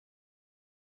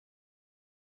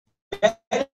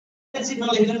 ब्यालेन्स शीट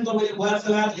नलेखेर तपाईले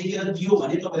वार्तालाप लेखेर दियो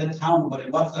भने तपाईलाई थाहा हुनु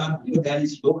पर्यो वार्तालाप भनेको ब्यालेन्स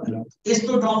शीट हो भनेर।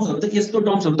 यस्तो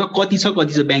टर्म्सहरु त कति छ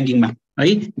ब्याङ्किङमा है।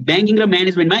 ब्याङ्किङ र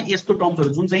म्यानेजमेन्टमा यस्तो टर्म्सहरु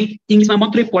जुन चाहिँ इंग्लिशमा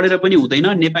मात्रै पढेर पनि हुँदैन,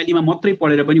 नेपालीमा मात्रै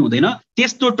पढेर पनि हुँदैन,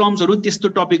 त्यस्तो टर्म्सहरु त्यस्तो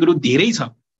टपिकहरु धेरै छ।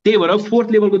 त्यही भएर फोर्थ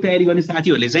लेभलको तयारी गर्ने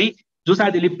साथीहरुले चाहिँ जो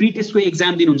साथीहरुले प्रिटेस्टको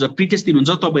एक्जाम दिनुहुन्छ, प्रिटेस्ट दिनुहुन्छ,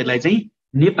 तपाईहरुलाई चाहिँ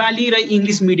नेपाली र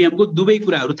इंग्लिश मिडियमको दुवै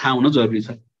कुराहरु थाहा हुन जरुरी छ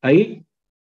है।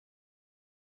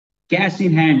 Cash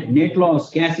in hand, net loss,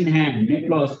 cash in hand, net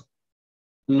loss.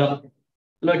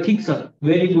 ल ठीक छ,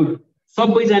 भेरी गुड।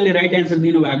 सबैजनाले राइट आन्सर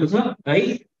दिनु भएको छ है।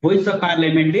 भोइस अफ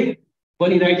पार्लियामेन्टले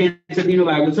पनि राइट आन्सर दिनु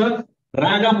भएको छ।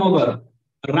 रागा मगर,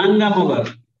 राङ्गा मगर,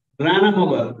 राणा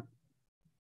मगर,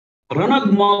 रणक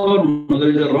मगर हुँदो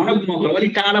रहेछ। रणक मगर अलि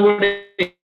टाढाबाट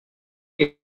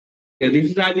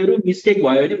हेर्दिन्छु साथीहरु, मिस्टेक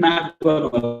भयो भने माफ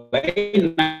गर्नु,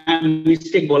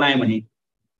 मिस्टेक बोलाए भने।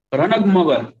 रणक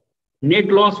मगर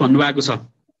नेट लस भन्नुभएको छ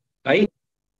है।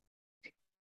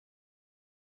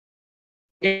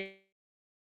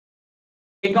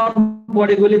 एकाउन्ट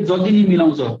पढेकोले जति नि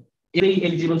मिलाउँछ यही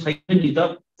एलिजिबल छैन नि त।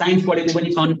 साइन्स पढेको पनि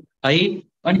छन् है।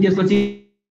 अनि त्यसपछि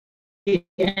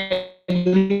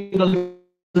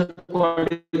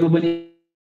पढेको पनि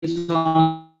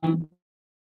छन्।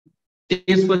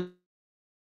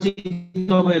 त्यसपछि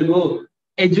तपाईहरुको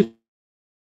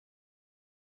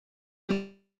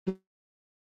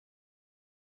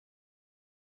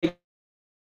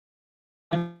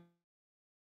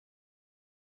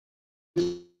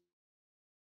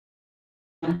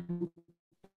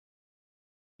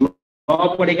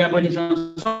पढेका पनि छन्,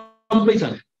 सबै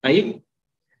छन् है।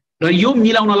 र यो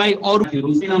मिलाउनलाई अरु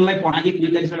मिलाउनलाई पढाएको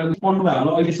निर्देशकहरुले पढ्नु भयो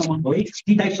होला अहिलेसम्म है।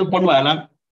 टी टाइप्सको पढ्नु भयो होला।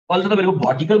 अहिले त तपाईहरुको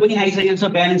भर्टिकल पनि आइसकेको छ,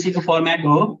 ब्यालेन्स शीटको फर्मेट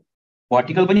हो।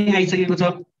 भर्टिकल पनि आइसकेको छ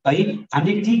है।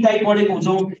 हामीले टी टाइप पढेको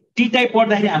हुन्छौँ। टी टाइप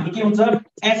पढ्दाखेरि हाम्रो के हुन्छ,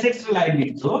 एसेट्स र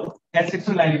लायबिलिटीज हो। एसेट्स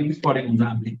र लायबिलिटीज पढेको हुन्छ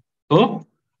हामीले हो।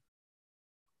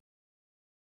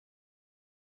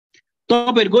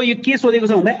 तपाईहरुको यो के सोधेको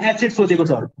छ भन्दा एसेट सोधेको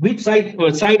छ। Which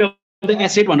side of the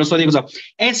asset भनेर सोधेको छ।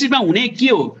 एसेटमा हुने के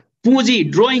हो, पुँजी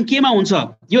ड्रइङ केमा हुन्छ,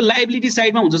 यो लायबिलिटी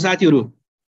साइडमा हुन्छ साथीहरु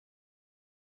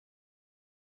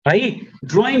है।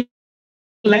 ड्रइङ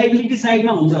लायबिलिटी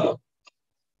साइडमा हुन्छ।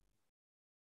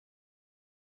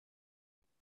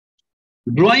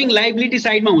 ड्रइङ लायबिलिटी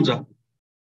साइडमा हुन्छ।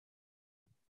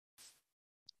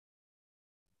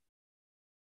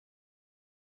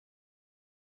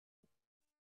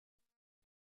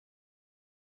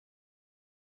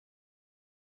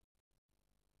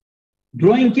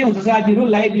 ड्रइङ के हुन्छ साथीहरु,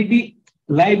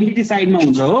 लायबिलिटी साइडमा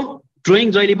हुन्छ हो।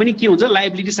 ड्रइङ जहिले पनि के हुन्छ,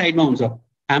 लायबिलिटी साइडमा हुन्छ।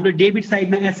 हाम्रो डेबिट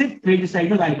साइडमा एसेट, क्रेडिट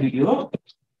साइडमा लायबिलिटी हो।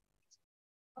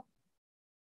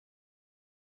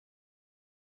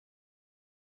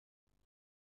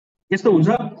 यस्तो हुन्छ।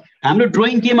 हाम्रो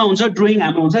ड्रइङ केमा हुन्छ, ड्रइङ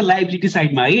हाम्रो हुन्छ लायबिलिटी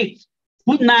साइडमा है।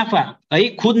 खुद नाफा है।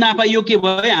 खुद नाफा यो के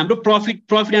भयो, हाम्रो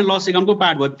प्रॉफिट एन्ड लस अकाउन्टको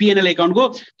पार्ट भयो, पीएनएल अकाउन्टको।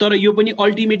 तर यो पनि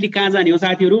अल्टिमेटली कहाँ जाने हो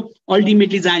साथीहरु,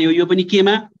 अल्टिमेटली जाने हो यो पनि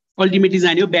केमा, अल्टिमेटली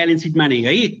जाने हो ब्यालेन्स शीटमा नै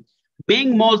है।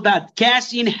 Bank मौजदा,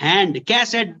 cash in hand,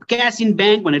 cash in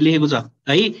bank भनेर लेखेको छ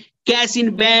है। Cash in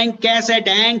bank, cash at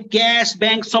hand, cash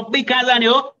bank सबै कहाँ जाने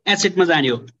हो, एसेटमा जाने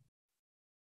हो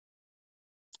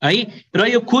है। र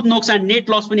यो खुद नोक्सान नेट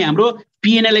लस पनि हाम्रो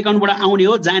पीएनएल अकाउन्टबाट आउने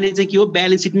हो, जाने चाहिँ के हो,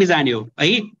 ब्यालेन्स शीटमै जाने हो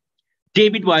है।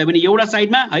 डेबिट भयो भने एउटा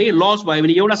साइडमा है, लस भयो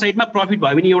भने एउटा साइडमा, प्रॉफिट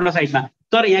भयो भने एउटा साइडमा।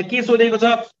 तर यहाँ के सोधेको छ,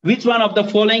 which one of the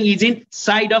following is in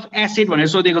side of asset भनेर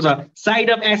सोधेको छ। साइड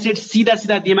अफ एसेट सीधा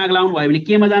सीधा दिमाग लाउनु भयो भने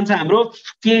केमा जान्छ हाम्रो,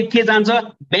 के जान्छ,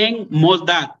 बैंक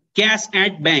मौजदा, क्याश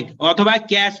एट बैंक अथवा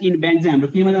क्याश इन बैंक चाहिँ हाम्रो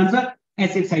केमा जान्छ,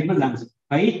 एसेट साइडमा जान्छ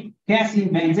है। क्याश इन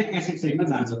बैंक चाहिँ एसेट साइडमा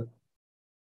जान्छ।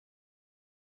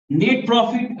 नेट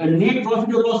प्रॉफिट र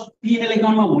लस पीएनएल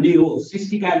अकाउन्टमा हुने हो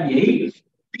सृष्टिकारले है।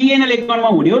 पीएनएल अकाउन्टमा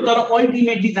हुने हो तर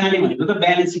अल्टिमेटली जाने भनेको त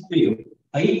ब्यालेन्स शीटमै हो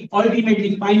है। अल्टिमेटली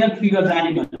फाइनल फिगर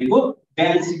जाने भनेको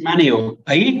ब्यालेन्स शीटमा नै हो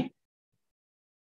है।